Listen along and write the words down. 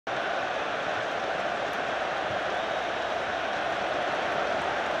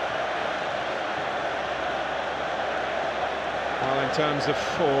terms of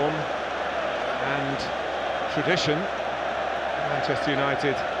form and tradition, Manchester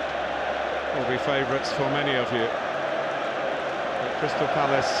United will be favourites for many of you. But Crystal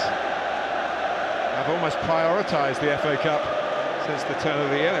Palace have almost prioritised the FA Cup since the turn of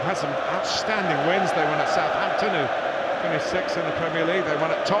the year. They've had some outstanding wins. They won at Southampton, who finished 6th in the Premier League. They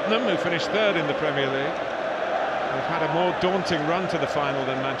won at Tottenham, who finished 3rd in the Premier League. They've had a more daunting run to the final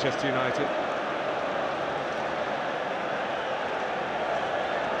than Manchester United.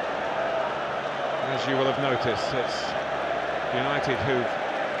 As you will have noticed, it's United who've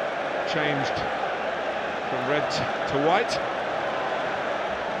changed from red to white,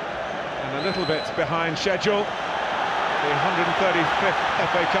 and a little bit behind schedule. The 135th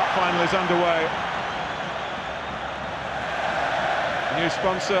FA Cup final is underway. New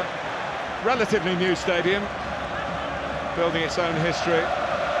sponsor, relatively new stadium, building its own history.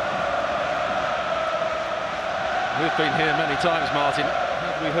 We've been here many times, Martin.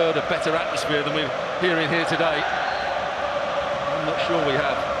 Have we heard a better atmosphere than we're hearing here today? I'm not sure we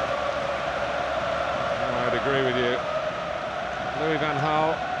have. No, I'd agree with you. Louis van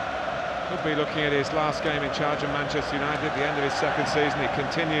Gaal could be looking at his last game in charge of Manchester United at the end of his second season. He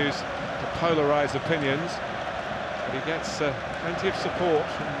continues to polarise opinions, but he gets plenty of support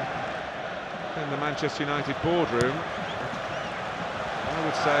from the Manchester United boardroom. I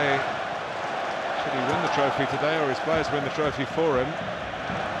would say, should he win the trophy today, or his players win the trophy for him,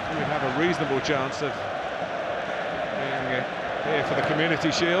 he would have a reasonable chance of being here for the Community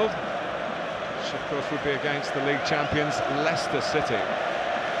Shield, which of course would be against the league champions Leicester City.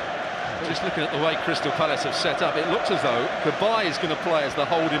 Just looking at the way Crystal Palace have set up, it looks as though Cabaye is going to play as the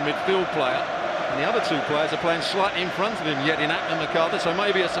holding midfield player, and the other two players are playing slightly in front of him, Yedinak and McArthur, so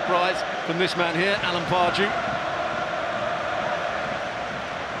maybe a surprise from this man here, Alan Pardew.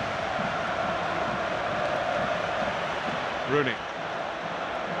 Rooney.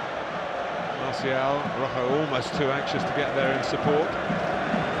 Martial, Rojo almost too anxious to get there in support.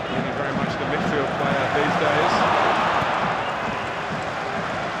 Rooney very much the midfield player these days.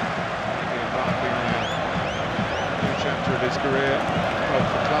 Maybe embarking on a new chapter of his career, both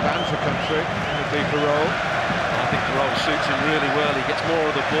for club and for country, in a deeper role. I think the role suits him really well. He gets more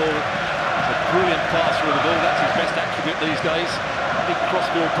of the ball. He's a brilliant passer of the ball. That's his best attribute these days. Big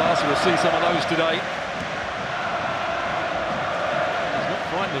cross-field passer. We'll see some of those today.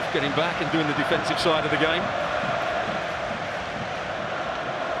 Of getting back and doing the defensive side of the game.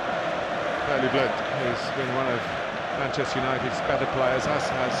 Daley Blind, who's been one of Manchester United's better players, as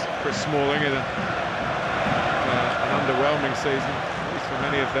has Chris Smalling in an underwhelming season, at least for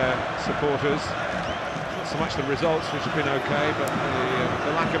many of their supporters. Not so much the results, which have been okay, but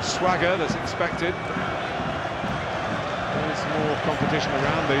the lack of swagger that's expected. There's more competition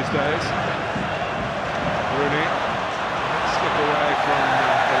around these days. Rooney, slip away from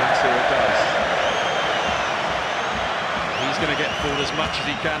Valencia, it does. He's going to get forward as much as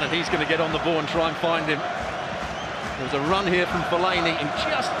he can, and he's going to get on the ball and try and find him. There's a run here from Fellaini, and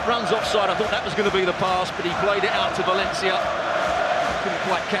just runs offside. I thought that was going to be the pass, but he played it out to Valencia. Couldn't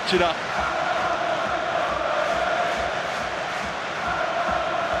quite catch it up.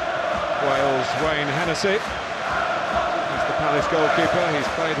 Wales' Wayne Hennessy is the Palace goalkeeper. He's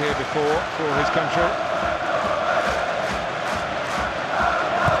played here before for his country.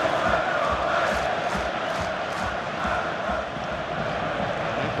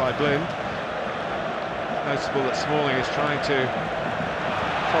 By Blind. Noticeable that Smalling is trying to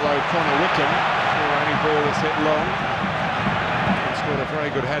follow Connor Wickham for any ball that's hit long. He scored a very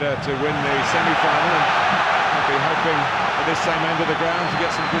good header to win the semi-final, and I'll be hoping at this same end of the ground to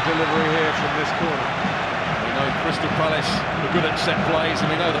get some good delivery here from this corner. We know Crystal Palace are good at set plays, and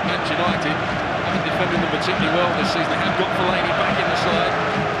we know that Manchester United haven't defended them particularly well this season. They have got Fellaini back in the side.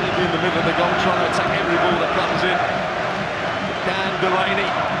 He'll be in the middle of the goal trying to attack every ball that comes in. Can Delaney,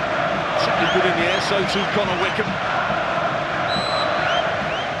 certainly good in the air, so too Connor Wickham.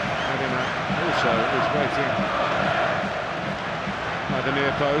 Yedinak also is waiting by the near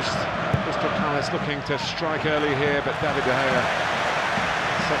post. Crystal Palace looking to strike early here, but David De Gea,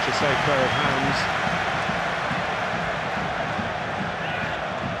 such a safe pair of hands.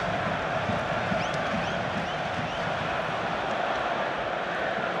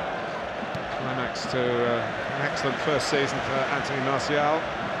 Climax to an excellent first season for Anthony Martial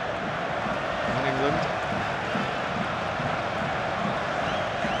in England.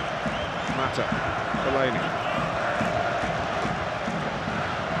 Mata, Fellaini.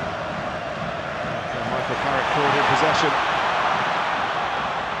 And Michael Carrick caught in possession.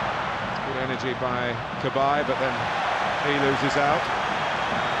 Good energy by Cabaye, but then he loses out.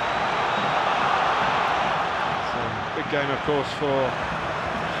 Some big game, of course, for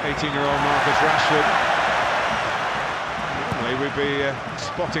 18-year-old Marcus Rashford. Normally we'd be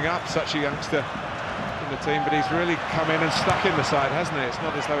spotting up such a youngster in the team, but he's really come in and stuck in the side, hasn't he? It's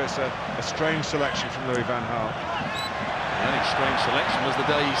not as though it's a strange selection from Louis van Gaal. The only strange selection was the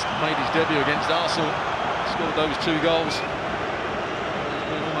day he made his debut against Arsenal, scored those 2 goals.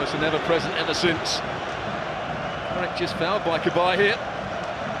 He's been almost an ever-present ever since. Correct, just fouled by Kabay here.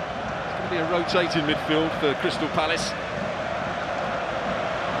 It's going to be a rotating midfield for Crystal Palace.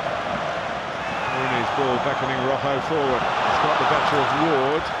 Rooney's ball beckoning Rojo forward. He's got the better of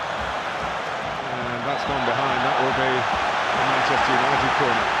Ward, and that's gone behind. That will be the Manchester United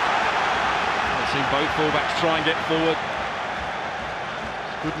corner. I've seen both fullbacks try and get forward.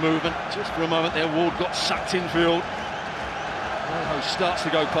 Good movement, just for a moment there. Ward got sucked infield. Rojo starts to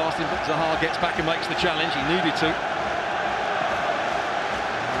go past him, but Zaha gets back and makes the challenge. He needed to.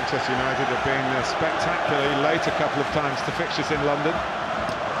 Manchester United have been spectacularly late a couple of times to fixtures in London.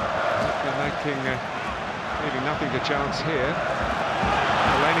 They're making leaving nothing to chance here.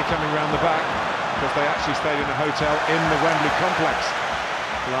 Delaney coming round the back, because they actually stayed in a hotel in the Wembley complex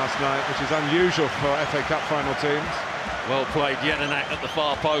last night, which is unusual for FA Cup final teams. Well played, Jedinak at the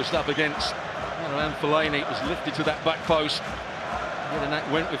far post up against and Fellaini. It was lifted to that back post. Jedinak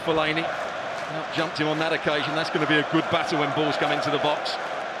went with Fellaini, jumped him on that occasion. That's going to be a good battle when balls come into the box.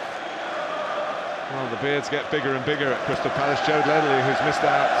 Well, the beards get bigger and bigger at Crystal Palace. Joe Ledley, who's missed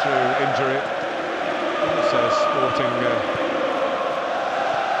out through injury, also sporting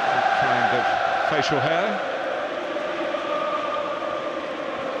kind of facial hair.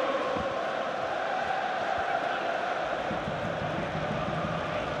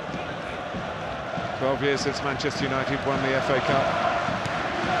 "12 years since Manchester United won the FA Cup.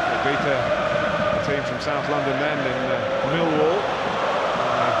 They beat a team from South London then in Millwall.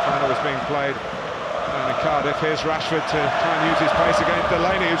 The final was being played down in Cardiff. Here's Rashford to try and use his pace against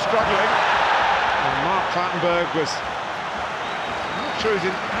Delaney, who's struggling. And Mark Clattenburg was, I'm not sure he's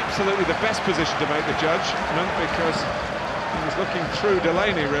in absolutely the best position to make the judgment, because he was looking through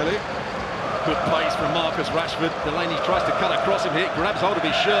Delaney, really. Good pace from Marcus Rashford. Delaney tries to cut across him here, grabs hold of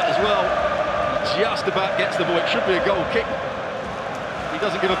his shirt as well. Just about gets the ball. It should be a goal kick. He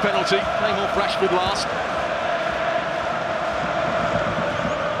doesn't give a penalty. Came off Rashford last.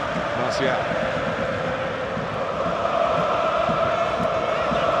 Martial.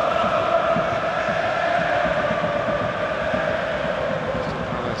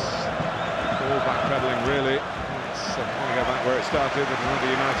 Palace all backpedaling, really. It's going to go back where it started with another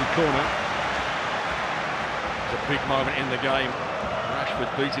United corner. It's a big moment in the game.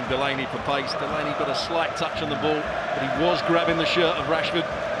 Rashford beating Delaney for pace. Delaney got a slight touch on the ball, but he was grabbing the shirt of Rashford.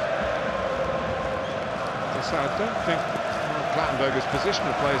 So I don't think Clattenburg's position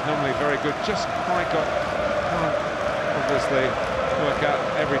of play is normally very good. Just quite can't obviously work out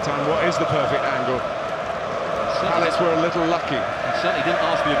every time what is the perfect angle. Palace were a little lucky. He certainly didn't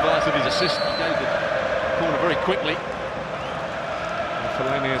ask the advice of his assistant. He gave the corner very quickly. And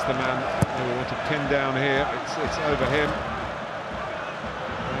Fellaini is the man who we want to pin down here. It's over him.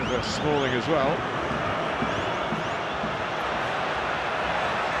 Over Smalling as well.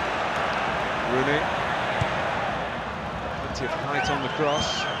 Rooney. Plenty of height on the cross.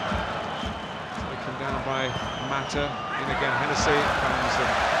 Taken down by Mata. In again, Hennessy comes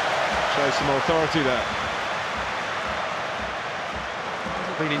and shows some authority there.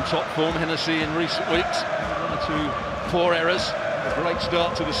 Hasn't been in top form, Hennessy, in recent weeks. 1 or 2 poor errors. A great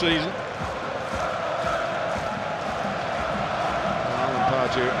start to the season.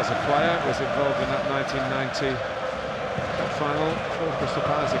 As a player, was involved in that 1990 Cup final for Crystal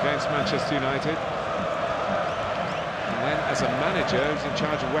Palace against Manchester United. And then as a manager, he was in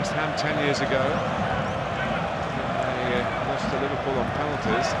charge of West Ham 10 years ago. They lost to Liverpool on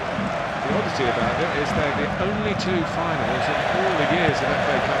penalties. The oddity about it is they're the only 2 finals in all the years of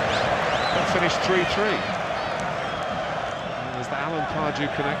FA Cups that finished 3-3. There's the Alan Pardew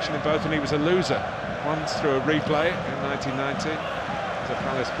connection in both, and he was a loser. Once through a replay in 1990. A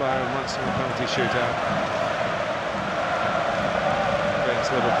Palace player, and once in a penalty shootout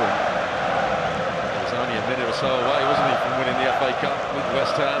against Liverpool. He was only a minute or so away, wasn't he, from winning the FA Cup with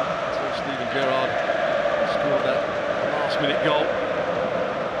West Ham. So Steven Gerrard scored that last-minute goal.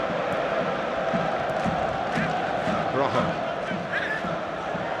 Rojo.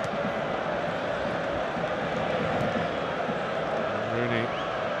 Rooney.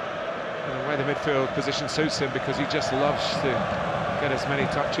 In a way, the midfield position suits him, because he just loves to get as many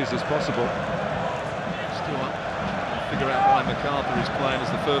touches as possible. Still up. Figure out why MacArthur is playing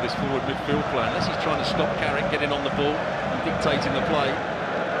as the furthest forward midfield player, unless he's trying to stop Carrick getting on the ball and dictating the play,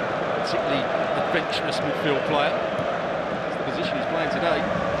 particularly the adventurous midfield player. playing today.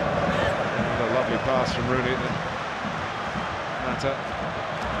 Another lovely pass from Rooney. Mata,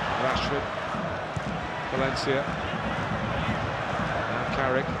 Rashford, Valencia, now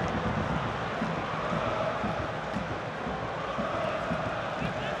Carrick.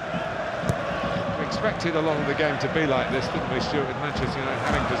 We expected a lot of the game to be like this, didn't we, Stuart, with Manchester United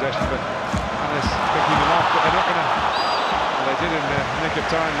having possession, but Palace picking them off, but they're not going to... Well, they did in the nick of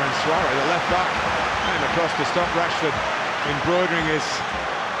time when Suarez, the left back, came across to stop Rashford embroidering his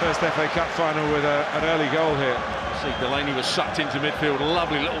first FA Cup final with an early goal here. See, Delaney was sucked into midfield.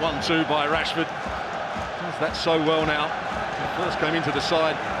 Lovely little 1-2 by Rashford. Does that so well now. He first came into the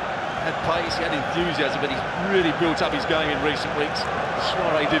side, had pace, he had enthusiasm, but he's really built up his game in recent weeks.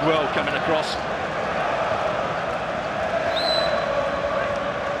 Suarez did well coming across.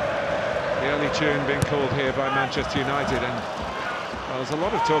 The early tune being called here by Manchester United, and well, there's a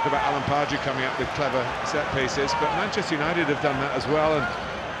lot of talk about Alan Pardew coming up with clever set pieces, but Manchester United have done that as well, and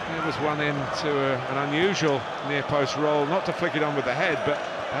there was one into an unusual near-post roll, not to flick it on with the head, but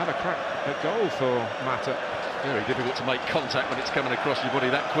to have a crack at goal for Mata. Very difficult to make contact when it's coming across your body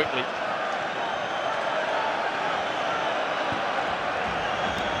that quickly.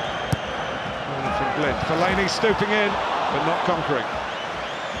 From Blind, Fellaini stooping in, but not conquering.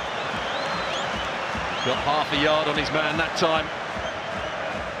 Got half a yard on his man that time.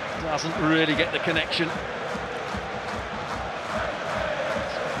 Doesn't really get the connection.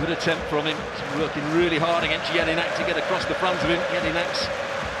 Good attempt from him. He's working really hard against Jedinak to get across the front of him. Jedinak's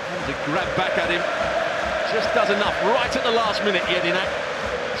trying to grab back at him. Just does enough right at the last minute, Jedinak.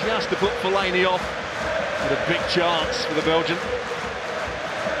 Just to put Fellaini off. With a big chance for the Belgian.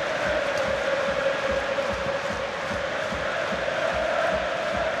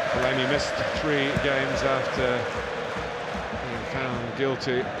 Fellaini missed 3 games after being found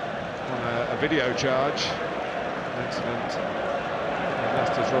guilty on a video charge. An incident.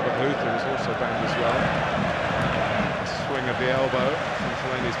 Leicester's Robert Huth was also banned as well. A swing of the elbow from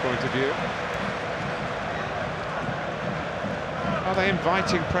Fellaini's point of view. Are they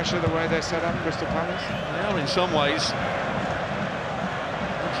inviting pressure the way they're set up, Crystal Palace? They are in some ways.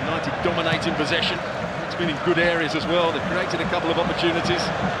 United dominating possession. It's been in good areas as well. They've created a couple of opportunities.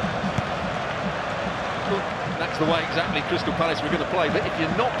 That's the way exactly Crystal Palace we're going to play, but if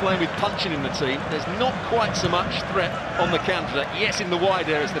you're not playing with punching in the team, there's not quite so much threat on the counter. Yes, in the wide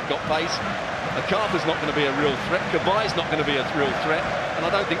areas they've got pace. Akartha's not going to be a real threat, Kabai's not going to be a real threat, and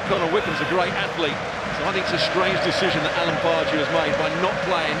I don't think Conor Wickham's a great athlete. So I think it's a strange decision that Alan Pardew has made by not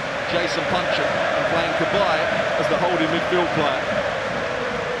playing Jason Puncheon and playing Kabai as the holding midfield player.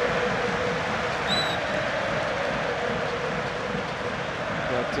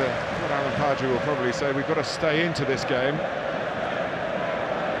 But what Alan Pardew will probably say, we've got to stay into this game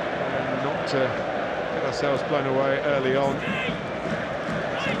and not get ourselves blown away early on.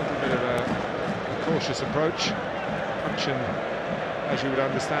 It's a little bit of a cautious approach. Puncheon, as you would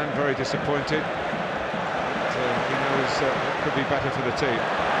understand, very disappointed. But, he knows it could be better for the team.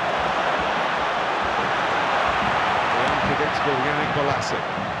 The unpredictable Yannick Bolasie.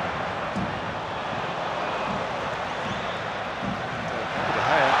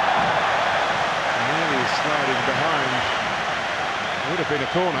 Sliding behind, would have been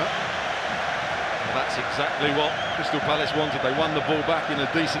a corner. Well, that's exactly what Crystal Palace wanted. They won the ball back in a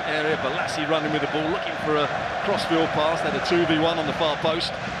decent area. Bolasie running with the ball, looking for a crossfield pass. They had a 2v1 on the far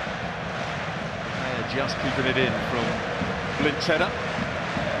post. They're just keeping it in from Blint's header.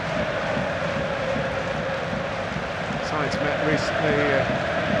 Sides met recently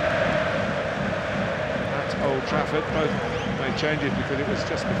at Old Trafford. Both made changes because it was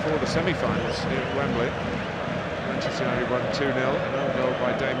just before the semi-finals here at Wembley. Manchester United won 2-0, an own goal by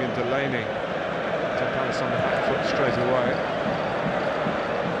Damien Delaney to Palace on the back foot straight away.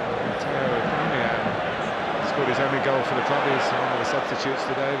 Matteo Aubameyang scored his only goal for the club. He's one of the substitutes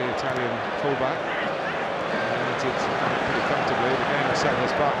today, the Italian fullback. United done it pretty comfortably. The game at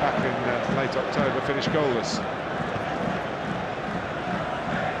Selhurst Park back in late October finished goalless.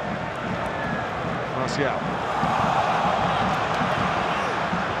 Martial.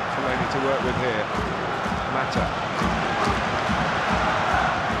 To work with here, Mata.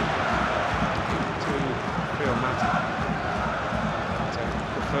 To Phil Mata.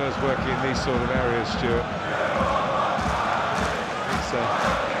 Prefers working in these sort of areas, Stuart. It's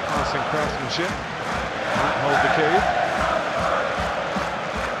passing craftsmanship. Might hold the key.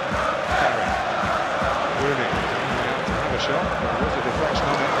 Carrick. Rooney out to have a shot. There was a deflection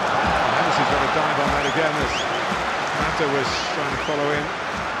on it. Henderson's got a dive on that again as Mata was trying to follow in.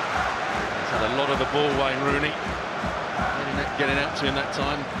 Had a lot of the ball, Wayne Rooney. Getting out to him that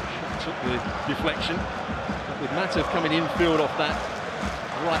time. Took the deflection. But With Matov coming infield off that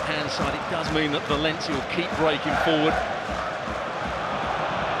right-hand side, it does mean that Valencia will keep breaking forward.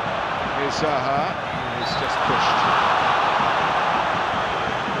 Here's Zaha, he's just pushed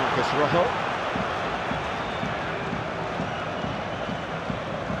Marcus Rojo.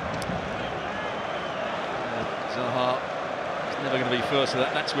 Zaha is never going to be first to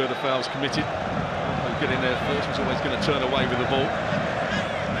that. That's where the foul's committed. Getting there first was always going to turn away with the ball.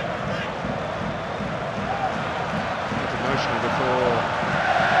 Emotional before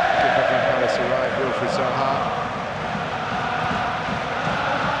kick-off in Palace arrived, Wilfried Zaha.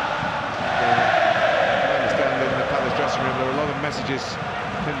 I understand in the Palace dressing room there are a lot of messages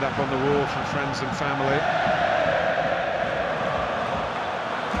pinned up on the wall from friends and family.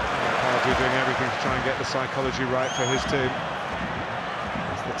 Pardew doing everything to try and get the psychology right for his team.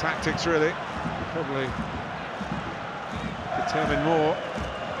 It's the tactics, really. Probably determine more.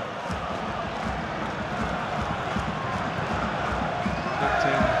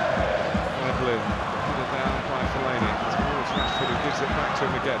 Headed down by Fellaini. It's towards Rashford, who gives it back to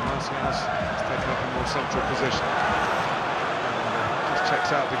him again. Martial's taken up a more central position. And, just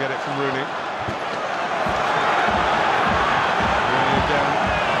checks out to get it from Rooney. Rooney again.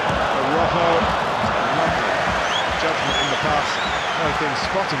 Rojo. Lovely judgment in the pass. Both in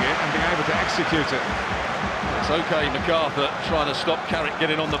spotting it and being able to execute it. It's okay, MacArthur trying to stop Carrick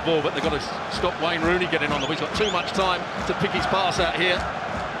getting on the ball, but they've got to stop Wayne Rooney getting on the ball. He's got too much time to pick his pass out here.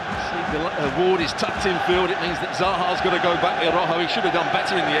 Ward is tucked in field. It means that Zaha's got to go back there. Rojo, he should have done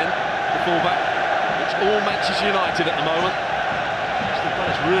better in the end. The fullback. It's all Manchester United at the moment. Crystal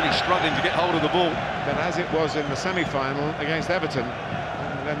Palace really struggling to get hold of the ball. But as it was in the semi-final against Everton,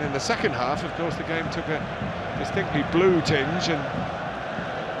 and then in the second half, of course, the game took a distinctly blue tinge, and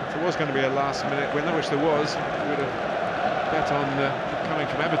if there was going to be a last-minute winner, which there was, we would have bet on coming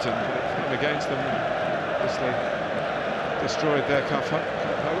from Everton, but it came against them. Obviously destroyed their cup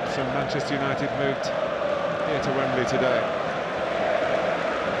hopes, and Manchester United moved here to Wembley today.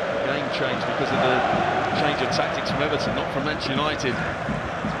 Game changed because of the change of tactics from Everton, not from Manchester United.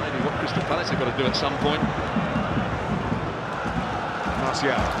 It's maybe what Crystal Palace have got to do at some point.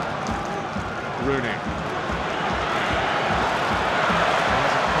 Martial. Rooney.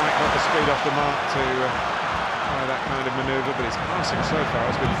 Hasn't quite got the speed off the mark to try that kind of manoeuvre, but his passing so far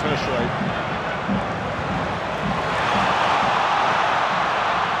has been first-rate.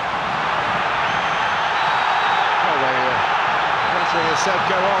 Has said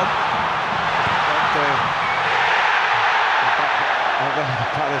go on, but the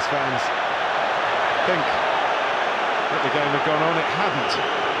Palace fans think that the game had gone on. It hadn't.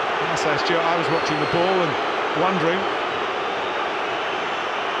 I say, Stuart, I was watching the ball and wondering.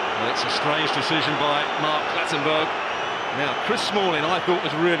 Well, it's a strange decision by Mark Clattenburg. Now, Chris Smalling I thought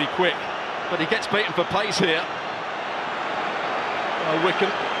was really quick, but he gets beaten for pace here.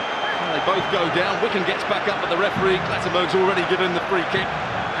 Wickham. They both go down. Wickham gets back up, but the referee, Clattenburg's already given the free kick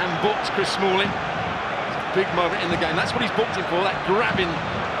and booked Chris Smalling. It's a big moment in the game. That's what he's booked him for, that grabbing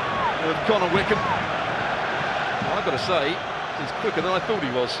of Connor Wickham. Well, I've got to say, he's quicker than I thought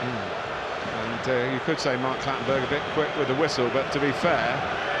he was. And you could say Mark Clattenburg a bit quick with the whistle, but to be fair,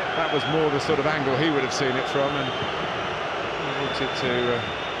 that was more the sort of angle he would have seen it from, and he wanted to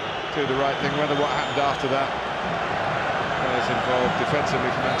do the right thing. Whether what happened after that, players involved defensively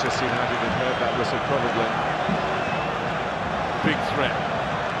for Manchester United had heard that whistle probably. Big threat,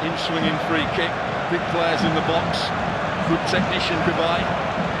 in-swinging free kick, big players in the box, good technician Cabaye.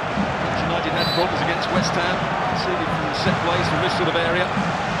 Manchester United had problems against West Ham, certainly from the set plays from this sort of area.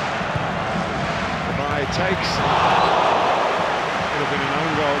 Cabaye takes, would have been an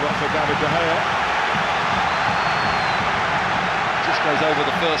own goal but for David De Gea. Just goes over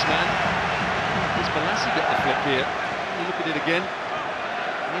the first man. Does Balassi get the flick here? Look at it again.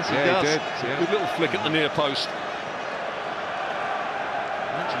 Yes, he does. He did, it's a good little flick at the near post.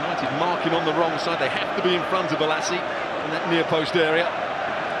 Manchester United marking on the wrong side. They have to be in front of Balassi in that near post area.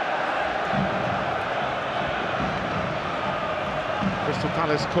 Crystal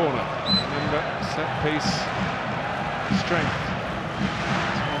Palace corner. Remember, set piece strength.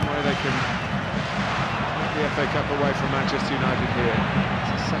 It's one way they can take the FA Cup away from Manchester United here.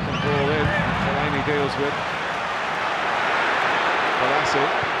 It's a second ball in. Fellaini deals with. Balassi.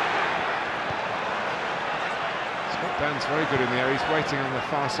 Scott Dan's very good in the air. He's waiting on the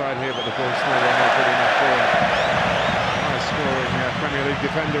far side here, but the ball's still not good enough for him. High scoring Premier League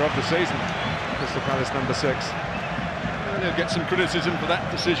defender of the season, Crystal Palace number 6. And he'll get some criticism for that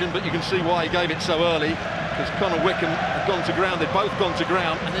decision, but you can see why he gave it so early, because Connor Wickham had gone to ground. They'd both gone to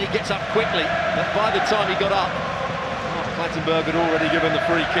ground, and then he gets up quickly. But by the time he got up, Clattenburg had already given the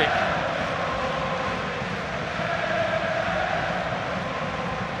free kick.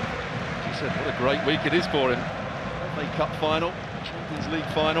 Great week it is for him. FA Cup final, Champions League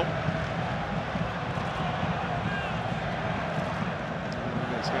final.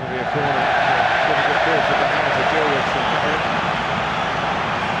 It's going to be a corner. Difficult ball for the Hammer to deal with from Carrick.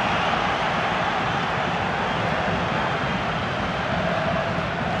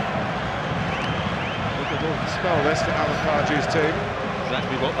 Spell this to Alan Pardew's team.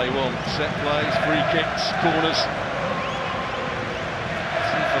 Exactly what they want. Set plays, free kicks, corners.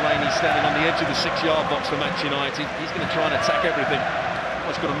 See Fellaini standing on the edge of the 6-yard box for Manchester United. He's going to try and attack everything.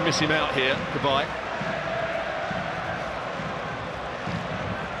 Almost got to miss him out here, Kabay.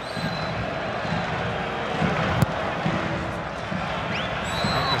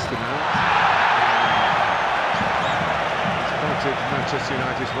 He's pointed Manchester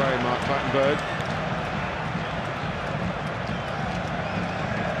United's way, Mark Clattenburg.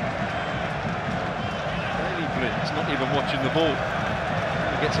 He's not even watching the ball.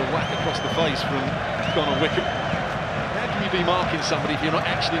 He gets a whack across the face from Connor Wickham. How can you be marking somebody if you're not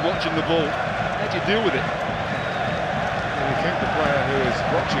actually watching the ball? How do you deal with it? Well, you think the player who is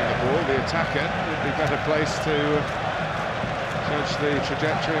watching the ball, the attacker, would be better placed to judge the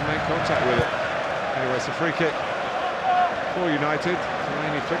trajectory and make contact with it. Anyway, it's a free kick for United.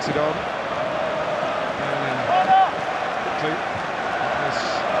 Fellaini flicks it on. And then quickly,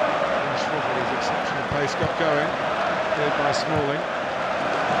 his exceptional pace got going, cleared by Smalling.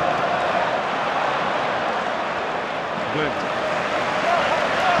 Blind.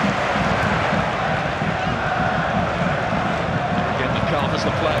 Again, McCarthy as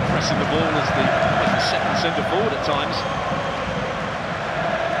the player pressing the ball as the second centre forward at times.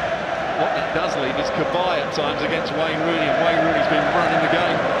 What that does leave is Kabay at times against Wayne Rooney, and Wayne Rooney's been running the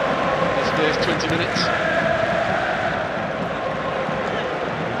game this first 20 minutes.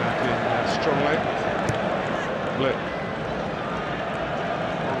 Strongly. Blip.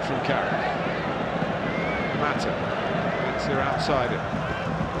 On from Carrick. Mata. It's here outside it.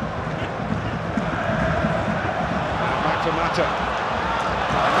 Now back for Mata.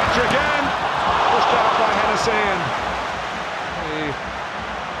 Mata again! Pushed out by Hennessy, and the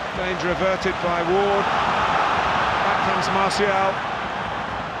danger averted by Ward. Back comes Martial.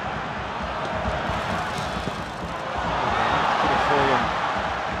 Could have fallen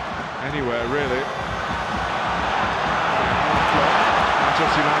anywhere, really.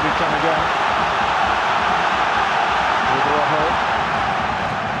 Manchester United come again.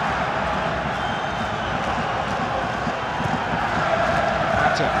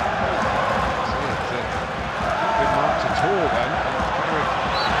 Mata. Didn't marked at all then. Carrick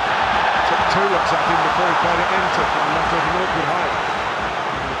took 2 looks at him before he played it into from left at an awkward height.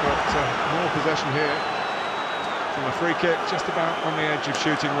 We've got more possession here. From a free kick, just about on the edge of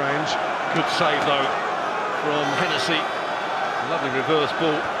shooting range. Good save though from Hennessy. Lovely reverse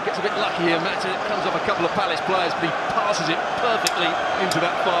ball. Gets a bit lucky here, Mata. Comes off a couple of Palace players, but he passes it perfectly into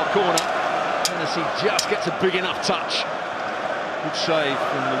that far corner. Hennessy just gets a big enough touch. Good save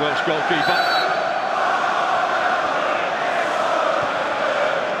from the Welsh goalkeeper.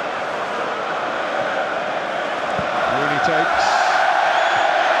 Rooney takes.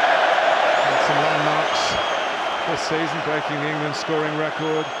 Some landmarks this season, breaking the England scoring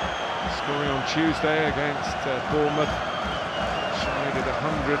record, scoring on Tuesday against Bournemouth. Shied at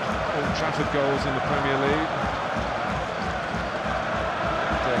 100 Old Trafford goals in the Premier League.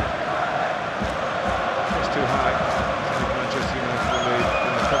 It's too high to keep Manchester United in the lead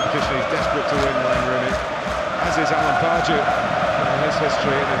in the competition. He's desperate to win, Wayne Rooney, as is Alan Pardew, his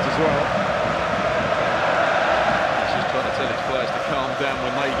history in it as well. He's just trying to tell his players to calm down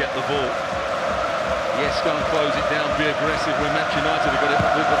when they get the ball. Yes, go and close it down, be aggressive. We're Manchester United, we've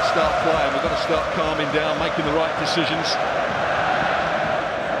got to start playing, we've got to start calming down, making the right decisions.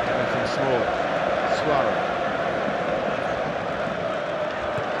 From Small, Suarez.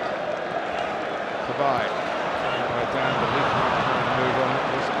 Kabay. Down, but he can't move on.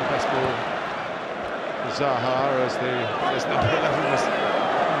 It was the best ball for Zaha as as number 11 was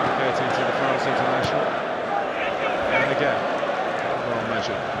indicating to the France international. And again, well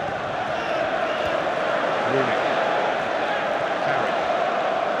measured. Rooney, Carrick,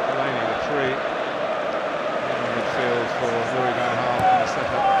 Fellaini, the 3 in midfield for Louis van Gaal in the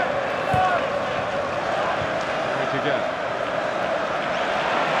set-up. Carrick again.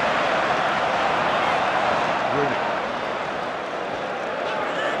 Rooney.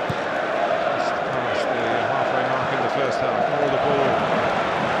 Just past the halfway mark in the first half. All the ball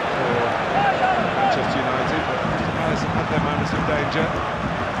for Manchester United, but Palace have had their moments of danger.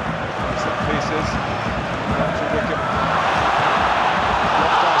 Set pieces. Wickham.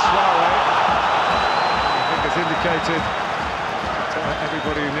 Blocked by Suarez. I think it's indicated to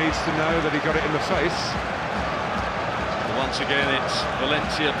everybody needs to know that he got it in the face. Once again, it's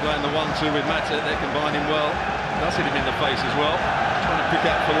Valencia playing the 1-2 with Mata. They're combining well. Does hit him in the face as well. Trying to pick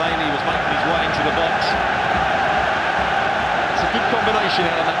out Fellaini, was making his way into the box. It's a good combination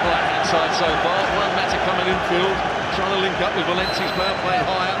out on that right-hand side so far. One Mata coming infield, trying to link up with Valencia's player, playing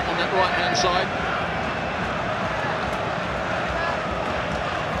higher on that right-hand side.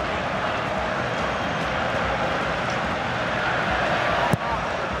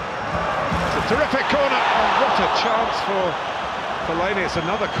 Terrific corner, oh, what a chance for Fellaini. It's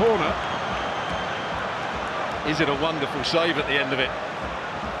another corner. Is it a wonderful save at the end of it?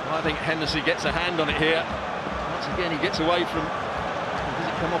 I think Hennessy gets a hand on it here. Once again, he gets away from...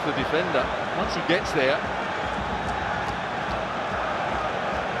 Does it come off the defender? Once he gets there...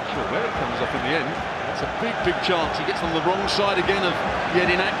 Not sure where it comes off in the end. That's a big, big chance. He gets on the wrong side again of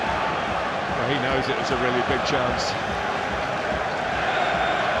Jedinak. Well, he knows it was a really big chance.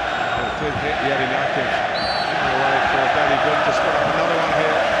 Did hit Jedinak away for Danny Good to spot up another one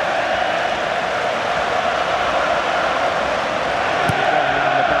here. Going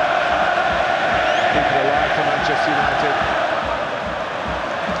around the back. Keep it alive for Manchester United.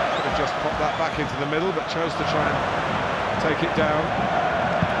 Could have just popped that back into the middle, but chose to try and take it down.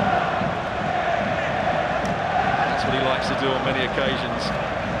 That's what he likes to do on many occasions.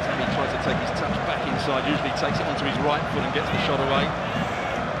 He tries to take his touch back inside, usually takes it onto his right foot and gets the shot away.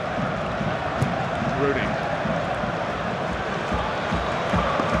 Rooney.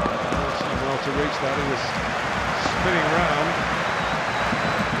 Well to reach that, he was spinning round.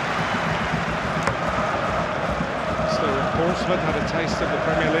 Still, Portsmouth had a taste of the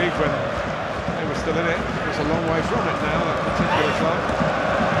Premier League when they were still in it. It was a long way from it now, that particular club.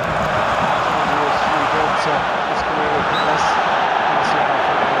 He was rebuilt his career with Palace.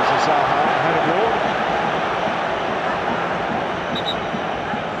 Zaha ahead of Ward.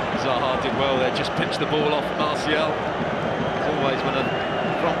 Zaha did well there, just pinched the ball off Martial. As always, when a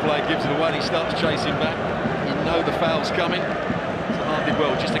front player gives it away, he starts chasing back. You know the foul's coming. Zaha did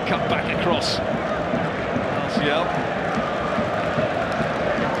well, just to cut back across Martial.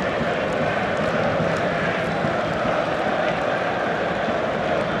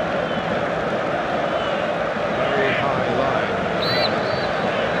 Very high line.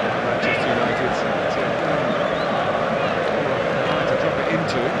 Manchester United to drop it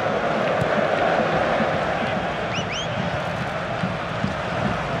into.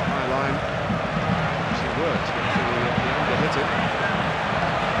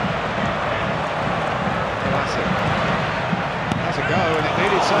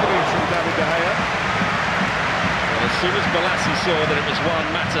 Saving from David De Gea. Well, as soon as Balassi saw that it was Juan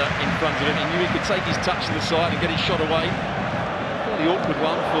Mata in front of him, he knew he could take his touch to the side and get his shot away. Fairly awkward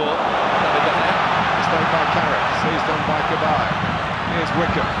one for David De Gea. It's done by Carrick, seized on by Kabay. Here's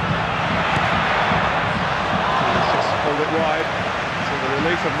Wickham. He's just pulled it wide to the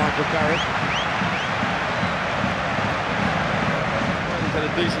relief of Michael Carrick. He's had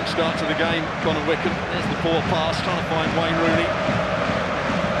a decent start to the game, Connor Wickham. There's the poor pass, trying to find Wayne Rooney.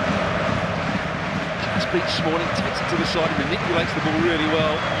 Beats Smalling, takes it to the side, he manipulates the ball really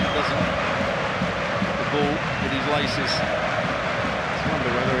well. He doesn't get the ball with his laces. I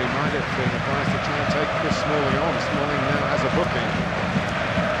wonder whether he might have been advised to try and take Chris Smalling on. Smalling now has a booking.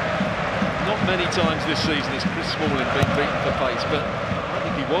 Not many times this season has Chris Smalling been beaten for pace, but I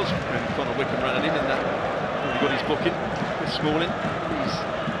think he was when Connor Wickham ran it in that when he got his booking. Chris Smalling, he's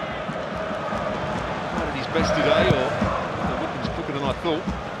not at his best today, or Wickham's quicker than I thought.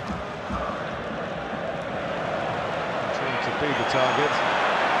 Be the target.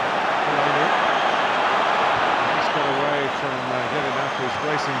 He's got away from Jedinak, who's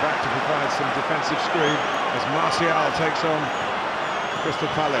racing back to provide some defensive screen as Martial takes on Crystal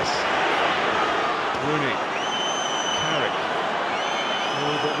Palace. Rooney, Carrick,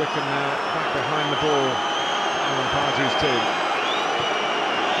 all but Wickham now back behind the ball on Pardew's team.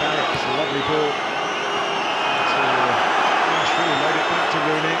 Carrick, it's a lovely ball to Rashford, who laid it back to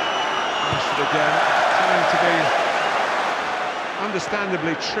Rooney. Rashford again, trying to be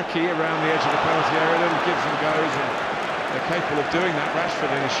understandably tricky around the edge of the penalty area, little gives and goes, and they're capable of doing that. Rashford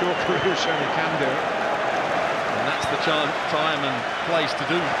in his short career has shown he can do it. And that's the time and place to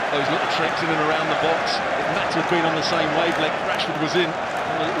do those little tricks in and around the box. If Matt had been on the same wavelength, Rashford was in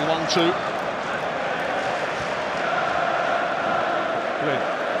on a little 1-2. Flynn.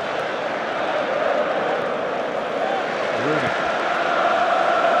 Rooney.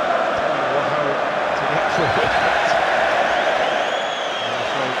 How to get through it.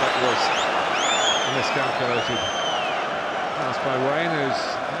 Was miscalculated pass by Wayne, who's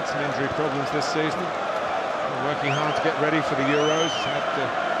had some injury problems this season. working hard to get ready for the Euros. Had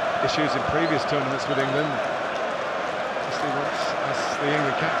issues in previous tournaments with England. He wants, as the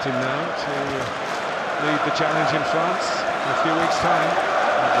England captain now, to lead the challenge in France in a few weeks' time.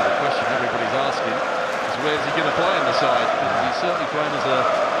 The question everybody's asking is where's he going to play in the side? He's certainly playing as a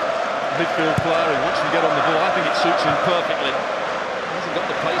midfield player. He wants to get on the ball. I think it suits him perfectly. He hasn't got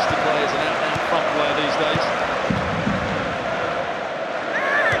the pace to play as an out-and-out front player these days.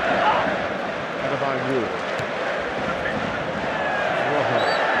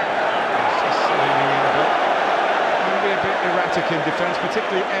 In defence,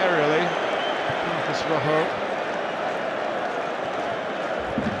 particularly aerially. Marcus Rojo.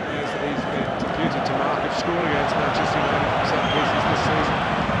 He's been deputed to mark of scoring against Manchester United from set pieces this season.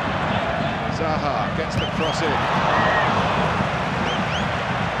 Zaha gets the cross in.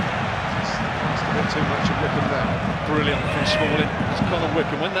 Just a bit too much of Wickham there. Brilliant from Smalling. It's Conor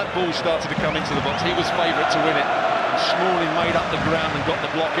Wickham. When that ball started to come into the box, he was favourite to win it. And Smalling made up the ground and got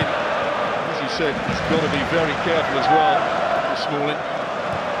the block in. As you said, he's got to be very careful as well. Smalling.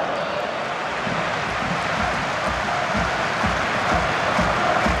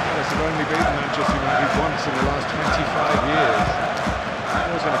 Palace have only beaten Manchester United once in the last 25 years. It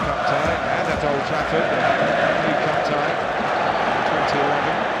was in a cup tie, and at Old Trafford, the League Cup tie in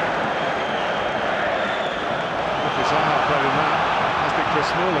 2011. If Zaha played in that, as did Chris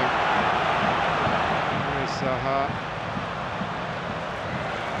Smalling. There's Zaha.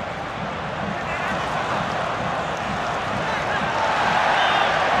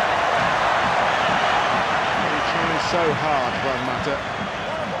 So hard, Juan Mata.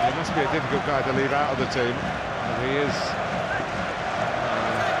 He must be a difficult guy to leave out of the team. And he is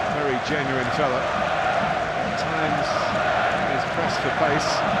a very genuine fella. At times he's pressed for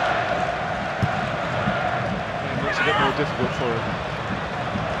pace. It looks a bit more difficult for him.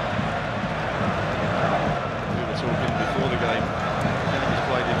 We were talking before the game. He's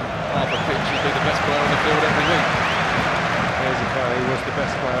played in half a pitch. He'll be the best player on the field every week. Here's a player who was the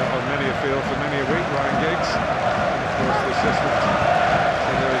best player on many a field for many a week, Ryan Giggs. The assistant to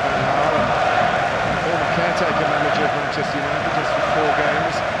Louis van Gaal, and former caretaker manager of Manchester United just for 4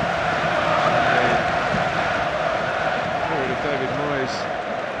 games. The period of David Moyes'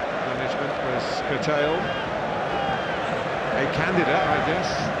 management was curtailed. A candidate, I guess,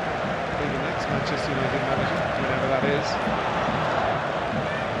 to be the next Manchester United manager, whenever that is.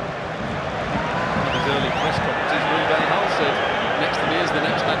 In his early press conferences, Louis van Gaal said, next to me is the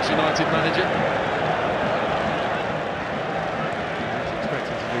next Manchester United manager.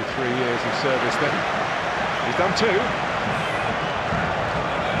 3 years of service then. He's done 2. As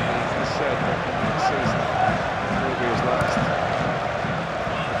I said, next season will be his last.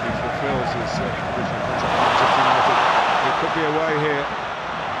 If he fulfills his original contract with Manchester United, it could be away here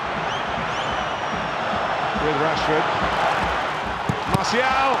with Rashford.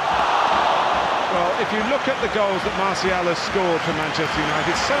 Martial! Well, if you look at the goals that Martial has scored for Manchester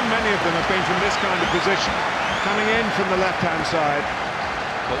United, so many of them have been from this kind of position, coming in from the left-hand side.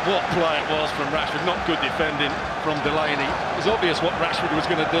 But what play it was from Rashford, not good defending from Delaney. It was obvious what Rashford was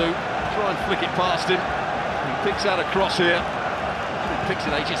going to do, try and flick it past him. He picks out a cross here. He picks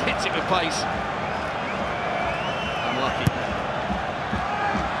it, he just hits it with pace. Unlucky.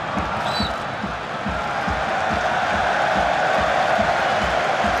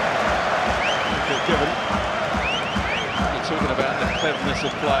 Given. You're talking about the cleverness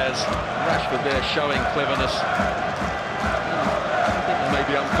of players. Rashford there showing cleverness.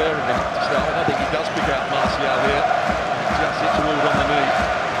 Maybe unfair of him to start with. I think he does pick out Martial here. Just hits the wall on the knee.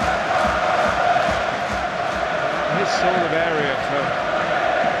 His sort of area for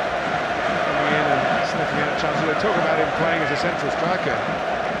coming in and sniffing out chances. They talk about him playing as a central striker,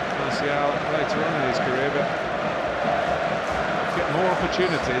 Martial, later on in his career, but get more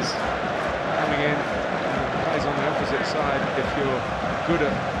opportunities coming in and plays on the opposite side if you're good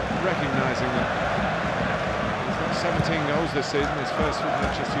at recognising them. 17 goals this season, his first with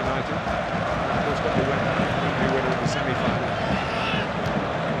Manchester United. Of course, got the Wembley winner in the semi-final.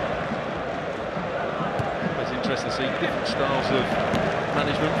 It's interesting to see different styles of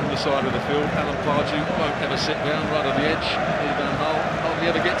management from the side of the field. Alan Pardew won't ever sit down right on the edge. Louis van Gaal hardly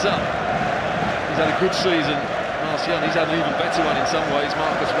ever gets up. He's had a good season. Martial, he's had an even better one in some ways.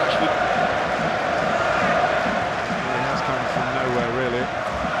 Marcus Rashford. He has come from nowhere, really.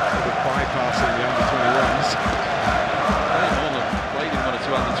 Sort of bypassing the under-21s.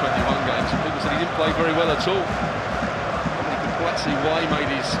 Under-21 games, and people said he didn't play very well at all. You can quite see why he made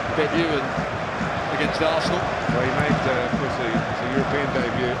his debut against Arsenal. Well, he made, of course, his European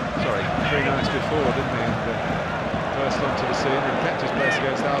debut. Sorry, 3 nights before, didn't he? And first onto the scene and kept his place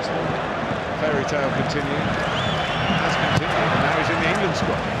against Arsenal. fairy tale continued. It has continued, and now he's in the England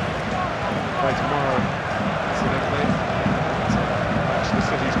squad. Play tomorrow, incidentally, at Manchester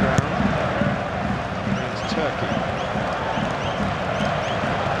City's ground against Turkey.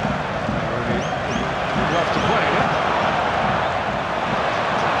 Really would love to play it.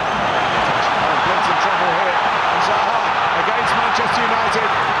 Blint's in trouble here, and Zaha against Manchester United.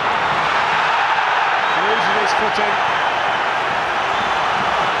 Loses his footing.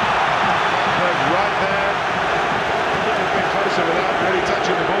 Right there, could have been closer without really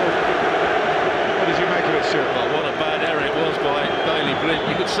touching the ball. What did you make of it, Stuart? Well, what a bad error it was by Daley Blind.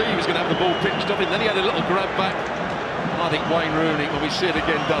 You could see he was going to have the ball pitched off him, then he had a little grab back. I think Wayne Rooney, when we see it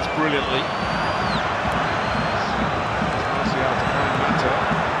again, does brilliantly. Martial to find Mata.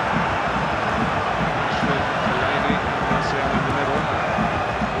 Rashford, Delaney, Martial in the middle.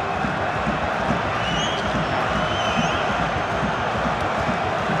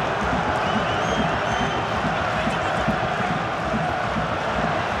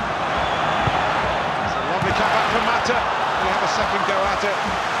 We have a second go at it.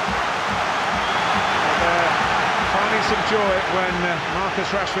 They're finding some joy when Marcus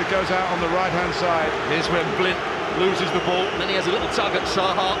Rashford goes out on the right-hand side. Here's when Blind loses the ball, and then he has a little tug at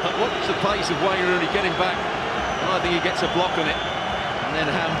Zaha, but watch the pace of Wayne Rooney getting back. And I think he gets a block on it. And then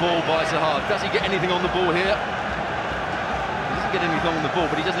handball by Zaha. Does he get anything on the ball here? He doesn't get anything on the ball,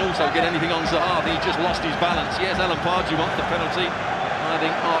 but he doesn't also get anything on Zaha. He just lost his balance. Yes, Alan Pardew wants the penalty. I think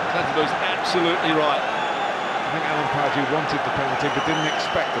Mark Clattenburg's absolutely right. I think Alan Pardew wanted the penalty but didn't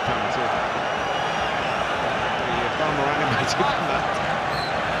expect the penalty. The far more animated than that.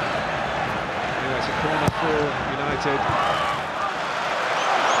 Anyway, it's a corner for United.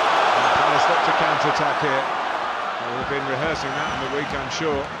 And Palace look to counter-attack here. They've been rehearsing that in the week, I'm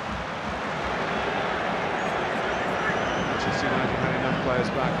sure. Manchester United had enough players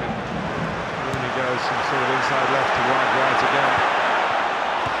back, and Rooney goes from sort of inside left to wide right again.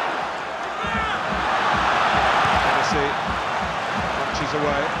 Punches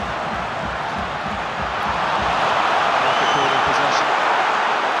away. Marker in possession.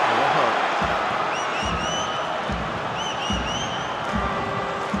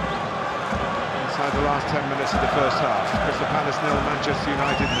 Inside the last 10 minutes of the first half. Crystal Palace 0, Manchester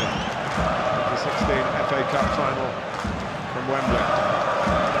United 0. The 2016 FA Cup final from Wembley.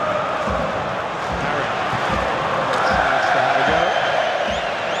 Harry decides to have a go.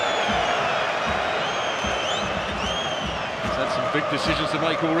 Big decisions to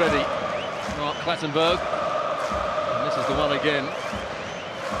make already, Mark Clattenburg, and this is the one again.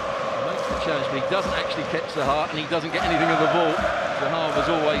 He makes the challenge, but he doesn't actually catch Zaha, and he doesn't get anything of the ball. Zaha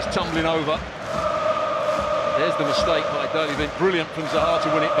was always tumbling over. There's the mistake by Daley Blind. Brilliant from Zaha to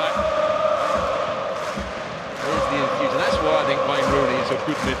win it back. There's the infusion. That's why I think Wayne Rooney is a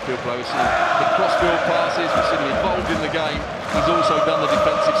good midfield player. We've seen the cross-field passes, we've seen him involved in the game. He's also done the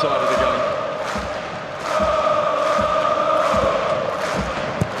defensive side of the game.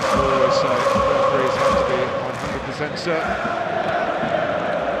 Referees have to be 100% certain.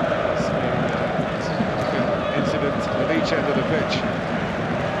 There's been a significant incident at each end of the pitch.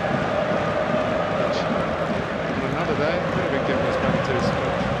 Which, on another day, could have been given as penalties,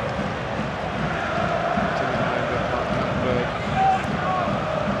 but to the mind of Mark Clattenburg.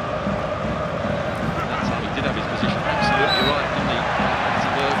 That time he did have his position absolutely right, didn't he?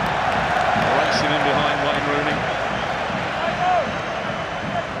 Clattenburg racing in behind Wayne Rooney.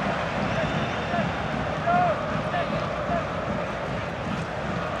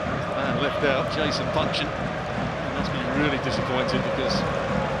 Left out, Jason Punchin. He must be really disappointed because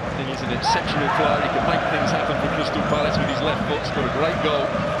I think he's an exceptional player. He can make things happen for Crystal Palace with his left foot. He's got a great goal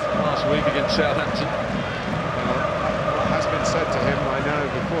last week against Southampton. Well, what has been said to him, I know,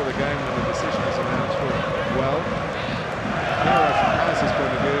 before the game when the decision was announced, well, from Palace's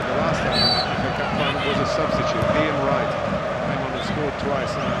point of view, the last time in that FA Cup final was a substitute. Ian Wright came on and scored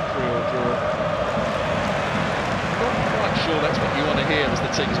twice in that 3-3 draw. Sure, that's what you want to hear as the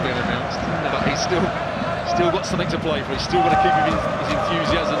team's been announced. No. But he's still got something to play for. He's still got to keep his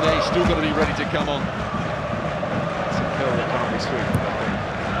enthusiasm there. He's still got to be ready to come on. It's a pill that can't be sweetened, I think.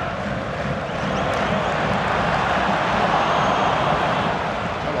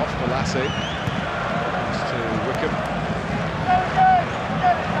 Fell off for Lassie. Comes to Wickham.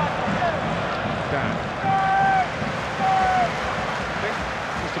 Dan.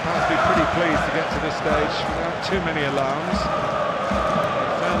 Palace be pretty pleased to get to this stage without too many alarms.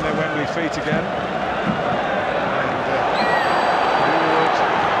 They found their Wembley feet again. And Wood.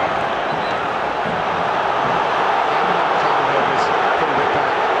 Clattenburg has pulled it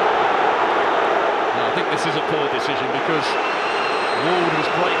back. No, I think this is a poor decision because Ward was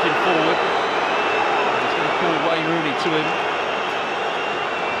breaking forward. call Wayne Rooney to him.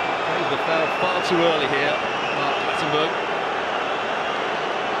 Gave the foul far too early here, Mark Clattenburg.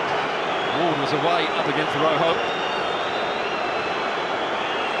 Ward was away up against Rojo.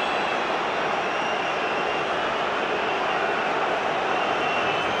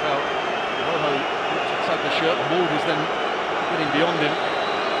 Rojo tugged the shirt, and Ward was then getting beyond him.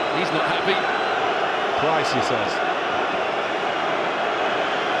 He's not happy. Twice, he says.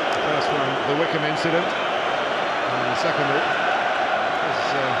 The first one, the Wickham incident, and the second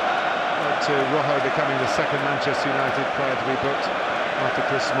has led to Rojo becoming the second Manchester United player to be booked after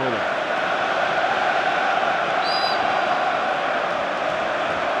Chris Smalling.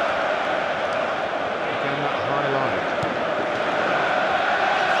 Again, that high line.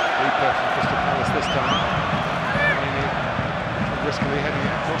 Deeper from Crystal Palace this time. Riskily heading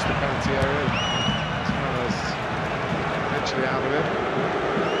it across the penalty area, as well as eventually out of it.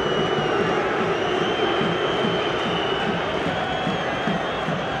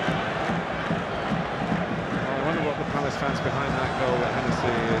 Well, I wonder what the Palace fans behind that goal that Hennessy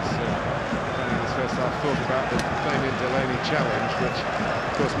is playing in this first half thought about the Damien Delaney challenge, which,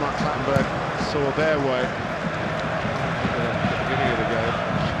 of course, Mark Clattenburg saw their way at the beginning of the game.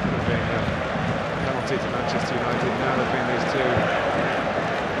 Could have been penalty to Manchester United. Now there have been these two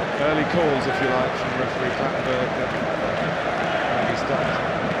early calls, if you like, from referee Clattenburg that maybe stopped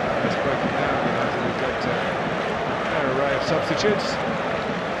this breaking down. United, we've got a fair array of substitutes.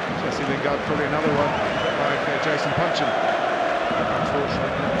 Jesse Lingard probably another one, like Jason Puncheon.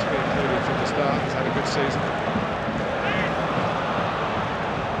 Unfortunately, not to be included from the start. He's had a good season.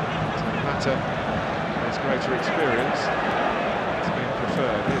 Doesn't matter. There's greater experience. It's been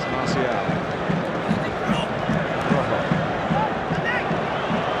preferred. Here's Martial.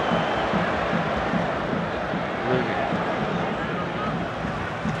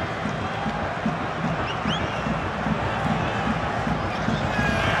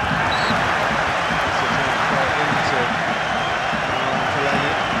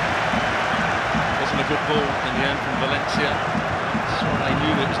 In the end from Valencia. Suarez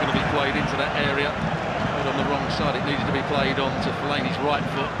knew that it was going to be played into that area. But on the wrong side, it needed to be played on to Fellaini's right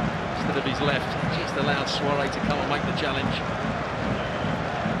foot instead of his left. Just allowed Suarez to come and make the challenge.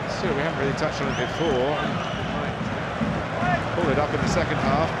 Still, we haven't really touched on it before. Might pull it up in the second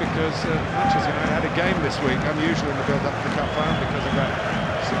half because Manchester United had a game this week, unusual in the build-up to the cup final because of that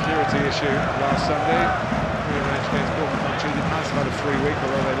security issue last Sunday. Rearranged against Bournemouth on Tuesday. Palace have had a free week,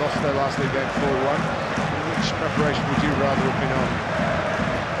 although they lost their last league game 4-1. Which preparation would you rather have been on?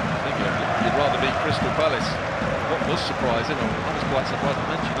 I think you'd rather be Crystal Palace. What was surprising, or I was quite surprised that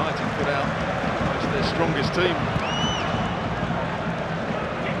Manchester United put out almost their strongest team.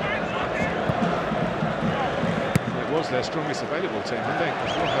 It was their strongest available team, I think,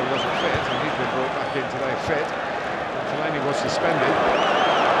 because Rojo wasn't fit, and he's been brought back in today fit. Fellaini was suspended.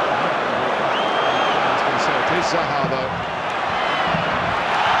 It is Zaha, though.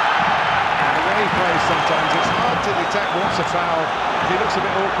 And the way he plays sometimes, it's hard to detect what's a foul. He looks a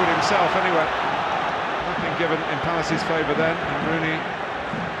bit awkward himself, anyway. Nothing given in Palace's favour then, and Rooney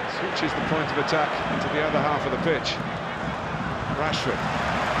switches the point of attack into the other half of the pitch. Rashford.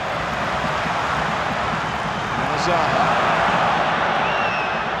 Now Zaha.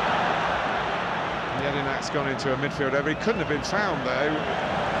 Jedinak's gone into a midfield area. He couldn't have been found there.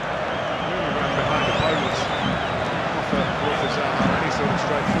 Rooney ran behind opponents. Offer Zaha any sort of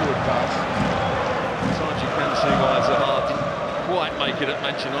straightforward pass. Sometimes you can see why Zaha didn't quite make it at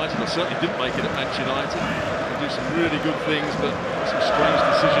Manchester United, or certainly didn't make it at Manchester United. He do some really good things, but some strange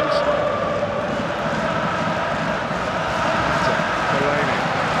decisions. Fellaini.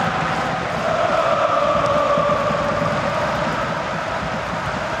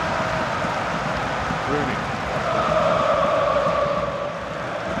 Rooney.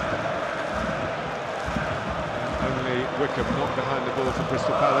 Only Wickham not behind the ball for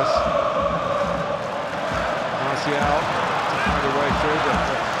Crystal Palace. Martial to find a way through, but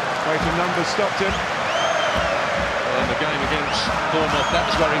the weight of numbers stopped him. Well, in the game against Bournemouth, that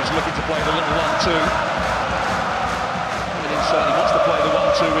was where he was looking to play the little 1-2. Coming inside, he wants to play the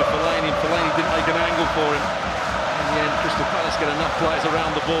 1-2 with Fellaini, and Fellaini didn't make an angle for him. In the end, Crystal Palace get enough players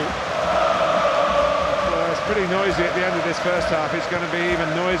around the ball. Well, it's pretty noisy at the end of this first half. It's going to be even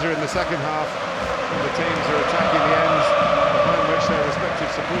noisier in the second half. The teams are attacking the ends behind which their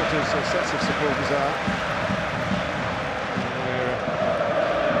respective supporters or sets of supporters are. We're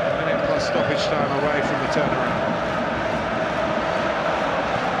a minute plus stoppage time away from the turnaround.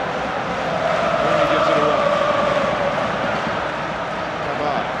 Rooney gives it away.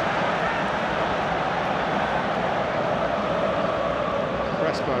 Kabak.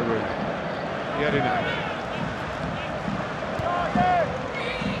 Pressed by Rooney. Jedinak.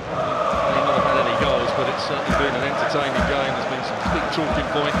 certainly been an entertaining game. There's been some big talking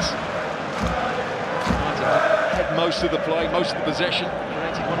points. United had most of the play, most of the possession,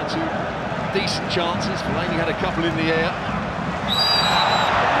 created one or two decent chances. Fellaini had a couple in the air.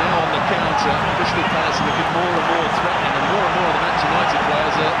 Now on the counter, Crystal Palace are looking more and more threatening, and more of the Manchester United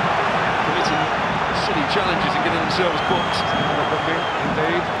players are committing silly challenges and getting themselves booked. Another booking,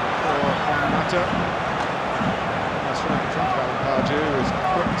 indeed, for Juan Mata. That's right in front of Alan Pardew, who was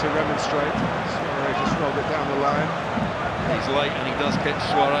quick to remonstrate. Suarez just rolled it down the line. He's late and he does catch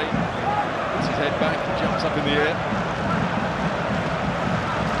Suarez. Puts his head back, jumps up in the air.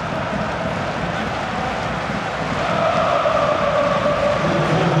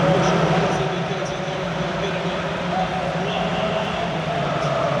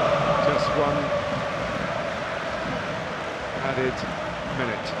 Added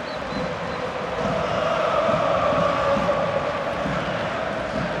minute.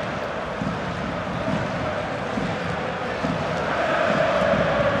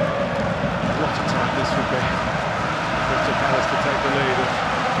 What a time this would be. Crystal Palace to take the lead of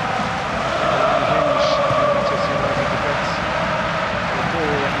unhinged Manchester United defence. The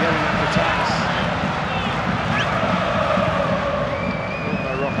ball yelling at the tax.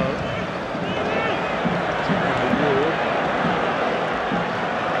 By Rocco.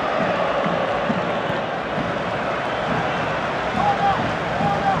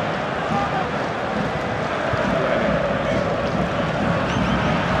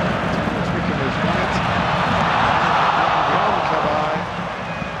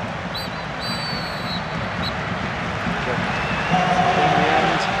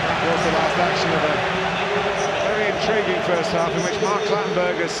 Intriguing first half in which Mark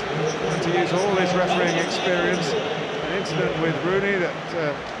Clattenburg has had to use all his refereeing experience. An incident with Rooney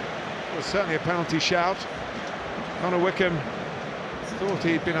that was certainly a penalty shout. Connor Wickham thought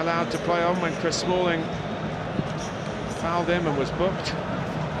he'd been allowed to play on when Chris Smalling fouled him and was booked,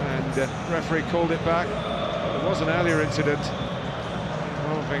 and the referee called it back. There was an earlier incident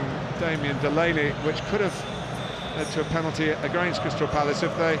involving Damien Delaney which could have led to a penalty against Crystal Palace.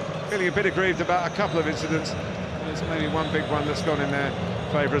 If they're feeling a bit aggrieved about a couple of incidents, there's maybe one big one that's gone in their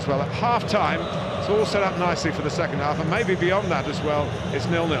favour as well. At half-time, it's all set up nicely for the second half, and maybe beyond that as well. It's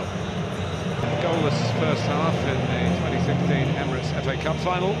 0-0. Goalless first half in the 2016 Emirates FA Cup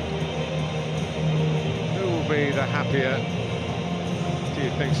final. Who will be the happier, do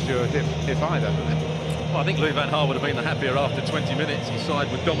you think, Stuart, if either? Well, I think Louis van Gaal would have been the happier after 20 minutes. His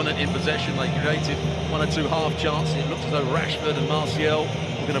side were dominant in possession. They created one or two half chances. It looked as though Rashford and Martial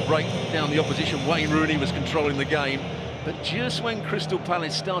were going to break down the opposition. Wayne Rooney was controlling the game. But just when Crystal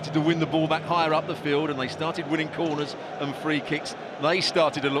Palace started to win the ball back higher up the field and they started winning corners and free kicks, they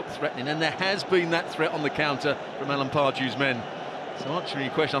started to look threatening. And there has been that threat on the counter from Alan Pardew's men. So answering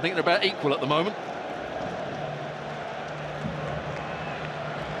your question, I think they're about equal at the moment.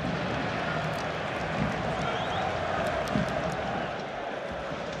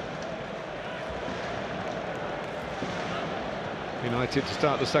 United to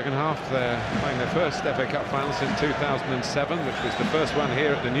start the second half. They're playing their first FA Cup final since 2007, which was the first one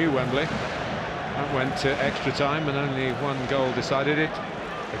here at the new Wembley. That went to extra time and only one goal decided it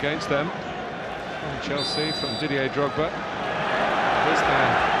against them. From Chelsea, from Didier Drogba. It's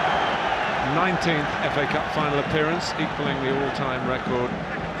their 19th FA Cup final appearance, equalling the all-time record.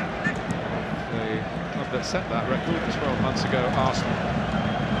 The club that set that record 12 months ago, Arsenal. I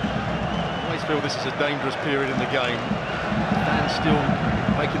always feel this is a dangerous period in the game. Fans still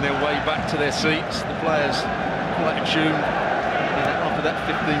making their way back to their seats. The players quite attuned after that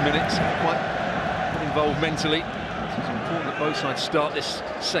 15 minutes, quite involved mentally. It's important that both sides start this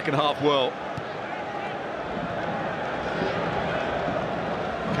second half well.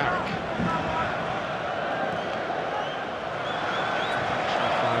 Carrick.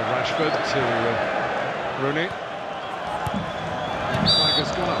 By Rashford to Rooney. Flag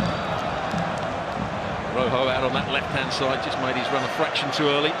has gone up. Rojo out on that left-hand side, just made his run a fraction too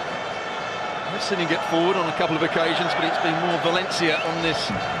early. We've seen him get forward on a couple of occasions, but it's been more Valencia on this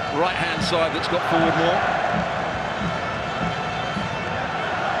right-hand side that's got forward more.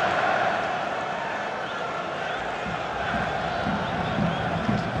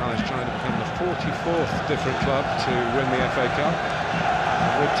 Crystal Palace trying to become the 44th different club to win the FA Cup.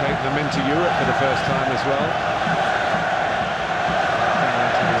 It would take them into Europe for the first time as well.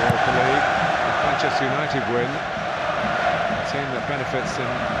 Into the Europa League. Manchester United win. The team that benefits in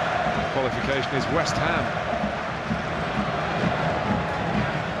qualification is West Ham.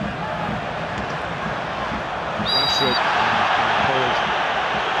 Rashford pulled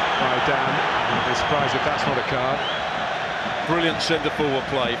by Dan. I'd be surprised if that's not a card. Brilliant centre-forward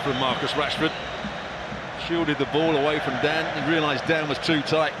play from Marcus Rashford. shielded the ball away from Dan. He realised Dan was too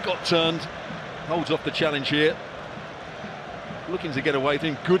tight, got turned, holds off the challenge here. Looking to get away with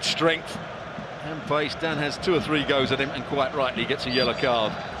him, good strength and pace. Dan has 2 or 3 goes at him, and quite rightly gets a yellow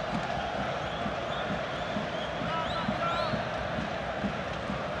card.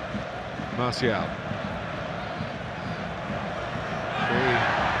 Martial. 3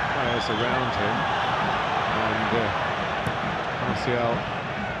 players around him, and Martial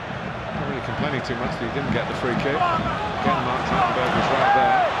not really complaining too much that he didn't get the free kick. Again, Mark Clattenburg was right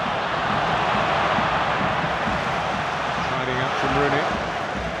there. Tidying up from Rooney.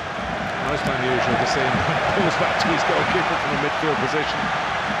 Most unusual to see him pulls back to his goalkeeper from a midfield position.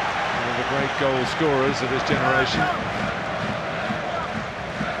 One of the great goal scorers of his generation.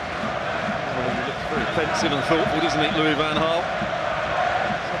 Very defensive and thoughtful, isn't it, Louis van Gaal?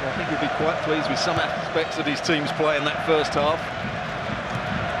 I think he'll be quite pleased with some aspects of his team's play in that first half.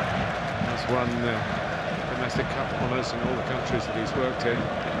 Has won domestic cup honours in all the countries that he's worked in.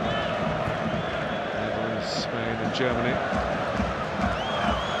 Netherlands, Spain and Germany.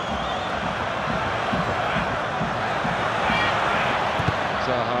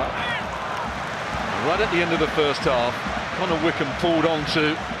 Zaha. Right at the end of the first half, Connor Wickham pulled on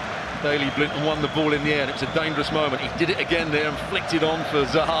to Daley Blind and won the ball in the air, and it was a dangerous moment. He did it again there and flicked it on for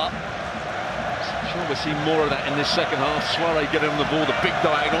Zaha. Sure we'll see more of that in this second half. Suarez getting on the ball, the big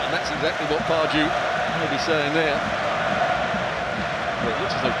diagonal, and that's exactly what Pardew may be saying there. But it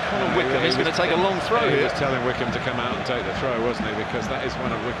looks as though Connor Wickham is going to take a long throw here. He was telling Wickham to come out and take the throw, wasn't he? Because that is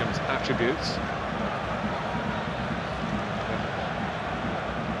one of Wickham's attributes.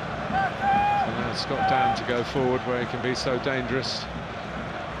 So now Scott Dan to go forward where he can be so dangerous.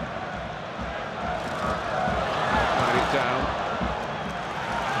 Down,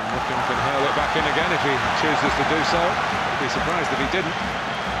 and Wickham can hurl it back in again if he chooses to do so. I'd be surprised if he didn't.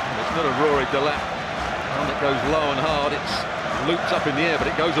 It's not a Rory Delap, one that goes low and hard. It's looped up in the air,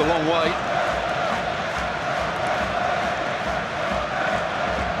 but it goes a long way.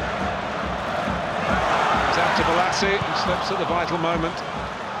 It's out to Balassi, who slips at the vital moment.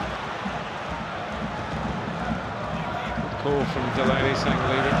 Good call from Delaney saying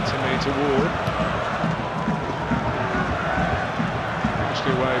leave it to me to Ward.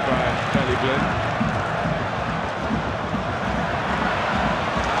 Away by Daley Blind.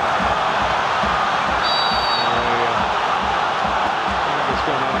 It's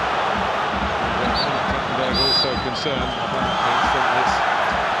gone up. Clattenburg also concerned about the extent this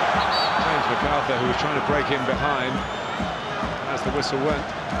James MacArthur, who was trying to break in behind as the whistle went.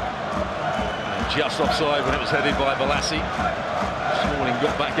 Just offside when it was headed by Balassi. Smalling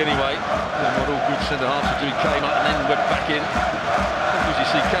got back anyway. And what all good centre-halves to do, he came up and then went back in. You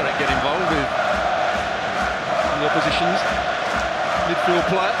see Carrick get involved with the opposition's midfield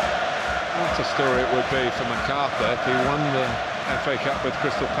player. What a story it would be for MacArthur if he won the FA Cup with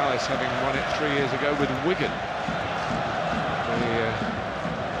Crystal Palace, having won it 3 years ago with Wigan.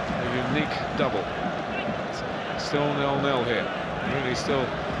 A unique double. It's still 0-0 here. Really still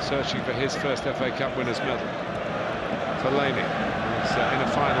searching for his first FA Cup winners' medal. Fellaini was in a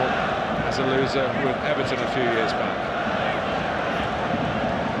final as a loser with Everton a few years back.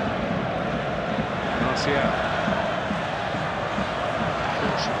 Martial.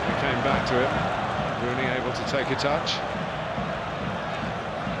 Fortunately came back to it. Rooney able to take a touch.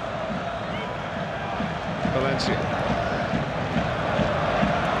 Valencia.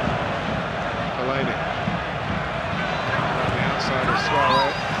 Fellaini. On the outside of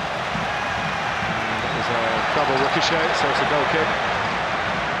Suarez. And that was a double ricochet, so it's a goal kick.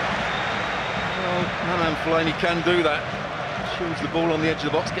 Well, Hanan Fellaini can do that. Shields the ball on the edge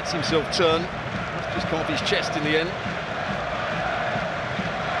of the box, gets himself turned. Just come off his chest in the end.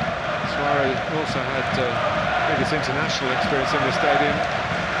 Suarez also had previous international experience in the stadium.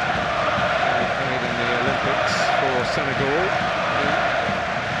 He played in the Olympics for Senegal.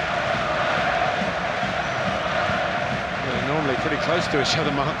 They're normally pretty close to each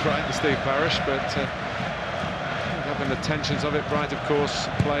other, Mark Bright and Steve Parish, but having the tensions of it, Bright, of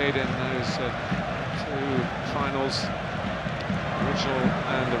course, played in those 2 finals. Original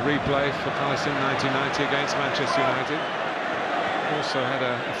and the replay for Palace in 1990 against Manchester United. Also had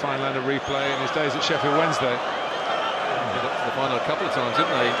a final and a replay in his days at Sheffield Wednesday. Got up to the final a couple of times,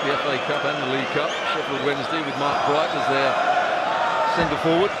 didn't they? The FA Cup and the League Cup. Sheffield Wednesday with Mark Bright as their centre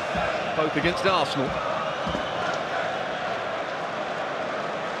forward, both against Arsenal.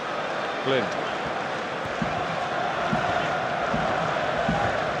 Blind.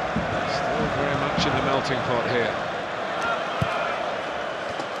 Still very much in the melting pot here.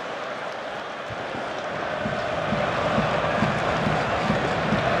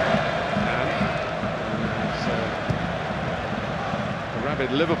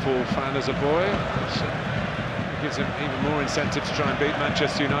 rabid Liverpool fan as a boy, which gives him even more incentive to try and beat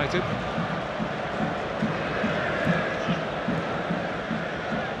Manchester United.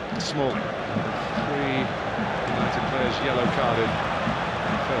 Smalling, 3 United players yellow carded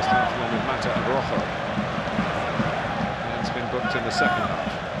in the first half, along with Mata and Rojo. And it's been booked in the second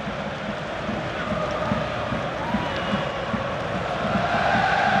half.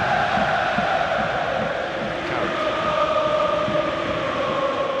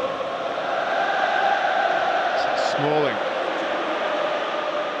 Smalling.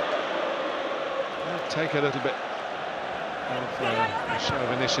 Take a little bit of a show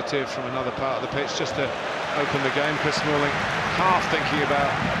of initiative from another part of the pitch just to open the game. Chris Smalling half thinking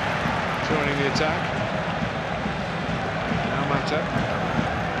about joining the attack. Now Mata.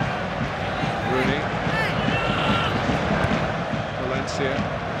 Rooney. Valencia.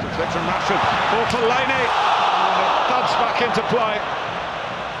 To flick from Rashford. Or Fellaini. And it dubs back into play.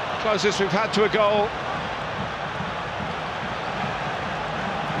 Closest we've had to a goal.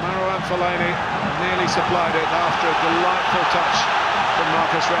 Fellaini nearly supplied it after a delightful touch from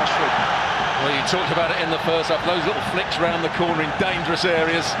Marcus Rashford. Well, you talked about it in the first half, those little flicks round the corner in dangerous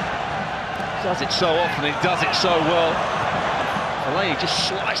areas. He does it so often, he does it so well. Fellaini just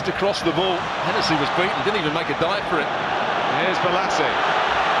sliced across the ball. Hennessy was beaten, didn't even make a dive for it. Here's Balassi.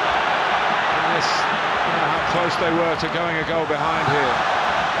 And this, how close they were to going a goal behind here.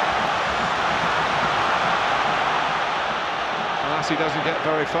 He doesn't get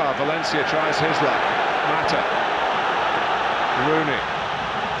very far. Valencia tries his luck. Mata. Rooney.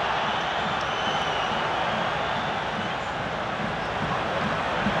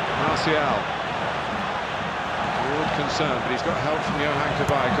 Martial. Broad concern, but he's got help from Johan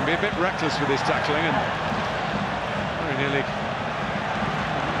Cabaye. Can be a bit reckless with his tackling and very nearly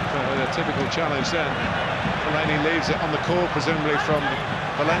a typical challenge then. Fellaini leaves it on the court, presumably from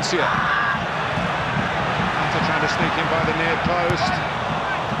Valencia. Trying to sneak in by the near post.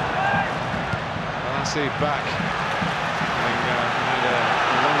 Balassi back. Having made a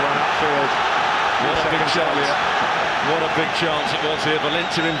long run upfield. What a big chance. What a big chance it was here.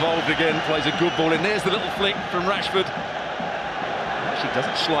 Valencia involved again, plays a good ball in. There's the little flick from Rashford. Actually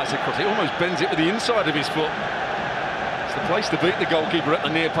doesn't slice across, he almost bends it with the inside of his foot. It's the place to beat the goalkeeper at the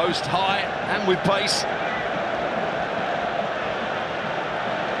near post, high and with pace.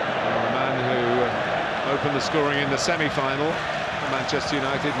 Opened the scoring in the semi-final. Manchester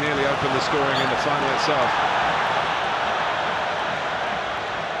United nearly opened the scoring in the final itself.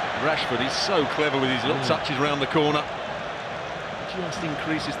 Rashford, he's so clever with his little touches around the corner. Just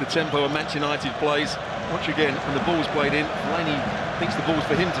increases the tempo of Manchester United plays. Once again, when the ball's played in, Fellaini thinks the ball's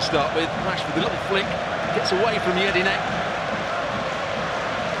for him to start with. Rashford, the little flick, gets away from Jedinak.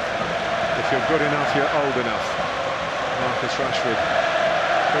 If you're good enough, you're old enough. Marcus Rashford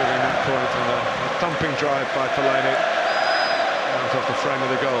proving that point, and a thumping drive by Fellaini out off the frame of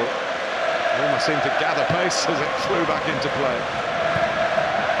the goal. It almost seemed to gather pace as it flew back into play.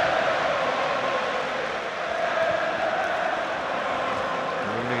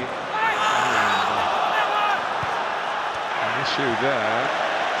 Rooney. An issue there,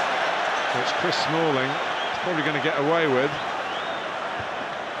 which Chris Smalling is probably going to get away with.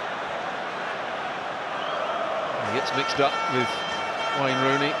 He gets mixed up with Wayne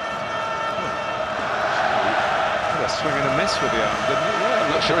Rooney. A swing and a miss with the arm, didn't he? Yeah,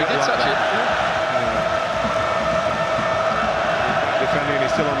 I'm not sure he did touch it. Defending, he's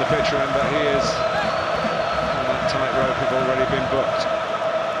still on the pitch, remember, he is. And that tightrope have already been booked.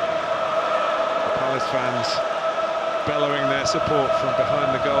 The Palace fans bellowing their support from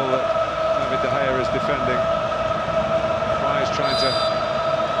behind the goal that David De Gea is defending. Wise trying to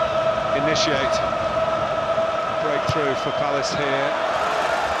initiate breakthrough for Palace here.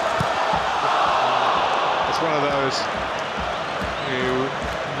 It's one of those you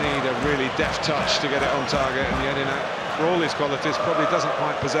need a really deft touch to get it on target, and Jedinak, for all his qualities, probably doesn't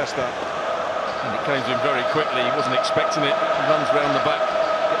quite possess that. And it came to him very quickly, he wasn't expecting it. He runs round the back,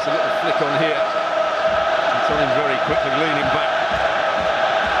 gets a little flick on here. It's on him very quickly, leaning back.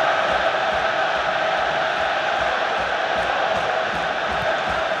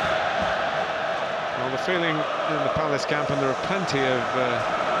 The feeling in the Palace camp, and there are plenty of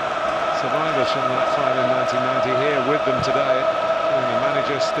survivors from that final in 1990 here with them today. And the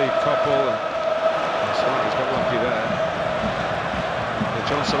manager, Steve Coppell, and Suarez got lucky there.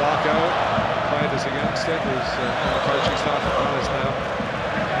 John Solarco played us against it, who's on the coaching staff at Palace now.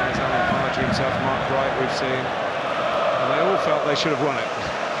 There's Alan Pardew himself, Mark Bright we've seen. And they all felt they should have won it.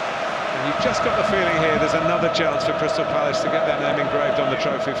 And you've just got the feeling here there's another chance for Crystal Palace to get their name engraved on the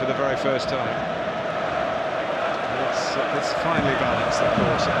trophy for the very first time. It's It's finely balanced, of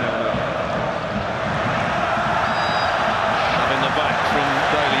course, at 0-0. Shove in the back from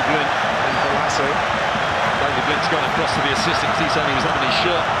Daley Blind. And Balassi. Daley Blind's gone across to the assistant. He said he was having his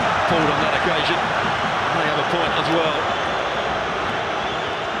shirt pulled on that occasion. May have a point as well.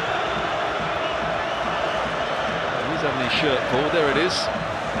 He's having his shirt pulled. There it is.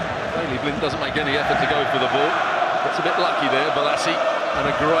 Daley Blind doesn't make any effort to go for the ball. Gets a bit lucky there, Balassi. And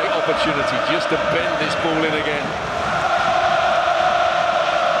a great opportunity just to bend this ball in again.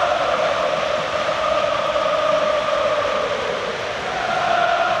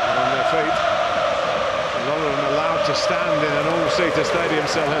 On their feet. A lot of them allowed to stand in an all-seater stadium,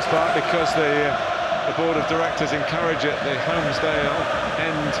 Selhurst Park, because the board of directors encourage it, the Holmesdale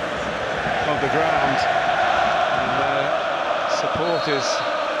end of the ground. And support is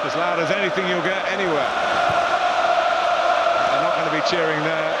as loud as anything you'll get anywhere. They're not going to be cheering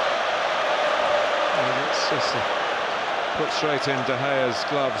there. And it's just put straight in De Gea's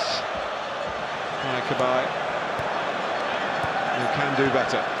gloves by Kabay. You can do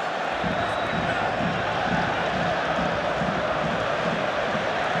better.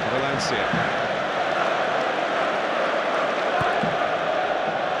 Valencia.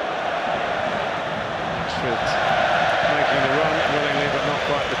 Rashford making the run willingly, but not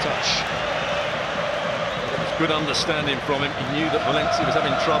quite the touch. It was good understanding from him. He knew that Valencia was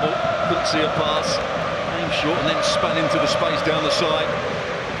having trouble, couldn't see a pass, aimed short and then spun into the space down the side.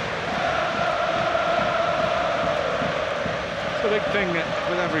 It's a big thing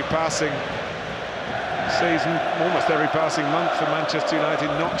with every passing season, almost every passing month for Manchester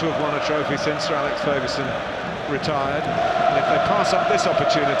United, not to have won a trophy since Sir Alex Ferguson retired. And if they pass up this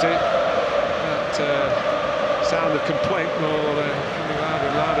opportunity, that sound of complaint will coming louder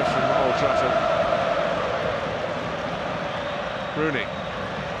and louder from Old Trafford. Rooney.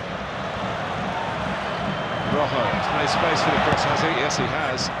 Rojo has made space for the cross, has he? Yes, he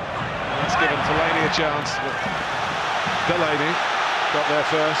has. And that's given Fellaini a chance. Delaney got there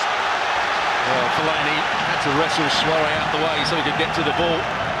first. Well, Fellaini had to wrestle Suarez out the way so he could get to the ball.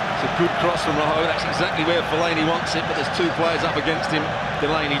 It's a good cross from Rojo. That's exactly where Fellaini wants it, but there's two players up against him.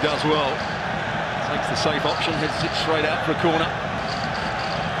 Delaney does well. Takes the safe option, heads it straight out for a corner.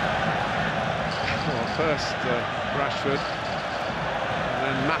 Well, first Rashford, and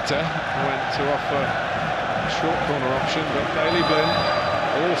then Mata went to offer a short corner option, but Daley Blind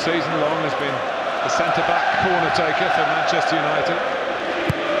all season long has been the centre-back corner taker for Manchester United.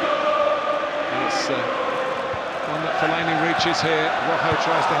 One that Fellaini reaches here. Rojo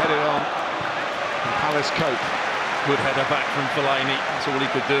tries to head it on, and Palace cope. Good header back from Fellaini. That's all he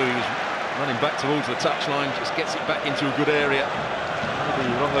could do. He was running back towards the touchline, just gets it back into a good area.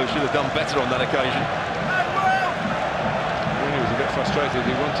 Maybe Rojo should have done better on that occasion. Rooney was a bit frustrated.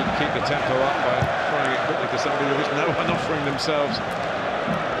 He wanted to keep the tempo up by throwing it quickly to somebody. There was no one offering themselves.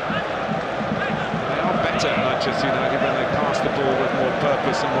 They are better, Manchester United, when they pass the ball with more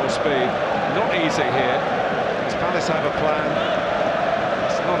purpose and more speed. Not easy here, as Palace have a plan.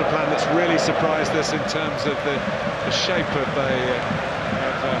 It's not a plan that's really surprised us in terms of the shape of the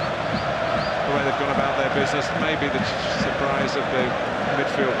way they've gone about their business. Maybe the surprise of the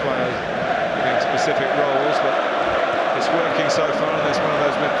midfield players getting specific roles, but it's working so far. And there's one of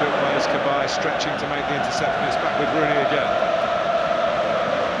those midfield players, Kabay, stretching to make the interception. It's back with Rooney again.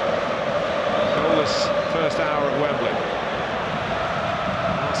 Goalless first hour at Wembley.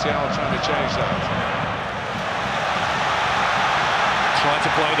 Martial trying to change that. Tried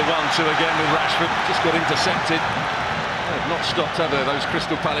to play the 1-2 again with Rashford, just got intercepted. They've not stopped, have they, those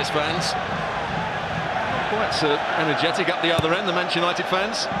Crystal Palace fans? Quite energetic up the other end, the Manchester United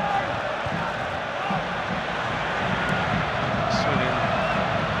fans. Swinging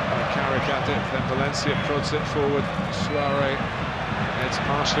Carrick at it, then Valencia prods it forward. Suarez heads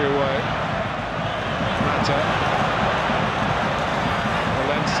partially away. Mata.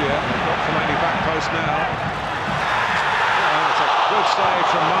 Valencia, they've got Fellaini back post now. It's a good save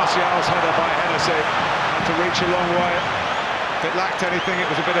from Martial's header by Hennessy. Had to reach a long way. If it lacked anything, it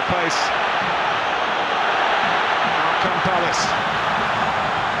was a bit of pace. Out come Palace.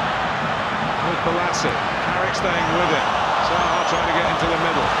 With Balassi. Carrick staying with it. Zaha trying to get into the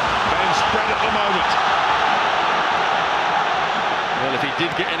middle. Ben spread at the moment. Well, if he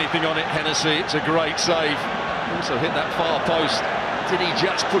did get anything on it, Hennessy, it's a great save. Also hit that far post. Did he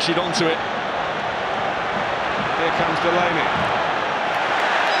just push it onto it? Here comes Delaney.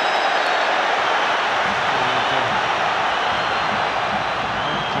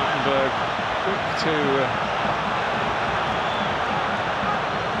 Plattenberg quick to...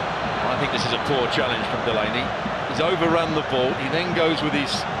 I think this is a poor challenge from Delaney. He's overrun the ball. He then goes with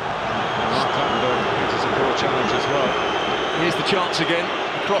his... Plattenberg thinks it's a poor challenge as well. Here's the chance again.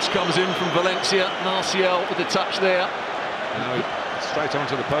 The cross comes in from Valencia. Martial with the touch there. No, straight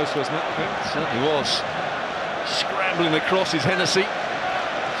onto the post, wasn't it? It certainly was. Scrambling across is Hennessy.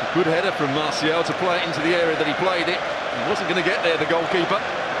 It's a good header from Martial to play it into the area that he played it. He wasn't going to get there, the goalkeeper.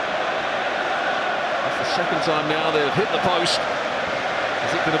 That's the second time now they've hit the post.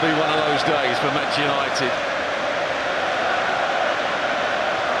 Is it going to be one of those days for Manchester United?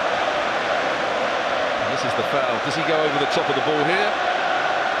 And this is the foul. Does he go over the top of the ball here?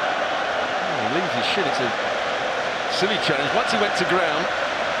 Oh, he leaves his shin. It's a silly challenge. Once he went to ground,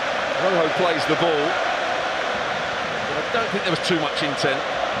 Rojo plays the ball. But I don't think there was too much intent.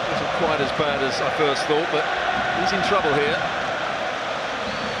 It wasn't quite as bad as I first thought, but he's in trouble here.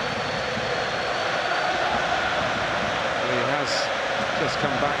 He has just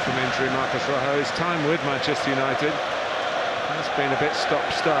come back from injury, Marcus Rojo. His time with Manchester United has been a bit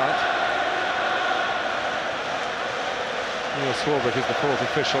stop-start. Neil Swarbrick is the fourth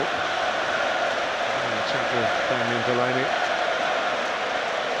official. Chat with Damien Delaney.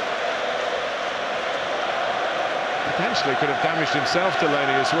 Potentially could have damaged himself,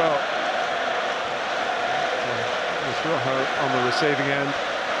 Delaney, as well. There's Rojo on the receiving end.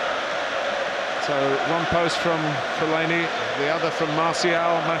 So one post from Fellaini, the other from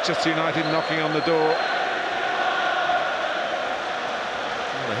Martial. Manchester United knocking on the door.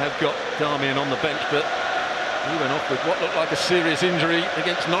 Well, they have got Darmian on the bench, but he went off with what looked like a serious injury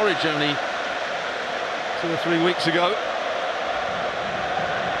against Norwich only 2 or 3 weeks ago.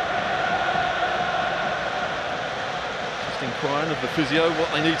 Just inquiring of the physio what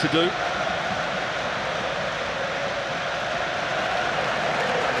they need to do.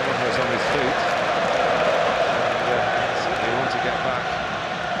 Rojo's on his feet. And, certainly want to get back.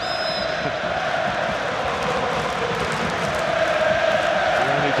 You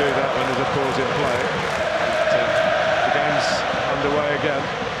only do that when there's a pause in play. But, the game's underway again.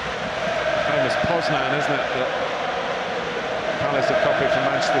 Famous Poznan, isn't it, that Palace have copied from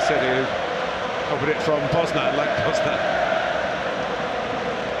Manchester City, who copied it from Poznan, like Poznan.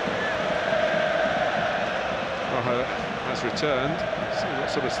 Rojo has returned. See what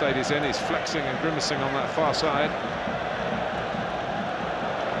sort of state he's in. He's flexing and grimacing on that far side.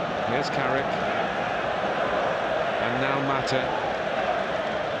 Here's Carrick. And now Mata.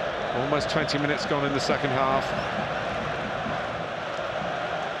 Almost 20 minutes gone in the second half.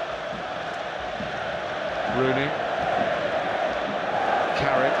 Rooney,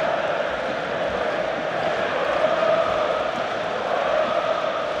 Carrick,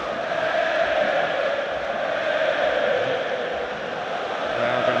 they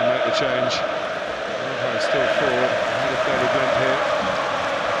are going to make the change. Rojo still forward, had a fairly blimp here.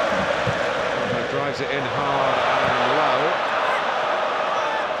 Rojo drives it in hard and low.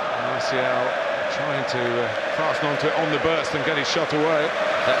 Martial trying to fasten onto it on the burst and get his shot away.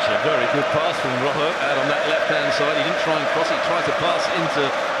 Actually a very good pass from Rojo out on that left-hand side. He didn't try and cross it, he tried to pass into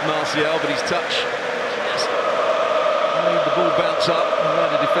Martial, but his touch just made the ball bounce up and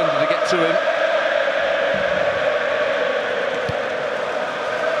allowed the defender to get to him.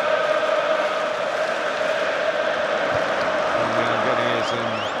 And now getting his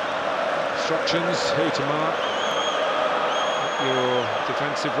instructions, who to mark, what your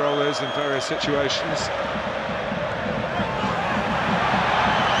defensive role is in various situations.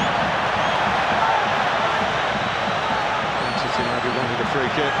 Wanted a free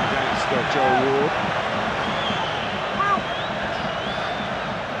kick against Joel Ward.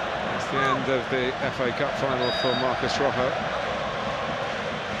 That's the end of the FA Cup final for Marcus Rojo.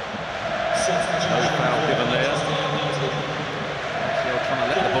 No foul given there. Still trying to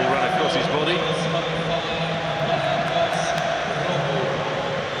let the ball run across his body.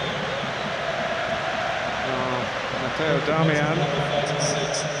 Matteo Darmian,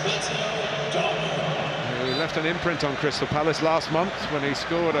 who left an imprint on Crystal Palace last month when he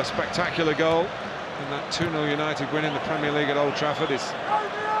scored a spectacular goal in that 2-0 United win in the Premier League at Old Trafford. His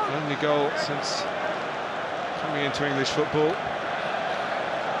only goal since coming into English football.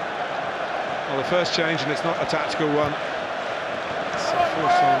 Well, the first change, and it's not a tactical one. It's a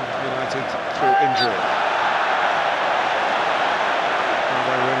force on United through injury.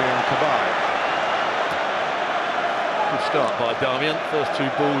 Rooney and Kabay. Good start by Darmian. First two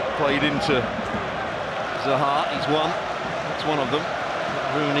balls played into Zaha. He's one. That's one of them.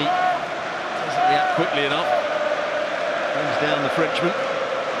 Rooney doesn't react quickly enough. Brings down the Frenchman.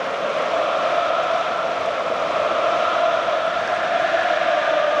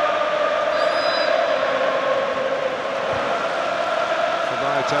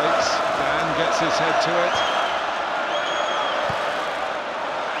 Kabay takes. Dan gets his head to it.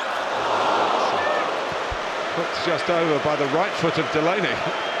 Put just over by the right foot of Delaney.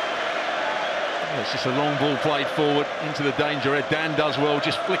 Yeah, it's just a long ball played forward into the danger area. Dan does well,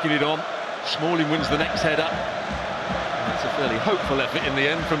 just flicking it on. Smalling wins the next header. And it's a fairly hopeful effort in the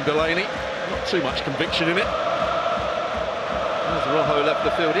end from Delaney. Not too much conviction in it. As Rojo left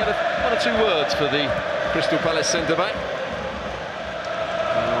the field, he had one or two words for the Crystal Palace centre-back.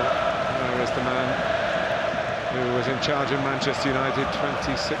 Well, there is the man who was in charge of Manchester United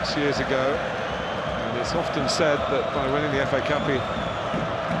 26 years ago. And it's often said that by winning the FA Cup he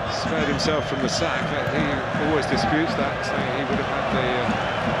spared himself from the sack. He always disputes that, saying he would have had the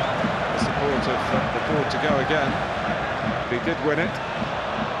support of the board to go again. But he did win it.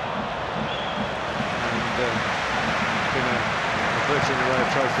 And been a glittering array of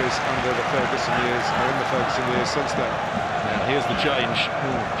trophies under the Ferguson years, or in the Ferguson years since then. Now here's the change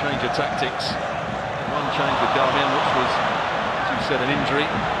of tactics. One change with Darmian, which was, as you said, an injury.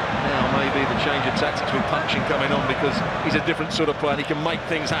 Now maybe the change of tactics with punching coming on, because he's a different sort of player and he can make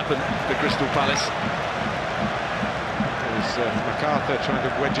things happen for Crystal Palace. There's MacArthur trying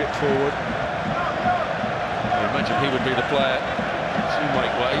to wedge it forward. I imagine he would be the player to make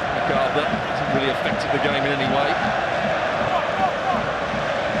way. MacArthur hasn't really affected the game in any way.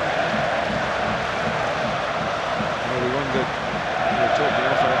 Well, we wondered, we were talking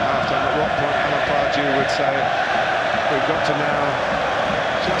off at half-time, at what point Alan Pardew would say, we've got to now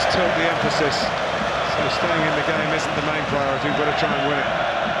just tilt the emphasis, so staying in the game isn't the main priority, we've got to try and win it.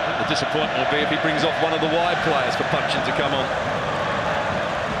 The disappointment will be if he brings off one of the wide players for punching to come on.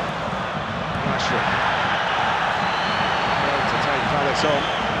 Rashford to take Palace on.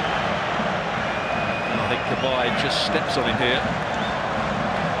 And I think Kabay just steps on him here.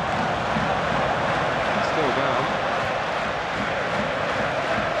 Still down.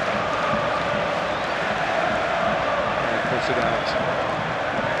 And he puts it out.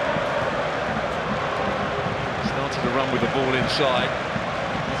 Started to run with the ball inside.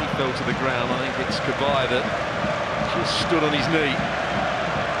 As he fell to the ground, I think it's Kabay that just stood on his knee.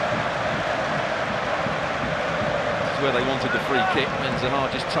 This is where they wanted the free kick. Zaha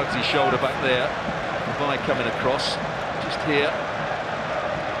just tugs his shoulder back there. Kabay coming across, just here.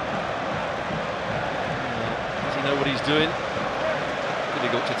 Does he know what he's doing?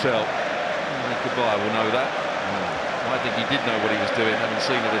 Difficult to tell. Only Kabay will know that. I think he did know what he was doing, having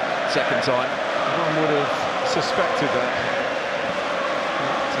seen it a second time. One would have suspected that.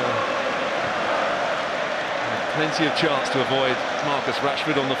 Plenty of chance to avoid Marcus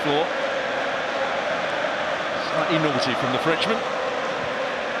Rashford on the floor. Slightly naughty from the Frenchman.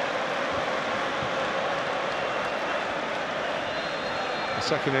 A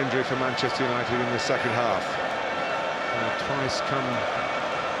second injury for Manchester United in the second half. Twice come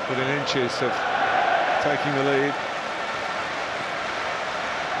within inches of taking the lead.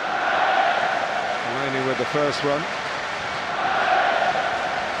 Delaney with the first one.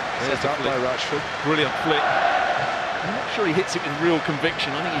 Set up by Rashford. Brilliant flick. I'm not sure he hits it with real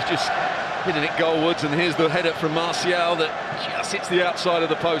conviction. I think he's just hitting it goalwards, and here's the header from Martial that just hits the outside of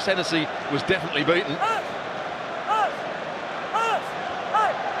the post. Hennessy was definitely beaten.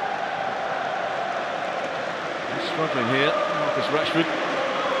 He's struggling here, Marcus Rashford.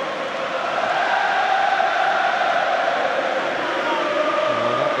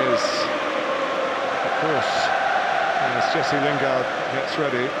 Well, that is, of course, as Jesse Lingard gets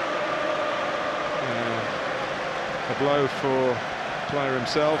ready, a blow for the player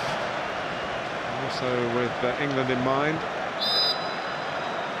himself, also with England in mind.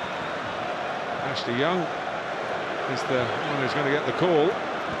 Ashley Young is the one who's going to get the call.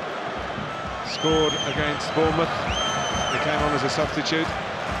 Scored against Bournemouth. He came on as a substitute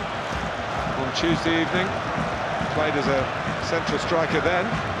on Tuesday evening. Played as a central striker then.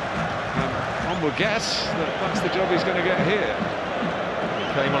 And one would guess that that's the job he's going to get here. He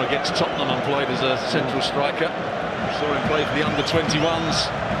came on against Tottenham and played as a central striker. Saw him play for the under-21s.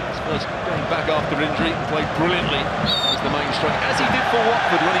 First going back after injury, played brilliantly as the main striker, as he did for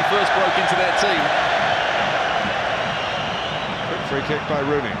Watford when he first broke into their team. Quick free kick by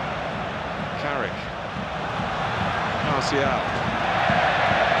Rooney. Carrick. Martial.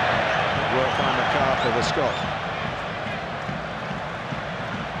 Good work by MacArthur, the Scot.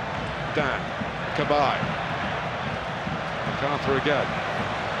 Dan. Kabay. MacArthur again.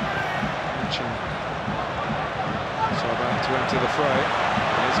 So about to enter the fray.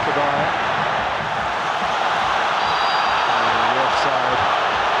 Here's Kabay. The offside.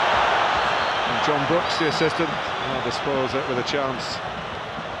 And John Brooks, the assistant, rather spoils it with a chance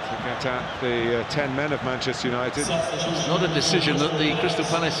to get at the 10 men of Manchester United. It's not a decision that the Crystal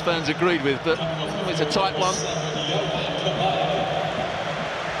Palace fans agreed with, but it's a tight one.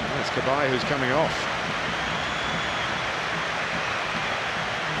 It's Kabay who's coming off.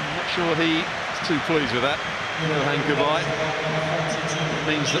 sure he's too pleased with that. Johan Cabaye. It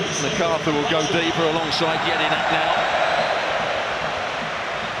means that MacArthur will go deeper alongside Jedinak now.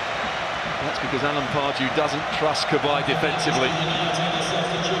 That's because Alan Pardew doesn't trust Cabaye defensively.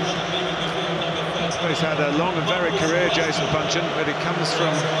 He's had a long and varied career, Jason Puncheon, but he comes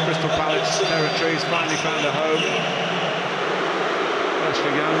from Crystal Palace territory. He's finally found a home.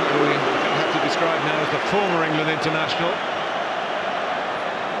 Ashley Young, who we have to describe now as the former England international.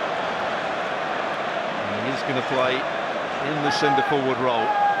 And he's going to play in the centre-forward role.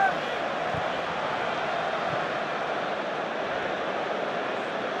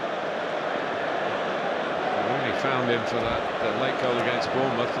 Really found him for that late goal against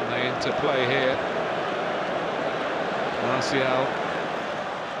Bournemouth, and they interplay here. Martial.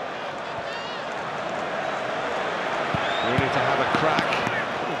 We need to have a crack.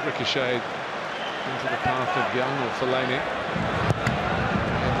 Ricocheted into the path of Young or Fellaini.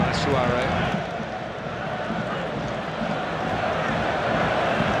 And by Suarez.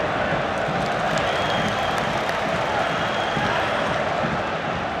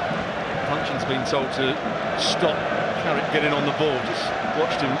 Puncheon's been told to stop Carrick getting on the ball. Just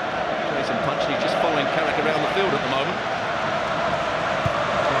watched him, Jason Puncheon. He's just following Carrick around the field at the moment.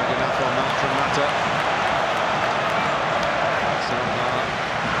 Not enough on that from Mata.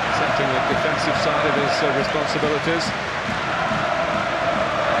 Accepting the defensive side of his responsibilities.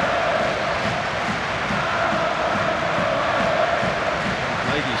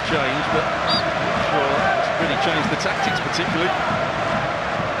 Maybe he's changed, but I'm not sure it's really changed the tactics particularly.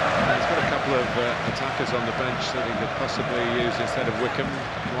 He's got a couple of attackers on the bench that he could possibly use instead of Wickham,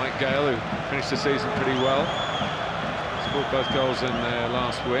 like Gale, who finished the season pretty well. Scored both goals in their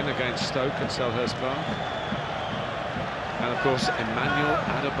last win against Stoke at Selhurst Park. And of course, Emmanuel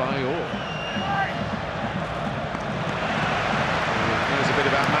Adebayor. Knows a bit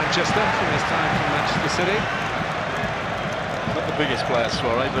about Manchester from his time from Manchester City. Not the biggest player,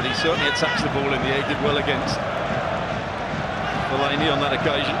 Suarez, but he certainly attacks the ball in the air. He did well against Fellaini on that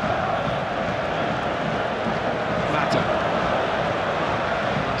occasion. Mata.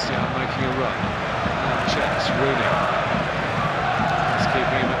 Martial making a run. And checks Rooney. He's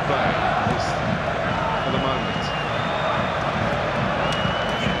keeping him at bay, at least for the moment.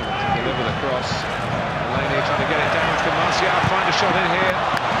 Deliver the cross. Fellaini trying to get it down to Martial. Find a shot in here.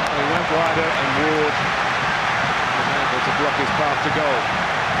 He went wider and Ward was able to block his path to goal.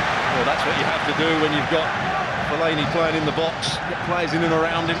 Well, that's what you have to do when you've got Fellaini playing in the box. Get players in and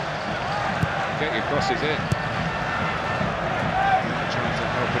around him. Get your crosses in. Trying to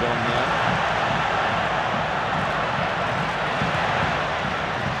help it on there.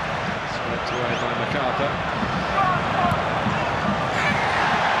 Swept away by MacArthur.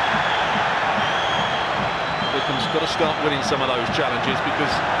 Wickham's got to start winning some of those challenges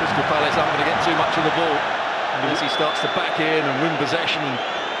because Crystal Palace aren't going to get too much of the ball. As he starts to back in and win possession and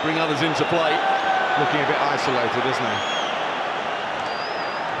bring others into play. Looking a bit isolated, isn't he?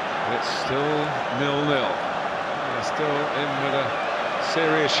 It's still 0-0. They're still in with a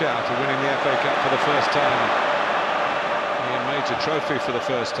serious shout of winning the FA Cup for the first time. A major trophy for the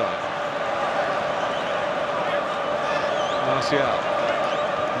first time. Martial.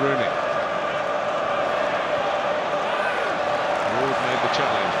 Rooney. Ward made the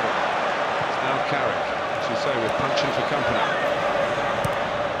challenge, but it's now Carrick, as you say, with Puncheon for company.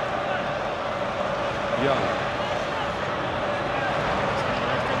 Young.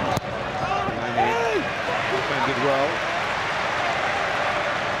 Defended well.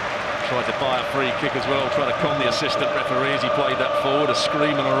 Tried to buy a free kick as well, tried to con the assistant referee as he played that forward, a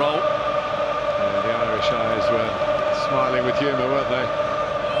scream and a roll. Yeah, the Irish eyes were smiling with humour, weren't they?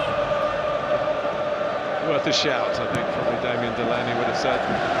 Worth a shout, I think, probably Damien Delaney would have said.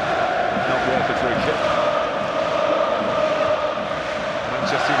 Not worth a free kick.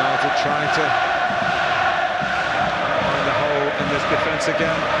 Manchester United trying to find a hole in this defence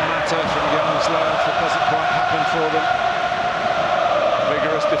again. Mata from Young's left, it doesn't quite happen for them.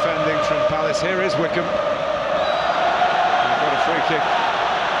 Vigorous defending from Palace. Here is Wickham. They've got a free kick,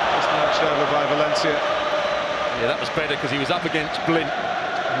 just nudged over by Valencia. Yeah, that was better because he was up against Blint.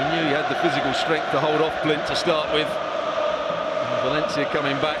 He knew he had the physical strength to hold off Blint to start with. And Valencia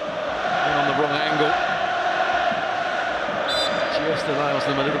coming back in on the wrong angle. Just allows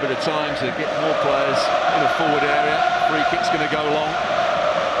them a little bit of time to get more players in a forward area. Free kick's going to go long.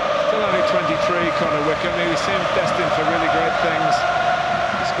 Still only 23, Connor Wickham. He seems destined for really great things.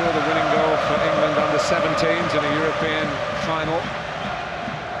 He scored a winning goal for England under-17s in a European final.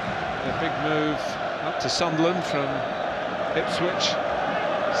 A big move up to Sunderland from Ipswich.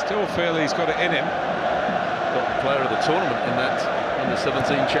 Still feel he's got it in him. Got the player of the tournament in that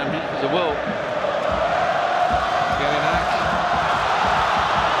Under-17 champion of the world. Jelinek.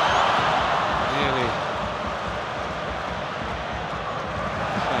 Nearly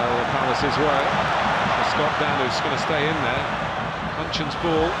fell the Palace's way. Scott Dan, who's going to stay in there. Punchin's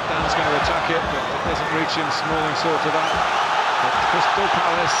ball. Dan's going to attack it, but it doesn't reach him. Smalling saw to that. But Crystal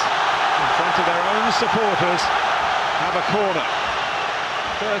Palace, in front of their own supporters, have a corner.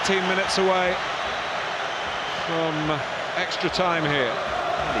 13 minutes away from extra time here.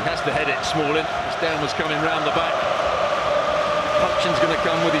 He has to head it, Smalling. As Dan was coming round the back. Punchin's going to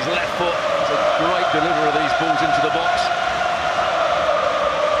come with his left foot. It's a great delivery of these balls into the box.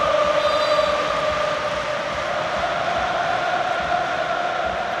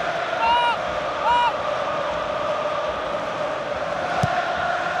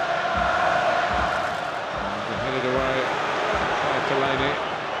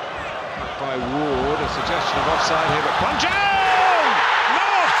 By Ward, a suggestion of offside here, but Punch! No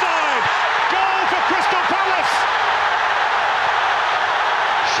offside! Goal for Crystal Palace!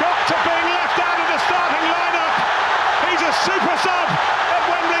 Shocked at being left out of the starting lineup. He's a super sub at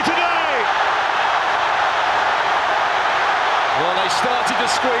Wembley today. Well, they started to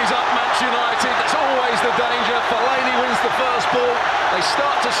squeeze up Manchester United. That's always the danger. Fellaini wins the first ball. They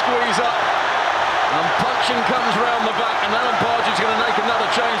start to squeeze up. And Punchin comes round the back, and Alan Partridge is going to make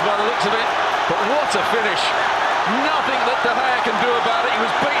another change by the looks of it. But what a finish. Nothing that De Gea can do about it. He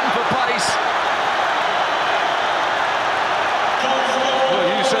was beaten for pace. Well,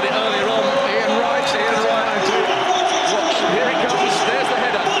 you said it earlier on. Ian Wright. Watch, here it comes. There's the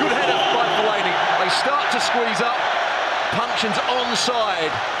header. Good header by Fellaini. They start to squeeze up. Punchin's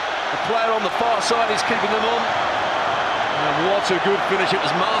onside. The player on the far side is keeping them on. And what a good finish. It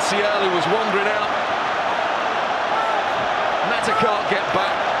was Martial who was wandering out. Mata can't get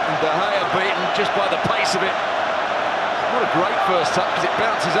back, and De Gea beaten just by the pace of it. Not a great first touch because it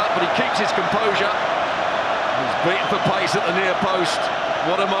bounces up, but he keeps his composure. He's beaten for pace at the near post.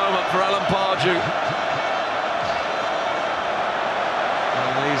 What a moment for Alan Pardew.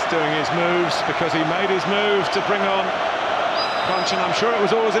 And he's doing his moves because he made his move to bring on Punch, and I'm sure it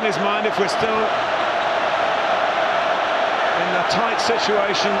was always in his mind. If we're still in a tight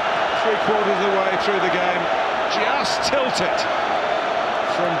situation, 3/4 of the way through the game, just tilt it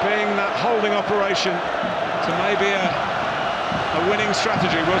from being that holding operation to maybe a winning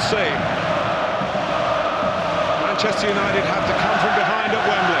strategy. We'll see. Manchester United have to come from behind at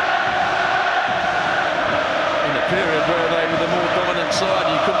Wembley. In a period where they were the more dominant side,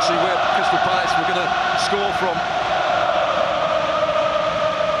 you couldn't see where Crystal Palace were going to score from.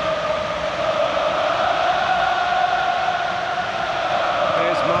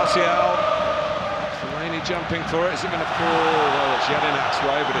 Martial, Fellaini jumping for it. Is it going to fall? Well, it's Jelinek's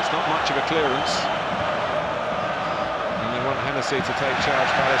way, but it's not much of a clearance. And they want Hennessy to take charge.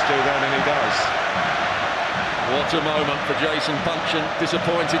 Palace do then, and he does. What a moment for Jason Punchin.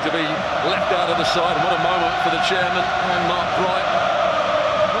 Disappointed to be left out of the side. And what a moment for the chairman and Mark Bright.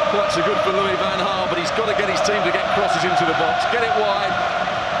 Not quite so good for Louis van Gaal, but he's got to get his team to get crosses into the box, get it wide.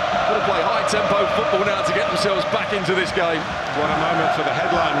 Got to play high-tempo football now to get themselves back into this game. What a moment for the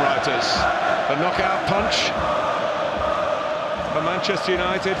headline writers. The knockout punch for Manchester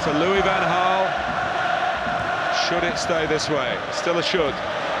United, for Louis van Gaal. Should it stay this way? Still a should.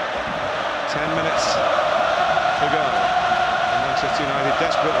 10 minutes to go. And Manchester United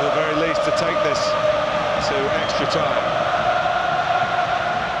desperate at the very least to take this to extra time.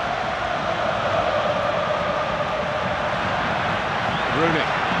 Rooney.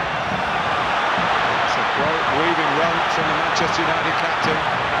 Great weaving run from the Manchester United captain.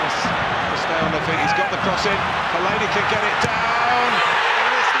 To stay on the feet. He's got the cross in. Fellaini can get it down.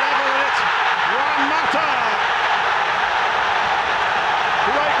 And it's level it. Juan Mata.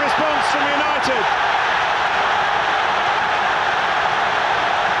 Great response from United.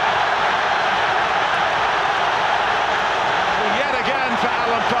 Yet again for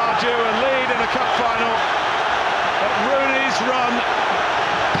Alan Pardew, and lead in a cup final. But Rooney's run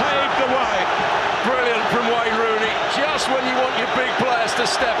paved the way. Brilliant from Wayne Rooney. Just when you want your big players to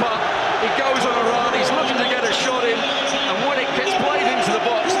step up, he goes on a run, he's looking to get a shot in, and when it gets played into the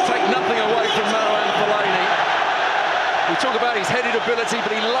box, take nothing away from Marouane Fellaini. We talk about his headed ability, but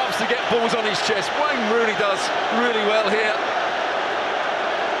he loves to get balls on his chest. Wayne Rooney does really well here.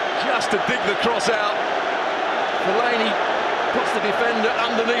 Just to dig the cross out. Fellaini puts the defender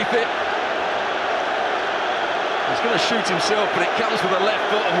underneath it. He's going to shoot himself, but it comes with the left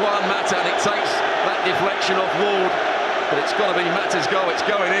foot of Juan Mata, and it takes that deflection off Ward. But it's got to be Mata's goal. It's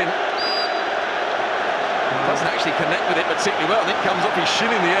going in. Doesn't actually connect with it particularly well, and it comes off his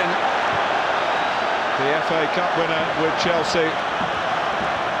shin in the end. The FA Cup winner with Chelsea 4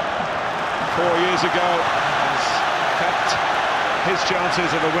 years ago has kept his chances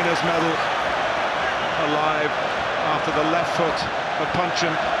of a winner's medal alive after the left foot of Puncheon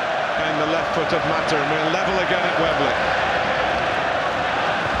and the left foot of Mata, and we're level again at Wembley.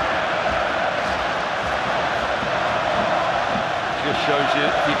 Just shows you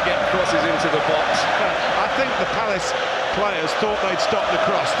get crosses into the box. I think the Palace players thought they'd stop the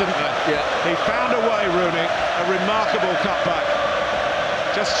cross, didn't they? Yeah. He found a way, Rooney, a remarkable cutback.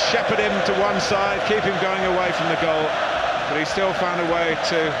 Just shepherd him to one side, keep him going away from the goal, but he still found a way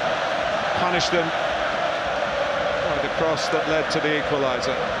to punish them by the cross that led to the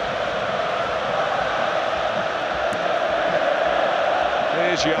equaliser.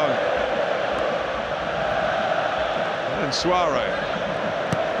 Here's Young. And Suarez.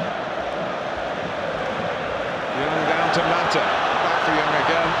 Young down to Mata. Back for Young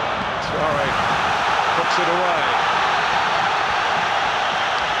again. Suarez puts it away.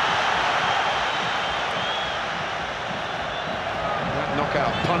 That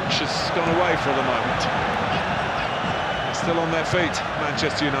knockout punch has gone away for the moment. They're still on their feet,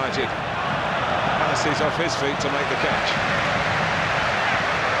 Manchester United. Hennessey's off his feet to make the catch.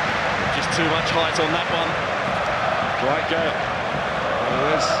 Just too much height on that one. Dwight Gale.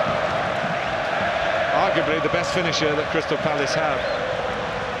 Well, is arguably the best finisher that Crystal Palace have.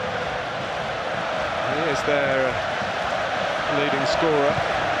 He is their leading scorer,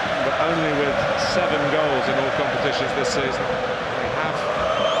 but only with 7 goals in all competitions this season. They have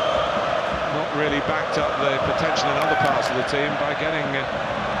not really backed up the potential in other parts of the team by getting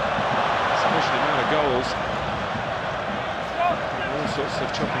sufficient amount of goals. All sorts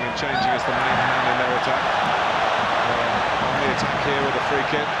of chopping and changing as the main man in their attack. On the attack here with a free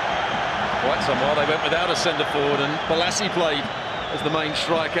kick. Quite some while they went without a centre-forward, and Balassi played as the main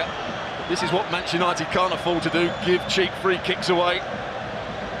striker. But this is what Manchester United can't afford to do, give cheap free kicks away.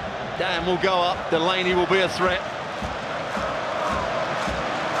 Dan will go up, Delaney will be a threat.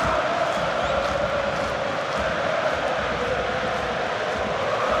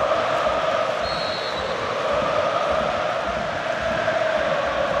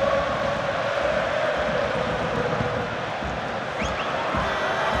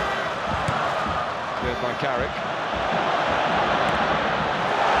 By Carrick. It's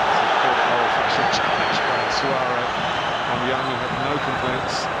a good old-fashioned challenge by Suarez on Young, who had no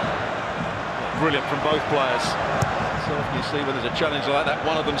complaints. Brilliant from both players. So often you see when there's a challenge like that,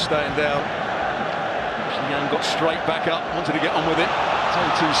 one of them staying down. Young got straight back up, wanted to get on with it.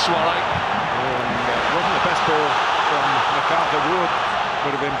 Told to Suarez. Wasn't the best ball from MacArthur.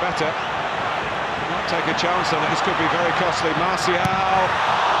 Would have been better. Not take a chance on it. This could be very costly. Martial.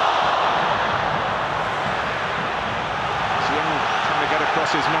 Get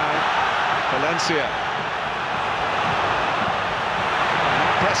across his man. Valencia.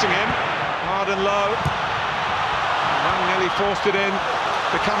 Not pressing him. Hard and low. Young nearly forced it in.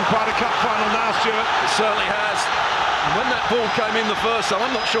 Become quite a cup final now, Stuart. It certainly has. And when that ball came in the first time,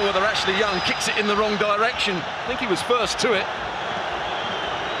 I'm not sure whether Ashley Young kicks it in the wrong direction. I think he was first to it.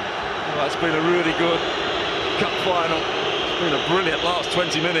 Well, it's been a really good cup final. It's been a brilliant last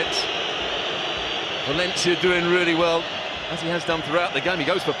 20 minutes. Valencia doing really well, as he has done throughout the game. He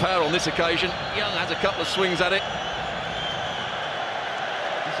goes for power on this occasion. Young has a couple of swings at it.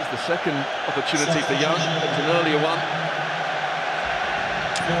 This is the second opportunity for Young. It was an earlier one.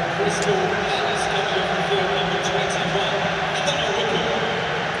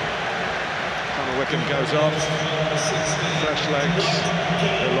 Connor Wickham goes off. Fresh legs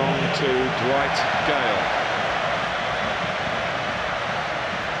belong to Dwight Gale.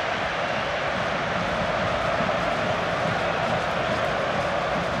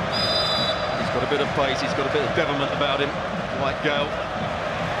 Got a bit of pace, he's got a bit of devilment about him, Dwight Gale.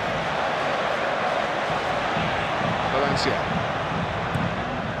 Valencia.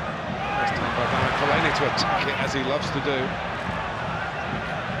 First time by Van Fellaini to attack it, as he loves to do.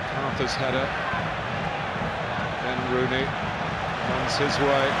 Arthur's header. Then Rooney runs his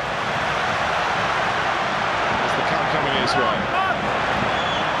way. There's the cup coming his way.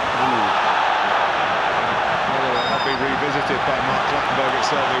 Be revisited by Mark Clattenburg. It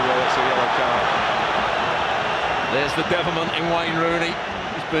certainly will. It's a yellow card. There's the devilment in Wayne Rooney.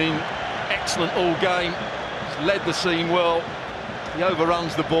 He's been excellent all game. He's led the scene well. He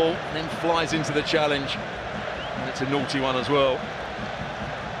overruns the ball and then flies into the challenge. And it's a naughty one as well.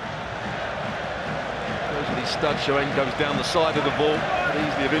 Goes with his stud showing, goes down the side of the ball. Could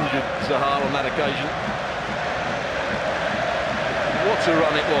easily have injured Zahar on that occasion. What a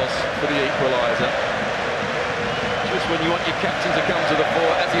run it was for the equaliser. Just when you want your captain to come to the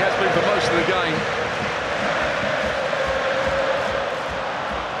fore, as he has been for most of the game,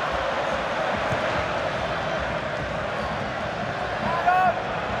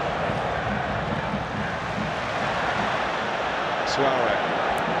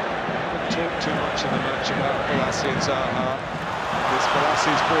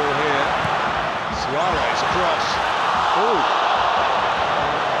 Messi's ball here. Suarez across. Oh!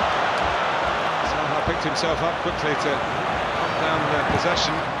 Zaha picked himself up quickly to knock down the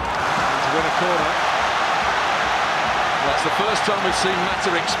possession and to win a corner. That's the first time we've seen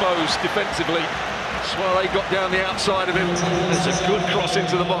Mata exposed defensively. Suarez got down the outside of him. It's a good cross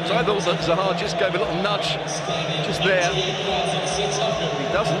into the box. I thought that Zaha just gave a little nudge just there. He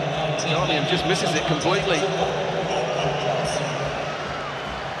doesn't. Darmian just misses it completely.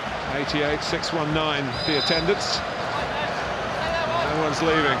 88,619 the attendance. No one's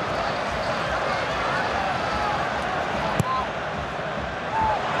leaving.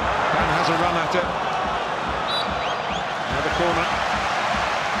 Pan has a run at it. Another corner.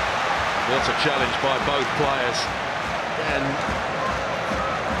 What a challenge by both players. And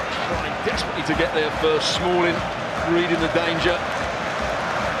trying desperately to get there first. Smalling reading the danger.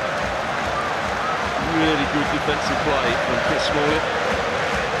 Really good defensive play from Chris Smalling.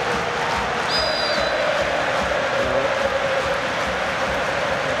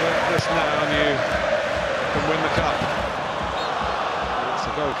 This now and you can win the cup. It's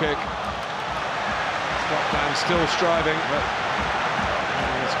a goal kick. Scotland still striving, but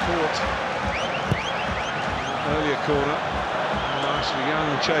he's caught earlier corner. Ashley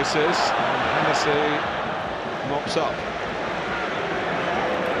Young chases and Hennessy mops up.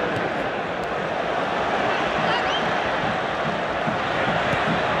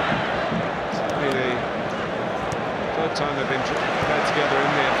 It's only the third time they've been played together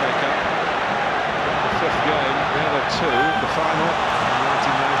in the FA Cup. The fifth game, the other two, the final in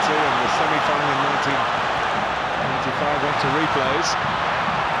 1990 and the semi-final in 1995 went to replays.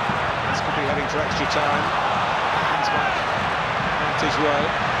 This could be heading for extra time. Hands back Matty's way.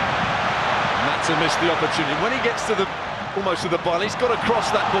 Mata missed the opportunity. When he gets to the almost to the ball, he's got to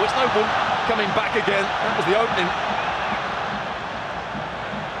cross that ball. It's no ball coming back again. That was the opening.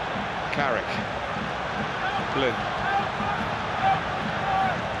 Carrick. Glynn.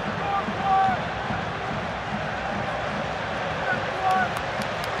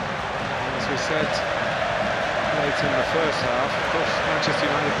 As we said late in the first half, of course, Manchester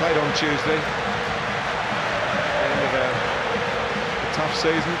United played on Tuesday. The end of a tough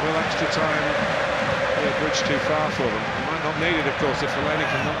season. Will extra time be a bridge too far for them? It might not need it, of course, if Fellaini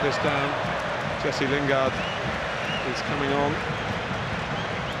can knock this down. Jesse Lingard is coming on.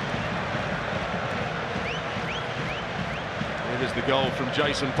 It is the goal from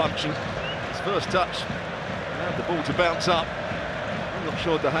Jason Punchin. His first touch. Allowed the ball to bounce up. I'm not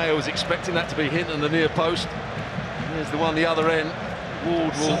sure De Gea was expecting that to be hit on the near post. Here's the one the other end.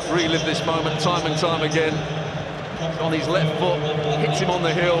 Ward will relive this moment time and time again. On his left foot, hits him on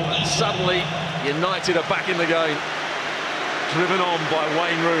the heel, and suddenly United are back in the game. Driven on by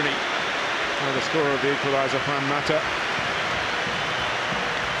Wayne Rooney. Well, the scorer of the equaliser, Juan Mata,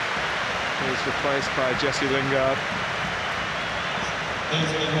 is replaced by Jesse Lingard. I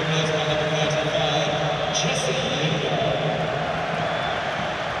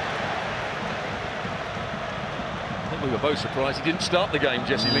think we were both surprised he didn't start the game,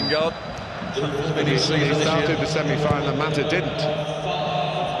 Jesse Lingard. He started the semi-final and Mata didn't.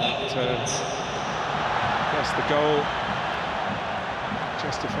 Yes, the goal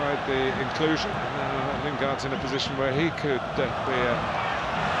justified the inclusion. Now Lingard's in a position where he could be a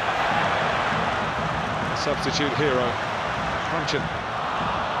substitute hero. Punchin.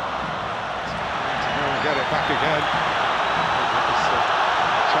 Get it back again. It's a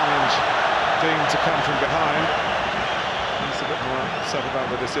challenge deemed to come from behind. He's a bit more upset about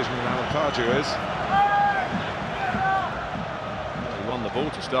the decision than Alan Pardew is. He won the ball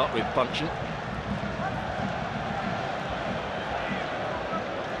to start with, Punchin.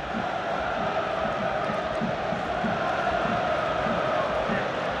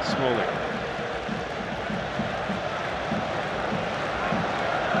 Smalling.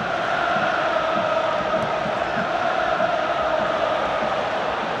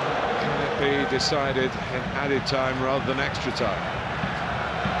 Be decided in added time rather than extra time.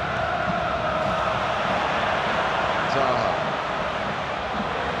 Zaha.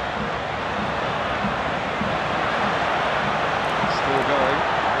 Still going.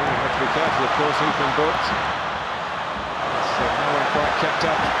 You have to be careful, of course, he's been booked. No one quite kept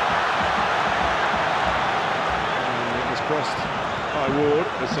up. And it was crossed by Ward.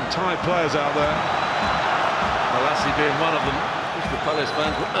 There's some tired players out there. Malassi being one of them. The Palace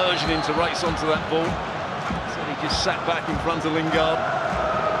fans were urging him to race onto that ball. So he just sat back in front of Lingard.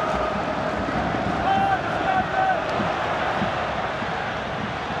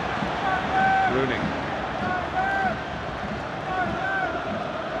 Rooney.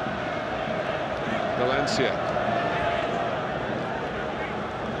 Valencia.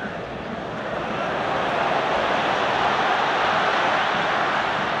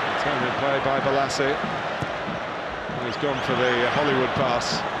 by Balassi. He's gone for the Hollywood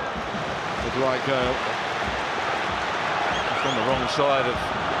pass with Dwight Gale. He's on the wrong side of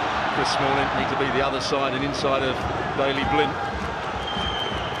Chris Smalling, need to be the other side and inside of Daley Blind.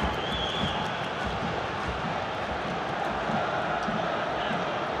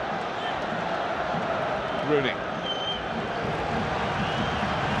 Rooney.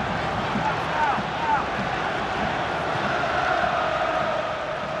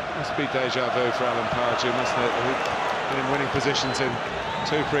 Must be deja vu for Alan Pardew, mustn't it? He's been in winning positions in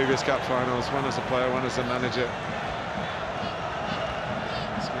 2 previous cup finals, one as a player, one as a manager.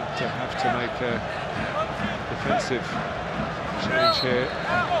 He's going to have to make a defensive change here.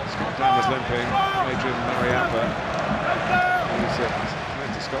 Scott Dann was limping. Adrian Mariappa, who's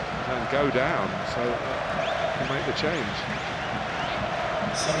going to Scotland go down, so can make the change.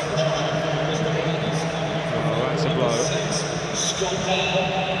 Oh, that's a blow.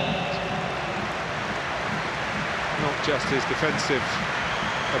 Not just his defensive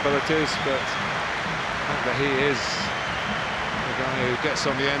abilities, but the fact that he is the guy who gets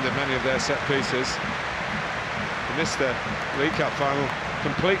on the end of many of their set pieces. He missed the League Cup final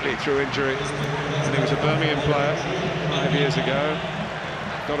completely through injury, and he was a Birmingham player 5 years ago.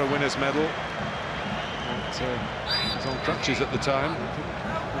 Got a winner's medal. He was on crutches at the time.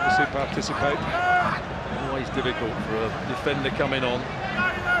 Obviously participate. Always difficult for a defender coming on.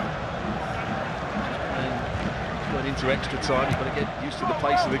 Going into extra time, you've got to get used to the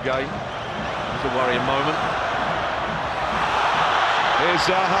pace of the game. It's a worrying moment. Here's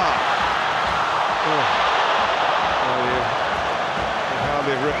Zaha. Oh. Well, you could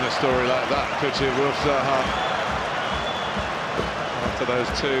hardly have written a story like that, could you, Wilf Zaha? After those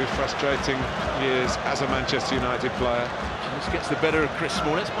 2 frustrating years as a Manchester United player. This gets the better of Chris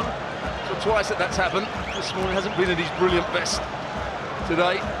Smalling. It's once or twice that's happened. Chris Smalling hasn't been at his brilliant best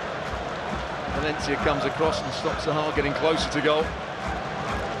today. Valencia comes across and stops Zaha getting closer to goal.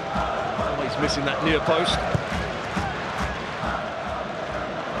 Oh, he's missing that near post.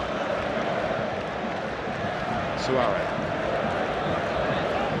 Suarez.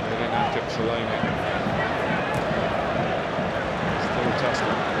 Getting active Fellaini. Still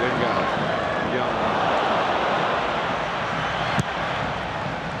Tustin. Lingard. Young.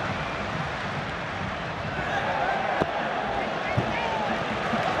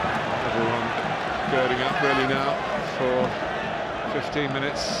 Girding up really now for 15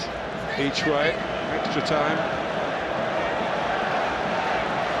 minutes each way, extra time.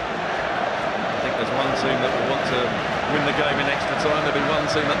 I think there's one team that will want to win the game in extra time. There'll be one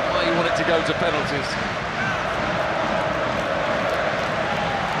team that may want it to go to penalties.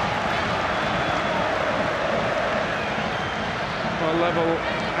 Well, level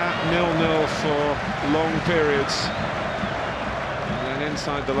at 0-0 for long periods. And then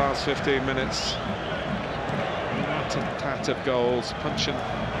inside the last 15 minutes, tat of goals, Puncheon,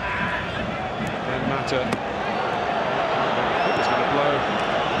 then Mata. It was going to blow.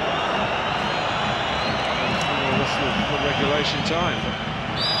 And whistle for regulation time.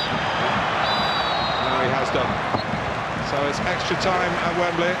 Now he has done. So it's extra time at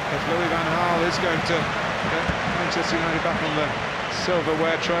Wembley. If Louis van Gaal is going to get Manchester United back on the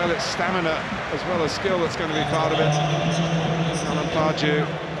silverware trail, it's stamina as well as skill that's going to be part of it. Alan Pardew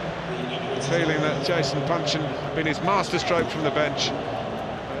feeling that Jason Puncheon had been his masterstroke from the bench,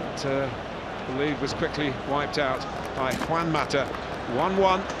 but the lead was quickly wiped out by Juan Mata.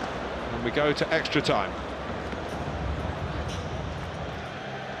 1-1, and we go to extra time.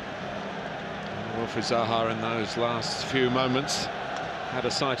 Wilfried Zaha in those last few moments had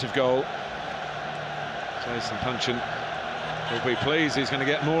a sight of goal. Jason Puncheon will be pleased. He's going to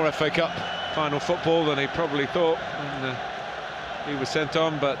get more FA Cup final football than he probably thought when he was sent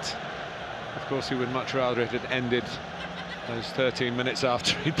on, but of course he would much rather it had ended those 13 minutes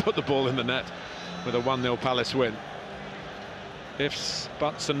after he'd put the ball in the net with a 1-0 Palace win. Ifs,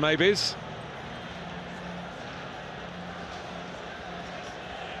 buts and maybes.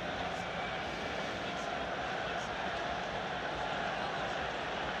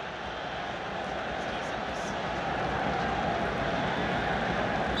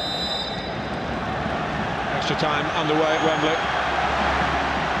 Extra time underway at Wembley.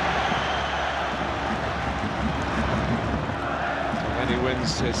 He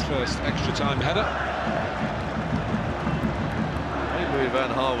wins his first extra time header. Louis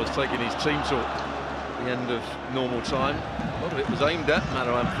van Gaal was taking his team talk at the end of normal time. A lot of it was aimed at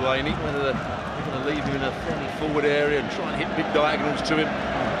Marouane Fellaini, whether they're going to leave him in a fairly forward area and try and hit big diagonals to him,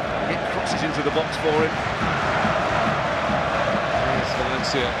 get crosses into the box for him. There's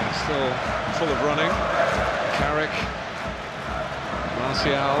Valencia still full of running. Carrick,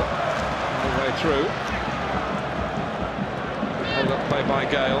 Martial, the way through. Hold up play by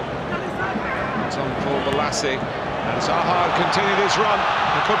Gale. It's on for Balassi. And Zaha continued his run.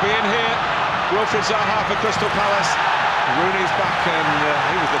 It could be in here. Wilfried Zaha for Crystal Palace. Rooney's back, and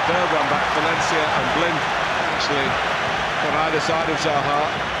he was the third one back. Valencia and Blind actually on either side of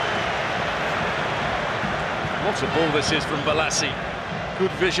Zaha. What a ball this is from Balassi.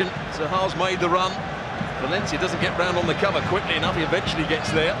 Good vision. Zaha's made the run. Valencia doesn't get round on the cover quickly enough. He eventually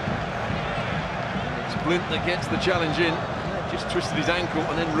gets there. It's Blind that gets the challenge in. Just twisted his ankle,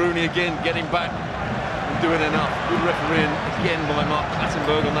 and then Rooney again getting back and doing enough. Good refereeing again by Mark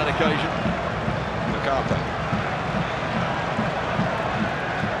Clattenburg on that occasion. MacArthur.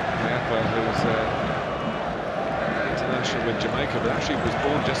 Who's international with Jamaica, but actually was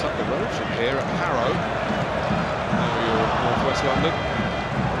born just up the road from here at Harrow. Now you're northwest London,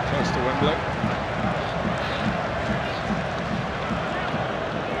 close to Wembley.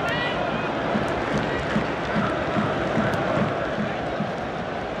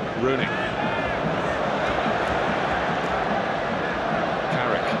 Rooney.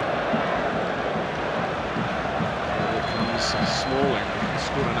 Carrick. Here comes Smalling.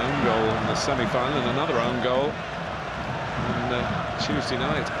 Scored an own goal in the semi-final and another own goal on Tuesday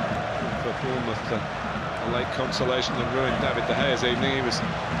night for Bournemouth. A late consolation that ruined David De Gea's evening. He was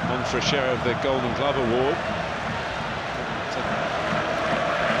on for a share of the Golden Glove Award. But,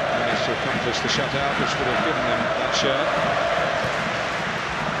 managed to accomplish the shutout, which would have given them that share.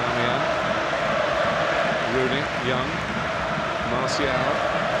 Damian, Rooney, Young, Martial.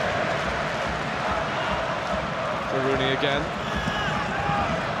 For Rooney again.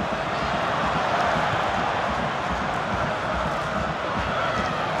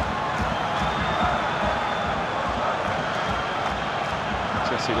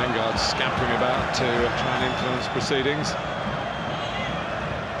 Jesse Lingard scampering about to try and influence proceedings.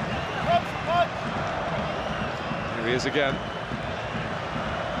 Here he is again.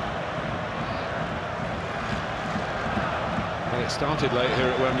 Well, it started late here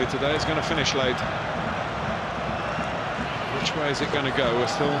at Wembley today. It's going to finish late. Which way is it going to go? We're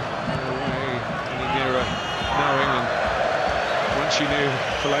still any nearer knowing. And once you knew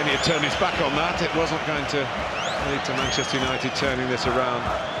Fellaini had turned his back on that, it wasn't going to lead to Manchester United turning this around.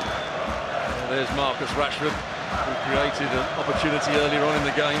 There's Marcus Rashford, who created an opportunity earlier on in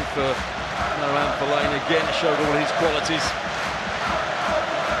the game for Fellaini. Again, showed all his qualities.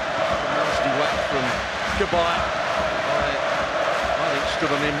 A nasty whack from Kabay. I think stood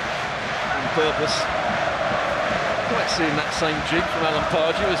on him on purpose. Quite seeing that same jig from Alan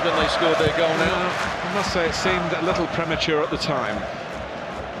Pardew as when they scored their goal now. I must say it seemed a little premature at the time,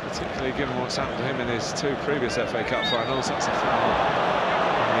 particularly given what's happened to him in his two previous FA Cup finals. That's a foul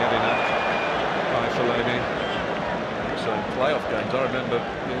on the Edinburgh by Fellaini. So in playoff games, I remember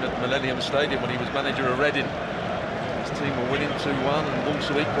being at the Millennium Stadium when he was manager of Reading. His team were winning 2-1 and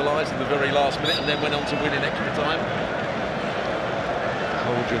also equalised in the very last minute and then went on to win in extra time.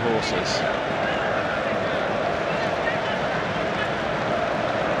 Hold your horses.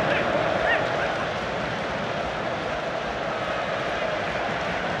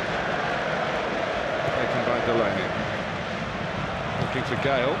 Delaney. Looking for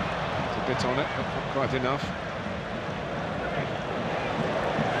Gale. It's a bit on it, but not quite enough.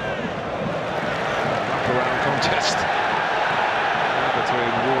 Wrap-around contest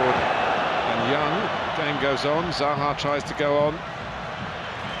between Ward and Young. Game goes on. Zaha tries to go on.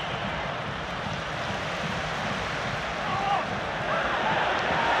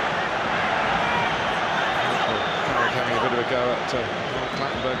 Carrick having a bit of a go at Mark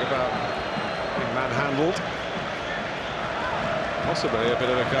Clattenburg about being manhandled. Possibly a bit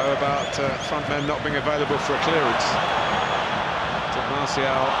of a go about front men not being available for a clearance. To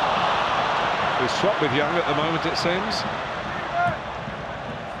Martial, who's swapped with Young at the moment, it seems.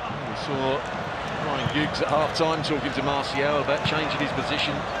 We saw Ryan Giggs at half-time talking to Martial about changing his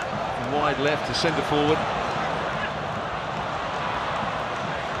position from wide left to centre forward.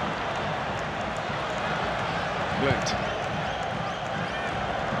 Blind.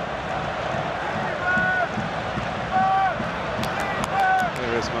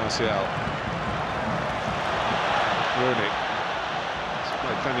 Martial. Rooney. He's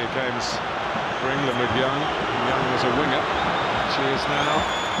played plenty of games for England with Young. Young was a winger. She is now.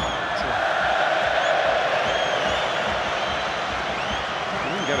 He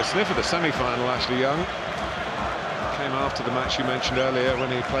didn't get a sniff of the semi-final, Ashley Young. Came after the match you mentioned earlier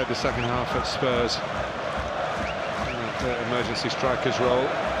when he played the second half at Spurs. In that emergency striker's role.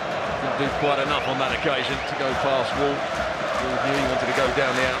 Didn't do quite enough on that occasion to go past Wall. He knew he wanted to go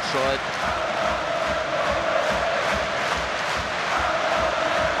down the outside.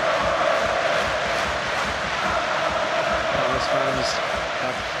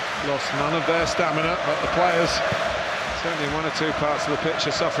 have lost none of their stamina, but the players, certainly in one or two parts of the pitch,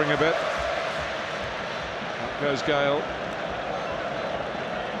 are suffering a bit. Up goes Gale.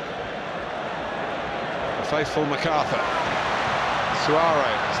 The faithful MacArthur.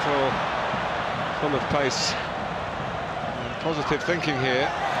 Suarez still full of pace. And positive thinking here.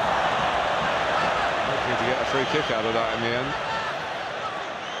 Hoping to get a free kick out of that in the end.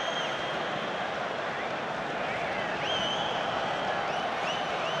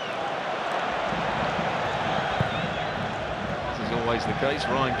 Always the case.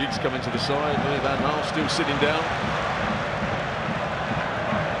 Ryan Giggs coming to the side. Louis Van Gaal still sitting down.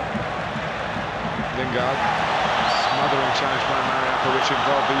 Lingard, smothering challenge by Mariappa, which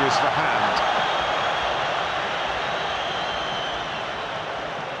involved the use of a hand.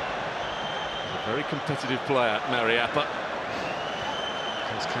 A very competitive player, Mariappa.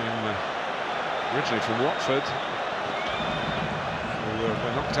 This came originally from Watford, who were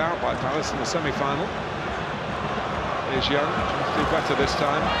knocked out by Palace in the semi-final. Is Young, trying to do better this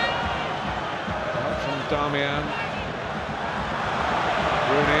time. Out from Darmian.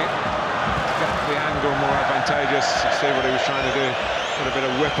 Rooney, get the angle more advantageous. See what he was trying to do. Put a bit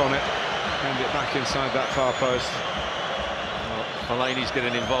of whip on it, hand it back inside that far post. Well, Fellaini's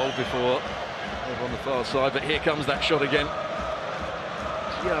getting involved before over on the far side, but here comes that shot again.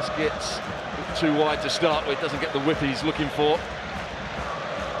 Just gets too wide to start with, doesn't get the whip he's looking for.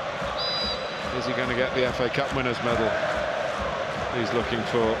 Is he going to get the FA Cup winners' medal he's looking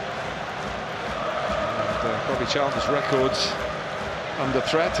for? And, Bobby Charlton's records under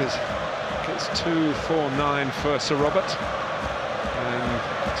threat is it's 2-4-9 for Sir Robert and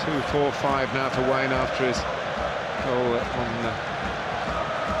 2-4-5 now for Wayne after his goal on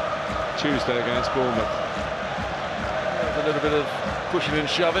Tuesday against Bournemouth. A little bit of pushing and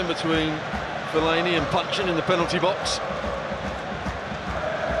shoving between Fellaini and punching in the penalty box.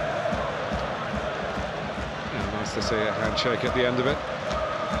 To see a handshake at the end of it.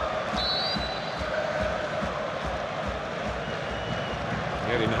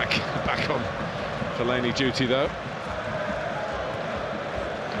 Jedinak back on Fellaini duty though.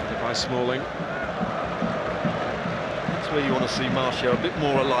 Covered by Smalling. That's where you want to see Martial a bit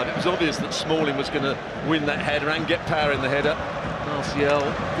more alive. It was obvious that Smalling was going to win that header and get power in the header. Martial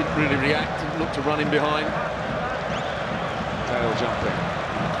didn't really react, didn't look to run in behind. Dale jumping.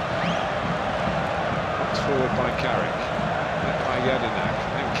 Forward by Carrick, met by Jedinak,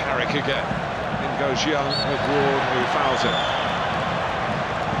 and Carrick again. In goes Young with Ward, who fouls him.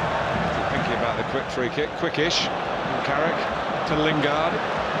 Thinking about the quick free kick, quickish from Carrick to Lingard.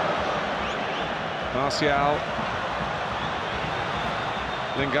 Martial.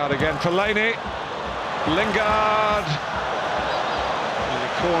 Lingard again, Fellaini. Lingard in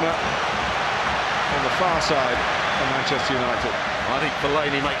the corner on the far side for Manchester United. I think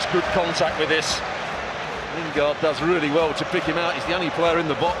Fellaini makes good contact with this. Lingard does really well to pick him out. He's the only player in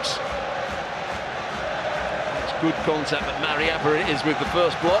the box. It's good contact, but Mariappa it is with the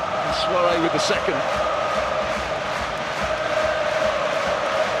first block and Suarez with the second.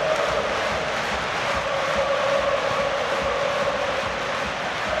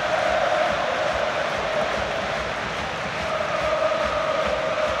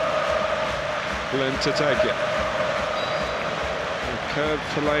 Flynn to take it. And curved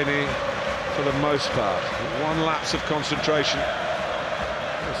Fellaini for the most part. One lapse of concentration.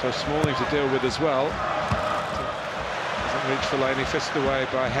 Also Smalling to deal with as well. Doesn't reach Fellaini, fisted away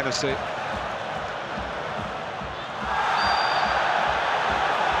by Hennessy.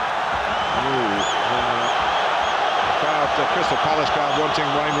 The Crystal Palace crowd wanting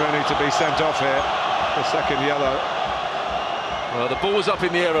Wayne Rooney to be sent off here. The second yellow. Well, the ball's up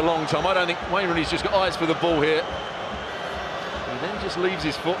in the air a long time. I don't think Wayne Rooney's just got eyes for the ball here. He then just leaves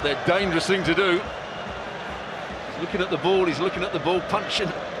his foot there. Dangerous thing to do. He's looking at the ball,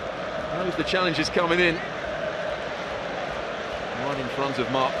 punching. Knows the challenge is coming in. Right in front of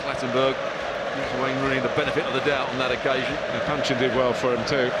Mark Clattenburg. Gives Wayne Rooney the benefit of the doubt on that occasion. The punching did well for him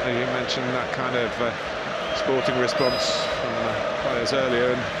too. You mentioned that kind of sporting response from players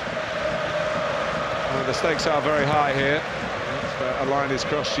earlier. And the stakes are very high here. If a line is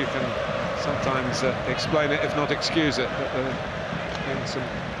crossed, you can sometimes explain it, if not excuse it. But there have been some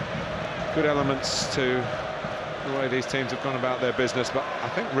good elements to the way these teams have gone about their business. But I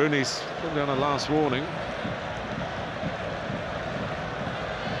think Rooney's probably on a last warning.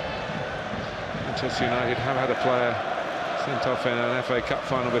 Manchester United have had a player sent off in an FA Cup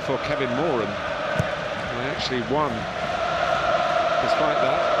final before, Kevin Moran. And they actually won despite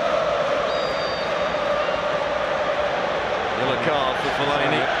that. Yellow card for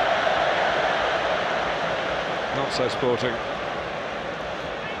Fellaini. Not so sporting.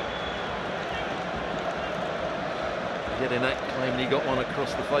 Jedinak claiming he got one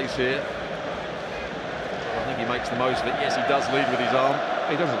across the face here. I think he makes the most of it. Yes, he does lead with his arm.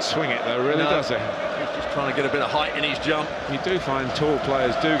 He doesn't swing it though, really, does he? He's just trying to get a bit of height in his jump. You do find tall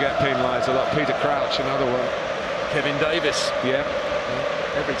players do get penalised a lot. Peter Crouch, another one. Kevin Davis. Yeah.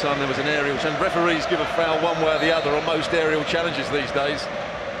 Every time there was an aerial challenge, referees give a foul one way or the other on most aerial challenges these days.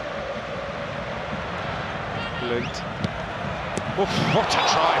 Lint. Oof, what a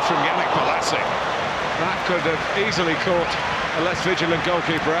try from Yannick Bolasie. That could have easily caught a less vigilant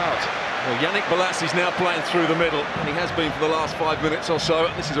goalkeeper out. Well, Yannick Bolassie's now playing through the middle, and he has been for the last 5 minutes or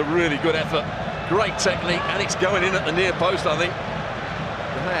so. This is a really good effort. Great technique, and it's going in at the near post, I think.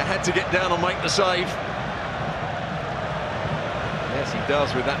 De Gea had to get down and make the save. Yes, he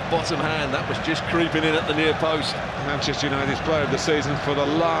does with that bottom hand. That was just creeping in at the near post. Manchester United's player of the season for the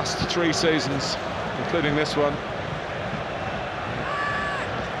last 3 seasons, including this one.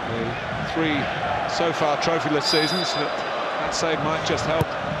 The 3 so far trophyless seasons. That save might just help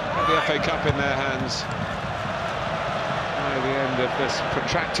get the FA Cup in their hands by the end of this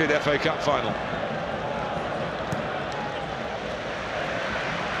protracted FA Cup final.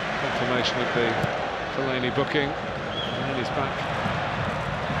 Confirmation of the Fellaini booking. And he's back,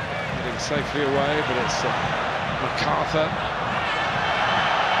 heading safely away, but it's MacArthur.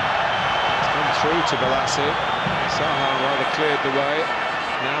 It's gone through to Bolasie. Zaha rather cleared the way.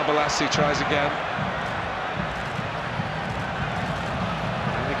 Now Bolasie tries again.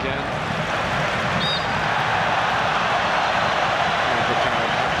 And again.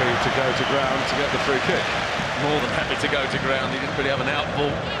 Happy to go to ground to get the free kick. More than happy to go to ground. He didn't really have an out ball.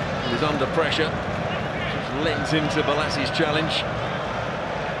 He was under pressure. Just lent into Bolassie's challenge.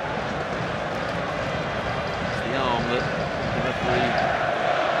 It's the arm that the referee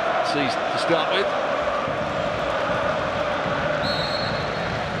sees to start with.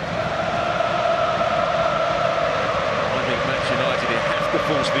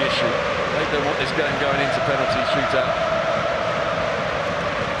 Force the issue. They don't want this game going into penalty shootout.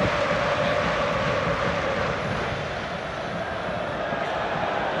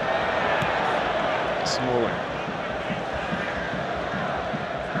 Smalling.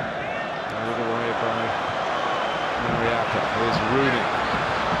 Out of the way by Mariappa. Here's Rooney.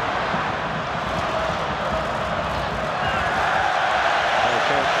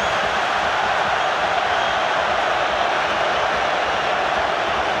 Okay.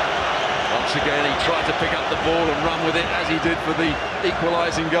 Once again, he tried to pick up the ball and run with it, as he did for the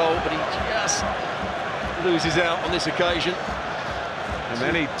equalising goal, but he just loses out on this occasion. And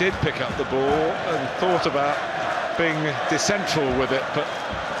then he did pick up the ball and thought about being dissentful with it, but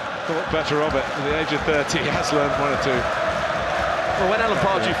thought better of it. At the age of 30, he has learned one or two. Well, when Alan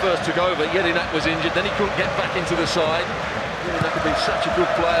Pardew first took over, Jedinak was injured, then he couldn't get back into the side. Jedinak had been such a good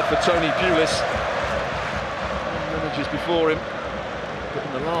player for Tony Pulis, managers before him, but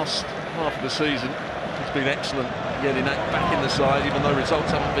in the last half of the season, he's been excellent. Jedinak back in the side, even though results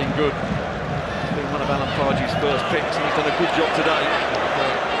haven't been good. He's been one of Alan Pardew's first picks, and he's done a good job today.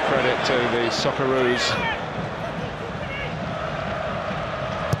 Credit to the Socceroos.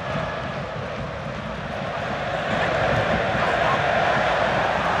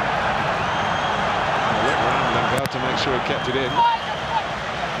 Look round Lingard to make sure he kept it in.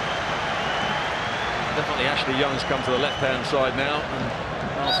 Definitely Ashley Young's come to the left-hand side now, and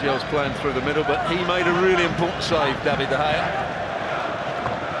Martial's playing through the middle, but he made a really important save, David De Gea.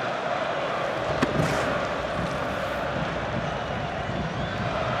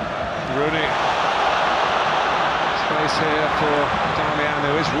 Rooney. Space here for Darmian,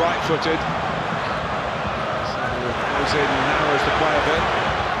 who is right-footed. So goes in, narrows the play a bit.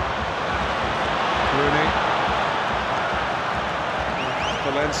 Rooney.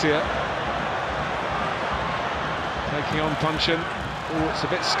 Valencia. Taking on Punchin. Oh, it's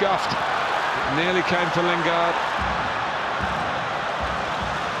a bit scuffed. It nearly came to Lingard.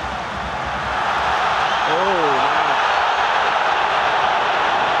 Oh,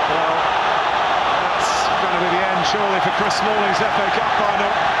 well, that's going to be the end, surely, for Chris Smalling's FA Cup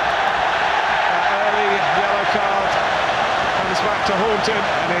final. Early yellow card comes back to haunt him,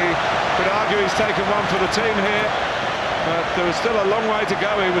 and he could argue he's taken one for the team here, but there was still a long way to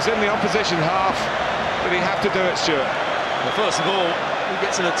go. He was in the opposition half. Did he have to do it, Stuart? Well, first of all, he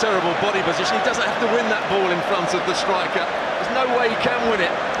gets in a terrible body position. He doesn't have to win that ball in front of the striker. There's no way he can win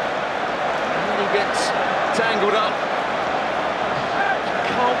it. And then he gets tangled up.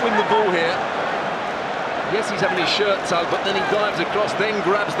 Can't win the ball here. Yes, he's having his shirt tugged, but then he dives across, then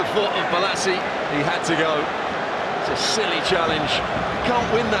grabs the foot of Bolasie. He had to go. It's a silly challenge. He can't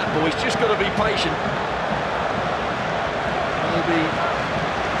win that ball. He's just got to be patient. Maybe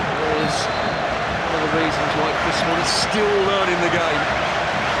there's one of the the reasons why Chris Smalling is still learning the game.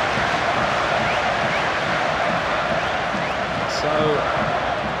 So,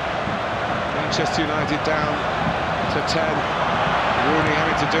 Manchester United down to 10. Rooney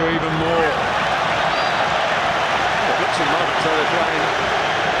having to do even more. It looks at the moment so they're going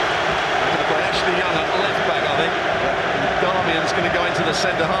to play Ashley Young at left back, I think. And Darmian's going to go into the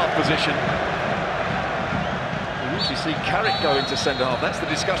centre-half position. We usually see Carrick go into centre-half. That's the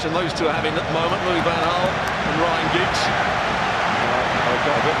discussion those two are having at the moment, Louis van Gaal and Ryan Giggs. I've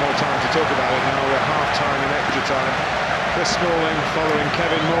got a bit more time to talk about it now. We're half-time and extra time. Chris Smalling following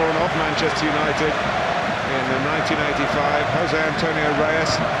Kevin Moran of Manchester United in the 1985. Jose Antonio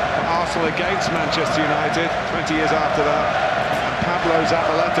Reyes for Arsenal against Manchester United 20 years after that. And Pablo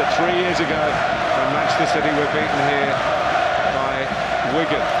Zabaleta 3 years ago when Manchester City were beaten here by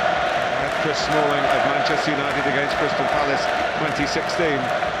Wigan. And Chris Smalling of Manchester United against Crystal Palace 2016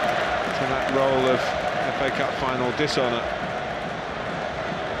 to that role of FA Cup final dishonour.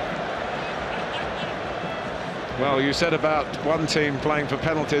 Well, you said about one team playing for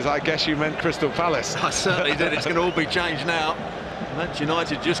penalties, I guess you meant Crystal Palace. I certainly did. It's going to all be changed now. Manchester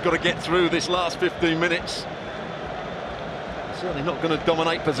United just got to get through this last 15 minutes. Certainly not going to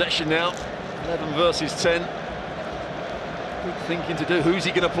dominate possession now. 11 versus 10. Good thinking to do. Who's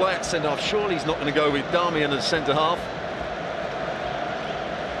he going to play at centre-half? Surely he's not going to go with Darmian as centre-half.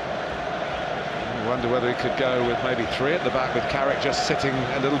 I wonder whether he could go with maybe three at the back with Carrick just sitting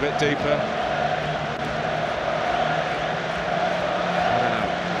a little bit deeper.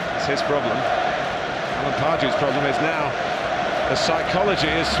 His problem. Alan Pardew's problem is now the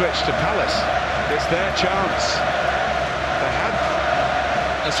psychology has switched to Palace. It's their chance. They had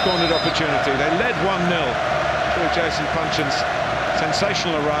a squandered opportunity. They led 1-0 through Jason Punchin's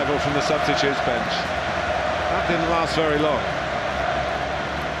sensational arrival from the substitutes bench. That didn't last very long.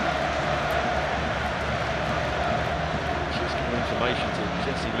 Just giving information to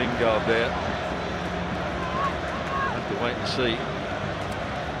Jesse Lingard there. We'll have to wait and see.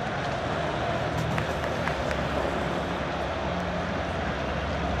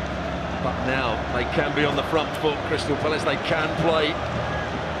 But now they can be on the front foot, Crystal Palace. They can play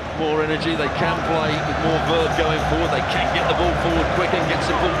more energy, they can play with more verve going forward, they can get the ball forward quick and get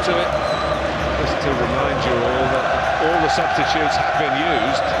some ball to it. Just to remind you all that all the substitutes have been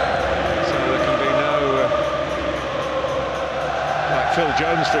used, so there can be no... like Phil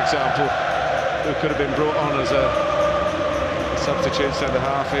Jones, for example, who could have been brought on as a substitute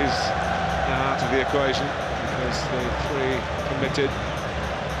centre-half, is now out of the equation because the three committed.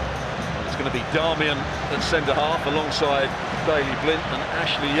 It's going to be Darmian at centre-half alongside Daley Blind, and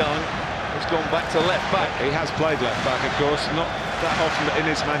Ashley Young has gone back to left-back. He has played left-back, of course, not that often in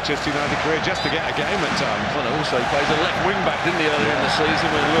his Manchester United career, just to get a game at times. Well, also he plays a left wing-back, didn't he, earlier in the season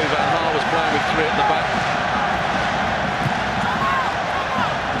when Louis van Gaal was playing with three at the back.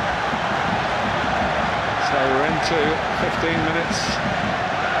 So we're into 15 minutes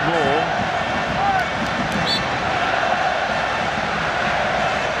more.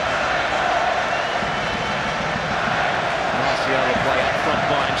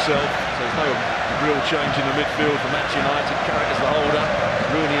 So there's no real change in the midfield for Manchester United. Carrick as the holder,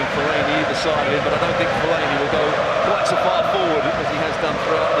 Rooney and Fellaini either side of him, but I don't think Fellaini will go quite so far forward as he has done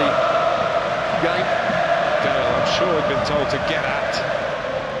throughout the game. Gale, I'm sure, had been told to get at.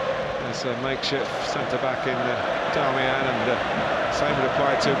 There's a makeshift centre-back in Darmian, and the same would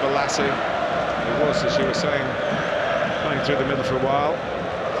apply to Balassi. It was, as you were saying, playing through the middle for a while.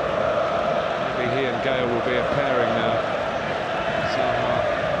 Maybe he and Gale will be a pairing now.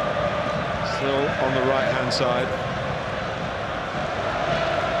 Still on the right-hand side.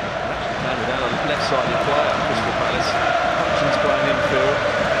 Actually playing without a left-sided player, Crystal Palace. Punchin's playing infield.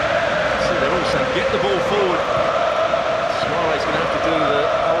 So they're all saying, get the ball forward. Suarez going to have to do the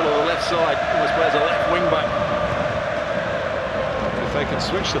whole of the left side. Almost plays a left wing-back. If they can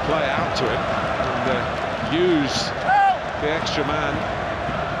switch the play out to him and use the extra man,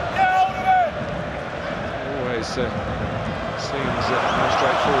 always seems more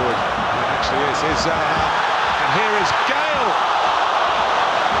straightforward. Actually is and here is Gale.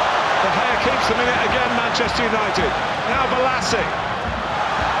 De Gea keeps them in it again, Manchester United. Now Balassi.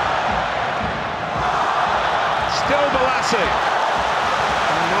 Still Balassi.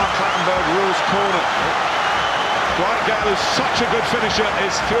 And Mark Clattenburg rules corner. Dwight Gale, who's such a good finisher,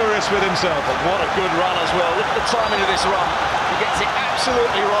 is furious with himself. But what a good run as well. Look at the timing of this run. He gets it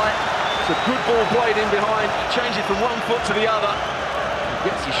absolutely right. It's a good ball played in behind. He changes from one foot to the other.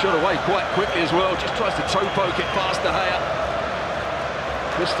 Gets his shot away quite quickly as well, just tries to toe poke it past De Gea.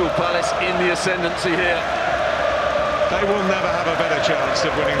 Crystal Palace in the ascendancy here. They will never have a better chance of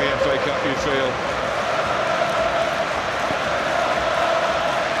winning the FA Cup, you feel.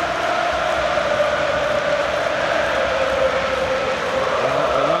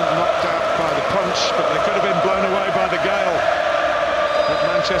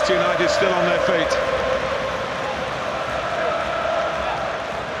 United still on their feet.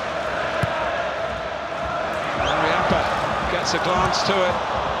 Gets a glance to it.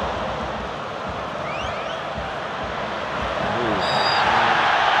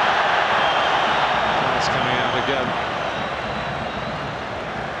 That's coming out again.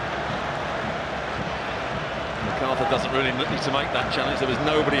 MacArthur doesn't really need to make that challenge. There was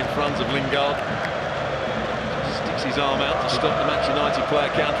nobody in front of Lingard. Sticks his arm out to stop the Manchester United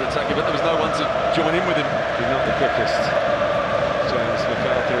player counter-attacking, but there was no one to join in with him. He's not the quickest, James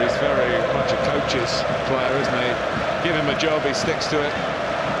MacArthur. He's very much a coach's player, isn't he? Give him a job, he sticks to it.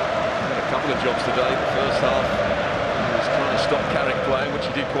 He had a couple of jobs today. The first half, he was trying to stop Carrick playing, which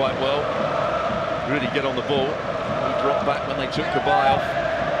he did quite well. Really get on the ball. He dropped back when they took Kabay off.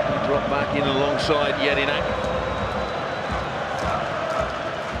 He dropped back in alongside Jedinak.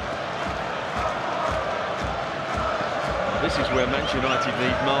 This is where Manchester United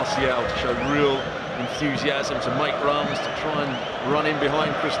need Martial to show real enthusiasm, to make runs, to try and run in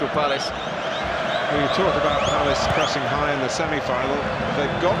behind Crystal Palace. You talked about Palace pressing high in the semi-final.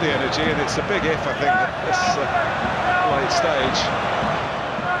 They've got the energy, and it's a big if, I think, at this late stage.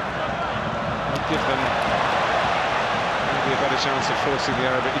 I'll give them maybe a better chance of forcing the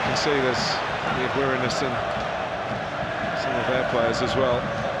error, but you can see there's the weariness in some of their players as well.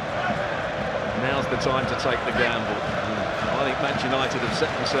 Now's the time to take the gamble. I think Manchester United have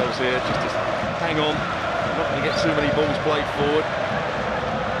set themselves here just to hang on, not going to get too many balls played forward.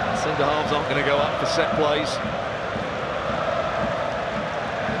 Centre-halves aren't going to go up for set plays.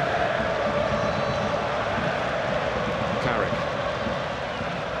 Carrick.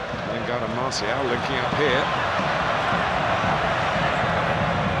 Lingard and Martial linking up here.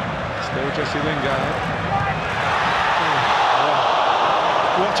 Still Jesse Lingard.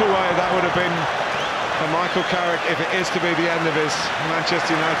 Oh, what a way that would have been for Michael Carrick, if it is to be the end of his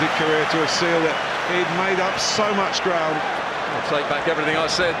Manchester United career, to have sealed it. He'd made up so much ground. I'll take back everything I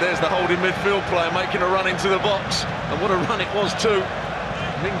said. There's the holding midfield player making a run into the box. And what a run it was too.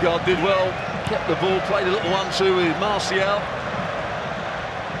 Lingard did well, kept the ball, played a little 1-2 with Martial.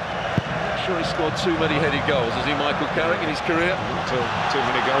 Not sure he scored too many headed goals, has he, Michael Carrick, in his career? Not too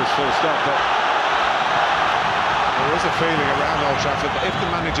many goals, full stop, but there is a feeling around Old Trafford that if the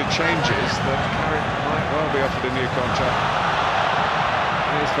manager changes, that Carrick might well be offered a new contract.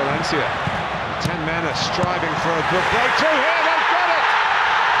 Here's Valencia. 10 men are striving for a good breakthrough here. They've got it!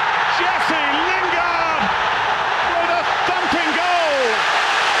 Jesse Lingard with a thumping goal.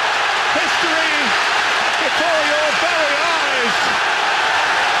 History before your very eyes.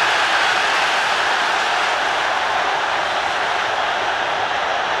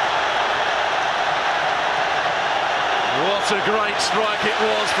 What a great strike it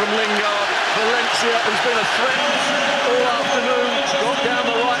was from Lingard. Valencia, who's been a threat all afternoon, got down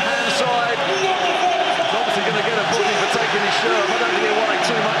the right-hand side. He's obviously going to get a booking for taking his shirt. I don't think he'll worry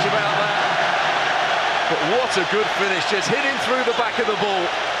too much about that. But what a good finish, just hitting through the back of the ball.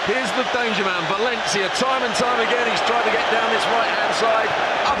 Here's the danger man, Valencia. Time and time again, he's tried to get down this right-hand side,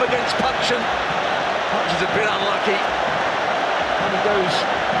 up against Punchin. Punchin's a bit unlucky. And he goes,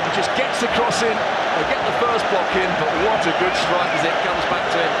 he just gets the cross in. They get the first block in, but what a good strike as it comes back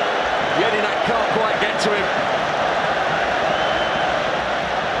to him. Jedinak can't quite get to him.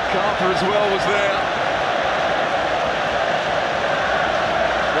 Carter as well was there.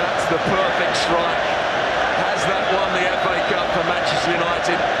 That's the perfect strike. Has that won the FA Cup for Manchester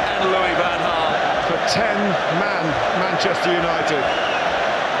United and Louis van Gaal? For 10-man Manchester United.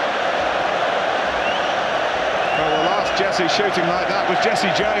 Well, the last Jesse shooting like that was Jesse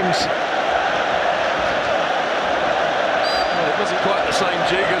James. It wasn't quite the same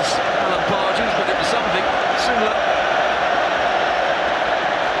jig as Alan Pardews, but it was something similar.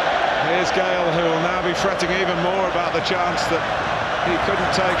 Here's Gale, who will now be fretting even more about the chance that he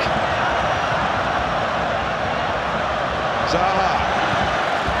couldn't take. Zaha.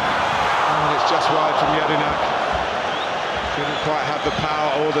 And it's just wide from Jedinak. Didn't quite have the power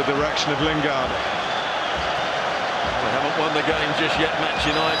or the direction of Lingard. They haven't won the game just yet,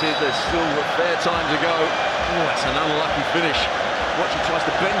 Manchester United. There's still a fair time to go. Oh, that's an unlucky finish. Watch, he tries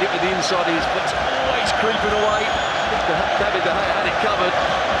to bend it with the inside of his foot. Oh, he's creeping away. David De Gea had it covered.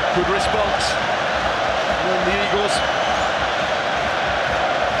 Good response. And then the Eagles.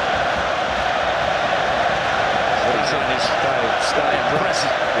 What he's saying is stay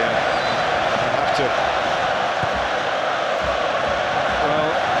impressive. Yeah, they have to.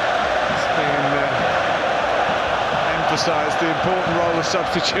 Well, it's been emphasised the important role of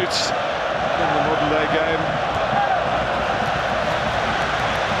substitutes in the modern-day game.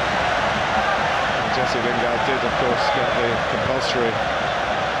 And Jesse Lingard did, of course, get the compulsory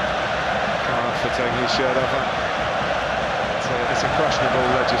taking his shirt off. It's a questionable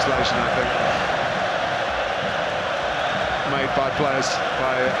legislation, I think, made by players,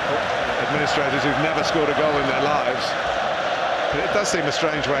 by administrators who've never scored a goal in their lives. But it does seem a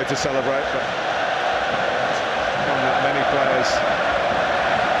strange way to celebrate, but one that many players...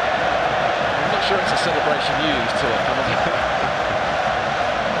 I'm not sure it's a celebration used too often, is it?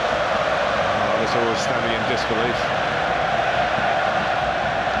 There's always standing in disbelief.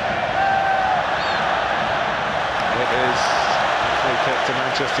 It is a free kick to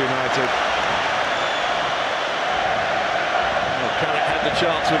Manchester United. Well, Carrick had the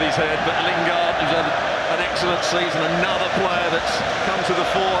chance with his head, but Lingard, who's had an excellent season, another player that's come to the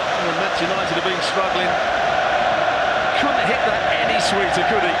fore when Manchester United have been struggling. Couldn't hit that any sweeter,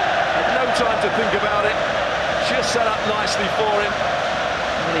 could he? Had no time to think about it. Just set up nicely for him.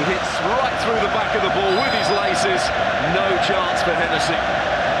 And he hits right through the back of the ball with his laces. No chance for Hennessy.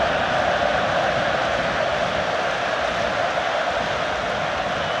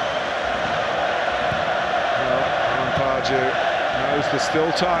 Well, Alan Pardew knows there's still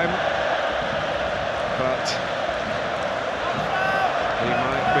time, but he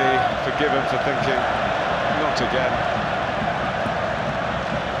might be forgiven for thinking, not again.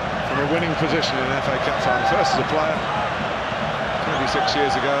 From a winning position in an FA Cup final, first as a player, 26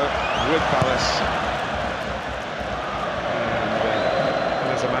 years ago with Palace,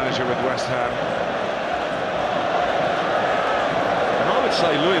 and as a manager with West Ham. And I would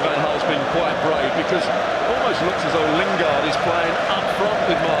say Louis van Gaal's been quite brave, because it almost looks as though Lingard is playing up front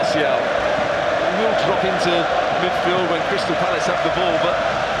with Martial. He will drop into midfield when Crystal Palace have the ball, but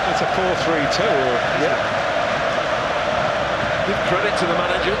it's a 4-3-2. Yeah. Give credit to the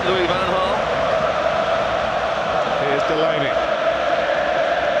manager, Louis van Gaal. Here's Delaney.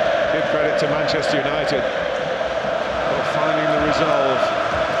 Give credit to Manchester United for finding the resolve.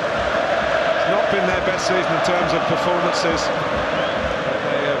 It's not been their best season in terms of performances, but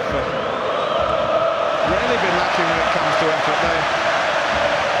they have really been lacking when it comes to effort.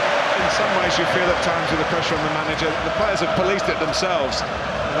 In some ways you feel at times with the pressure on the manager, the players have policed it themselves,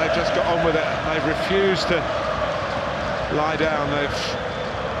 and they've just got on with it. They've refused to lie down. They've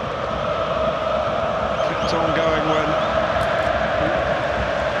kept on going when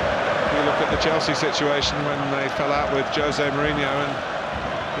you look at the Chelsea situation, when they fell out with Jose Mourinho, and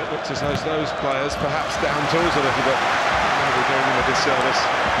it looks as though those players perhaps down tools a little bit. Maybe doing them a disservice,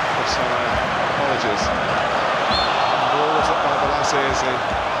 so apologies. And ball was up by Balassi as he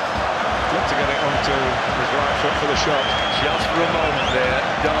looked to get it onto his right foot for the shot. Just for a moment there,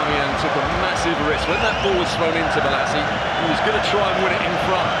 Darmian took a massive risk. When that ball was thrown into Balassi, he was going to try and win it in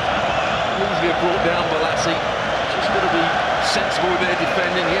front. Easily brought down Balassi. Just got to be sensible with their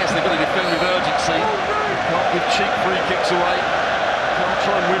defending. Yes, they've got to defend with urgency. Can't give cheap free kicks away. Can't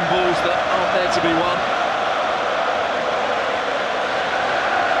try and win balls that aren't there to be won.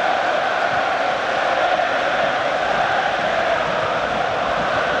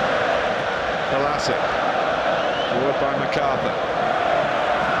 Balassi, forward by MacArthur.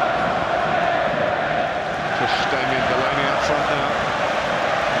 Push Damien Delaney up front now.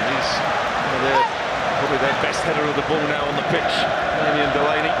 And he's probably their best header of the ball now on the pitch, Damien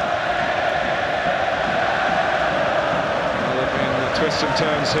Delaney. Well, there have been twists and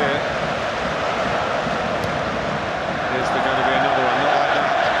turns here. Is there going to be another one? Not like that.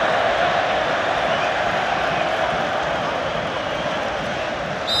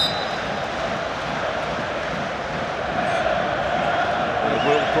 There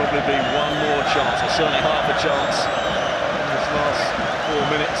will probably be one more chance, or certainly half a chance in this last 4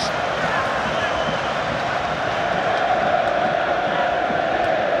 minutes.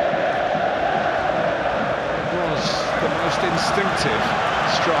 Instinctive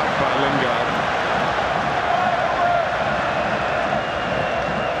strike by Lingard.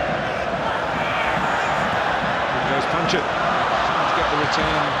 Here goes Punchett, trying to get the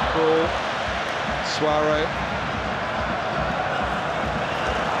return ball. Suarez.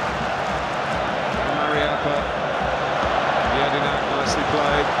 Mariappa. Yedina, nicely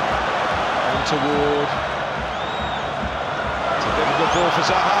played. On to Ward. It's a difficult ball for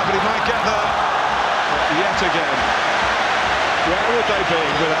Zaha, but he might get there. But yet again. Where would they be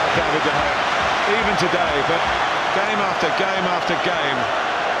without David De Gea? Even today, but game after game after game.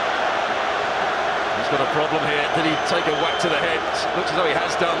 He's got a problem here. Did he take a whack to the head? Looks as though he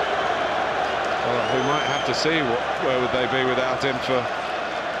has done. Well, we might have to see where would they be without him for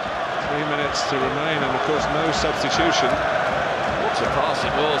 3 minutes to remain, and of course no substitution. What a pass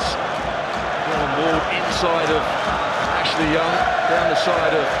it was. Ward inside of Ashley Young, down the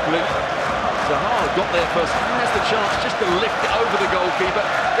side of Luke. Zaha got there first, has the chance just to lift it over the goalkeeper,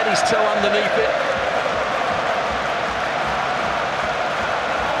 get his toe underneath it.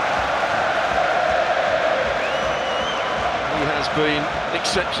 He has been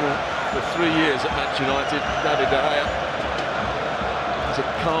exceptional for 3 years at Manchester United, David De Gea. He's a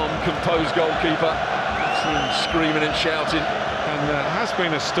calm, composed goalkeeper. See him screaming and shouting. And there has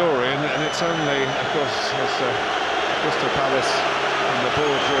been a story, and it's only, of course, as Crystal Palace in the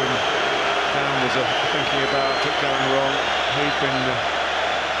boardroom down was thinking about it going wrong. He's been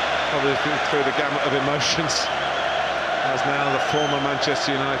obviously through the gamut of emotions as now the former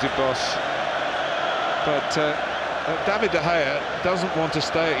Manchester United boss. But David De Gea doesn't want to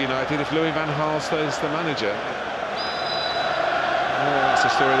stay at United if Louis van Gaal stays the manager. That's a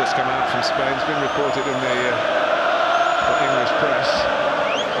story that's come out from Spain. It's been reported in the English press.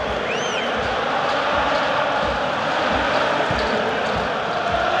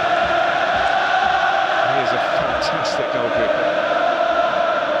 He is a fantastic goalkeeper.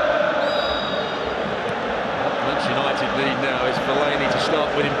 What Manchester United need now is Fellaini to start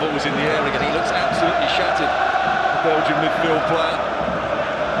winning balls in the air again. He looks absolutely shattered, the Belgian midfield player.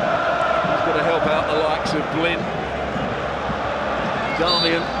 He's got to help out the likes of Blin,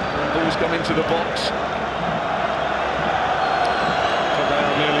 Darmian, when balls come into the box. But they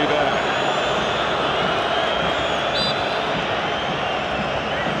are nearly there.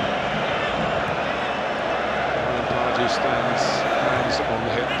 Pardew stands, hands on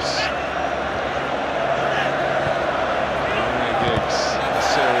the hips. Giggs,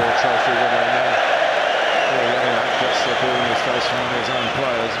 serial trophy winner, and then gets the ball in his face from one of his own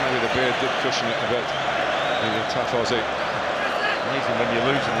players. Maybe the beard did cushion it a bit. He's a tough Aussie. Amazing when you're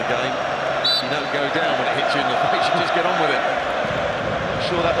losing the game, you don't go down when it hits you in the face, you just get on with it. I'm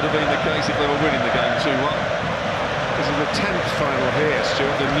sure that would have been the case if they were winning the game 2-1. This is the 10th final here,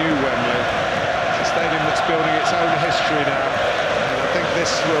 Stuart, the new Wembley. It's a stadium that's building its own history now, and I think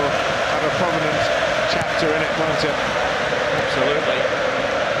this will have a prominent chapter in it, won't it? Absolutely.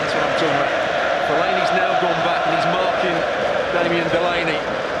 That's what I'm talking about. Fellaini's now gone back and he's marking Damien Delaney.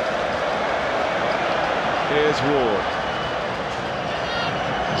 Here's Ward.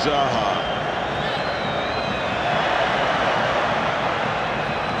 Zaha.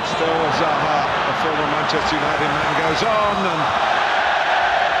 Still Zaha, the former Manchester United man, goes on, and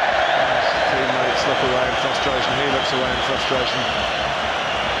his teammates look away in frustration. He looks away in frustration.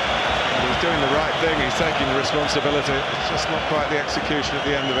 And he's doing the right thing. He's taking responsibility. It's just not quite the execution at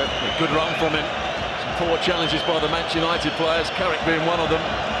the end of it. A good run from him. Some poor challenges by the Manchester United players, Carrick being one of them.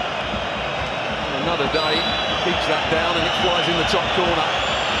 And another day, keeps that down and it flies in the top corner.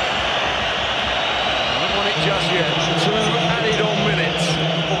 Not won it just yet. 2 added-on minutes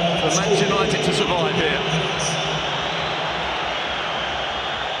for Manchester United to survive here.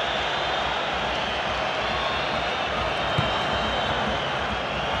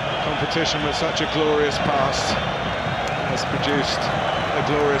 Competition with such a glorious past has produced a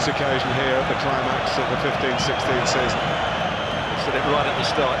glorious occasion here at the climax of the 15-16 season. I said it right at the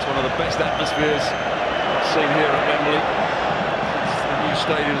start, it's one of the best atmospheres I've seen here at Wembley since the new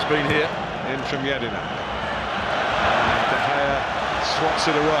stadium's been here. In from Yedina. And De Gea swats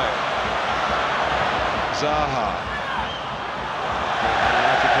it away. Zaha.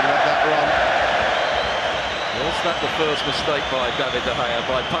 United can let that run. Was that the first mistake by David De Gea,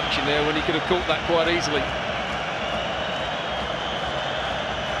 by punching there when he could have caught that quite easily?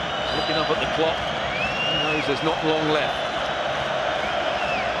 Looking up at the clock, he knows there's not long left.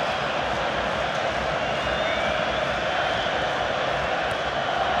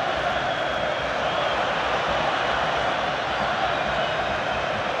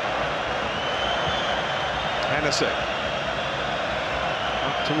 Hennessy.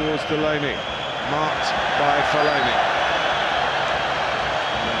 Up towards Delaney. Marked by Fellaini.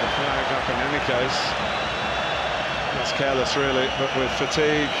 And the flag up in any case. That's careless really, but with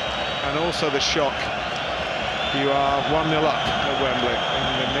fatigue and also the shock, you are 1-0 up at Wembley,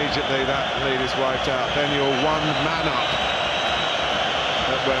 and immediately that lead is wiped out. Then you're 1 man up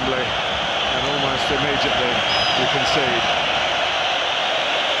at Wembley, and almost immediately you concede.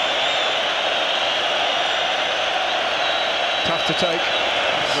 Tough to take.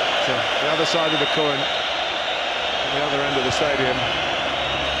 The other side of the coin, the other end of the stadium,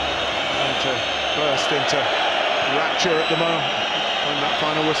 and to burst into rapture at the moment when that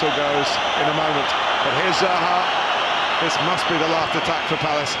final whistle goes in a moment. But here's Zaha. This must be the last attack for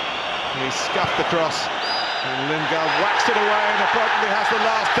Palace. He scuffed the cross, and Lingard waxed it away and appropriately has the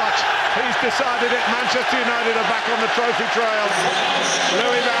last touch. He's decided it. Manchester United are back on the trophy trail.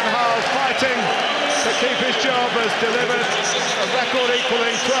 Louis van Gaal's fighting to keep his job, has delivered a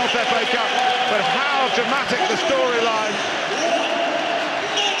record-equalling 12th FA Cup. But how dramatic the storyline.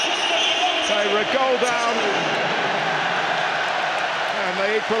 They were a goal down, and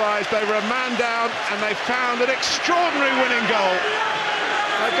they equalised. They were a man down, and they found an extraordinary winning goal.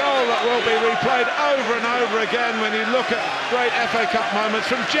 A goal that will be replayed over and over again when you look at great FA Cup moments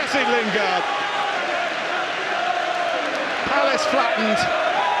from Jesse Lingard. Palace flattened,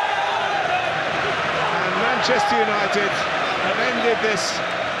 and Manchester United have ended this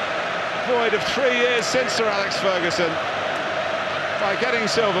void of 3 years since Sir Alex Ferguson by getting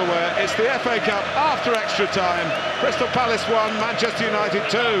silverware. It's the FA Cup after extra time. Crystal Palace 1, Manchester United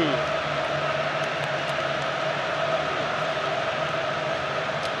 2.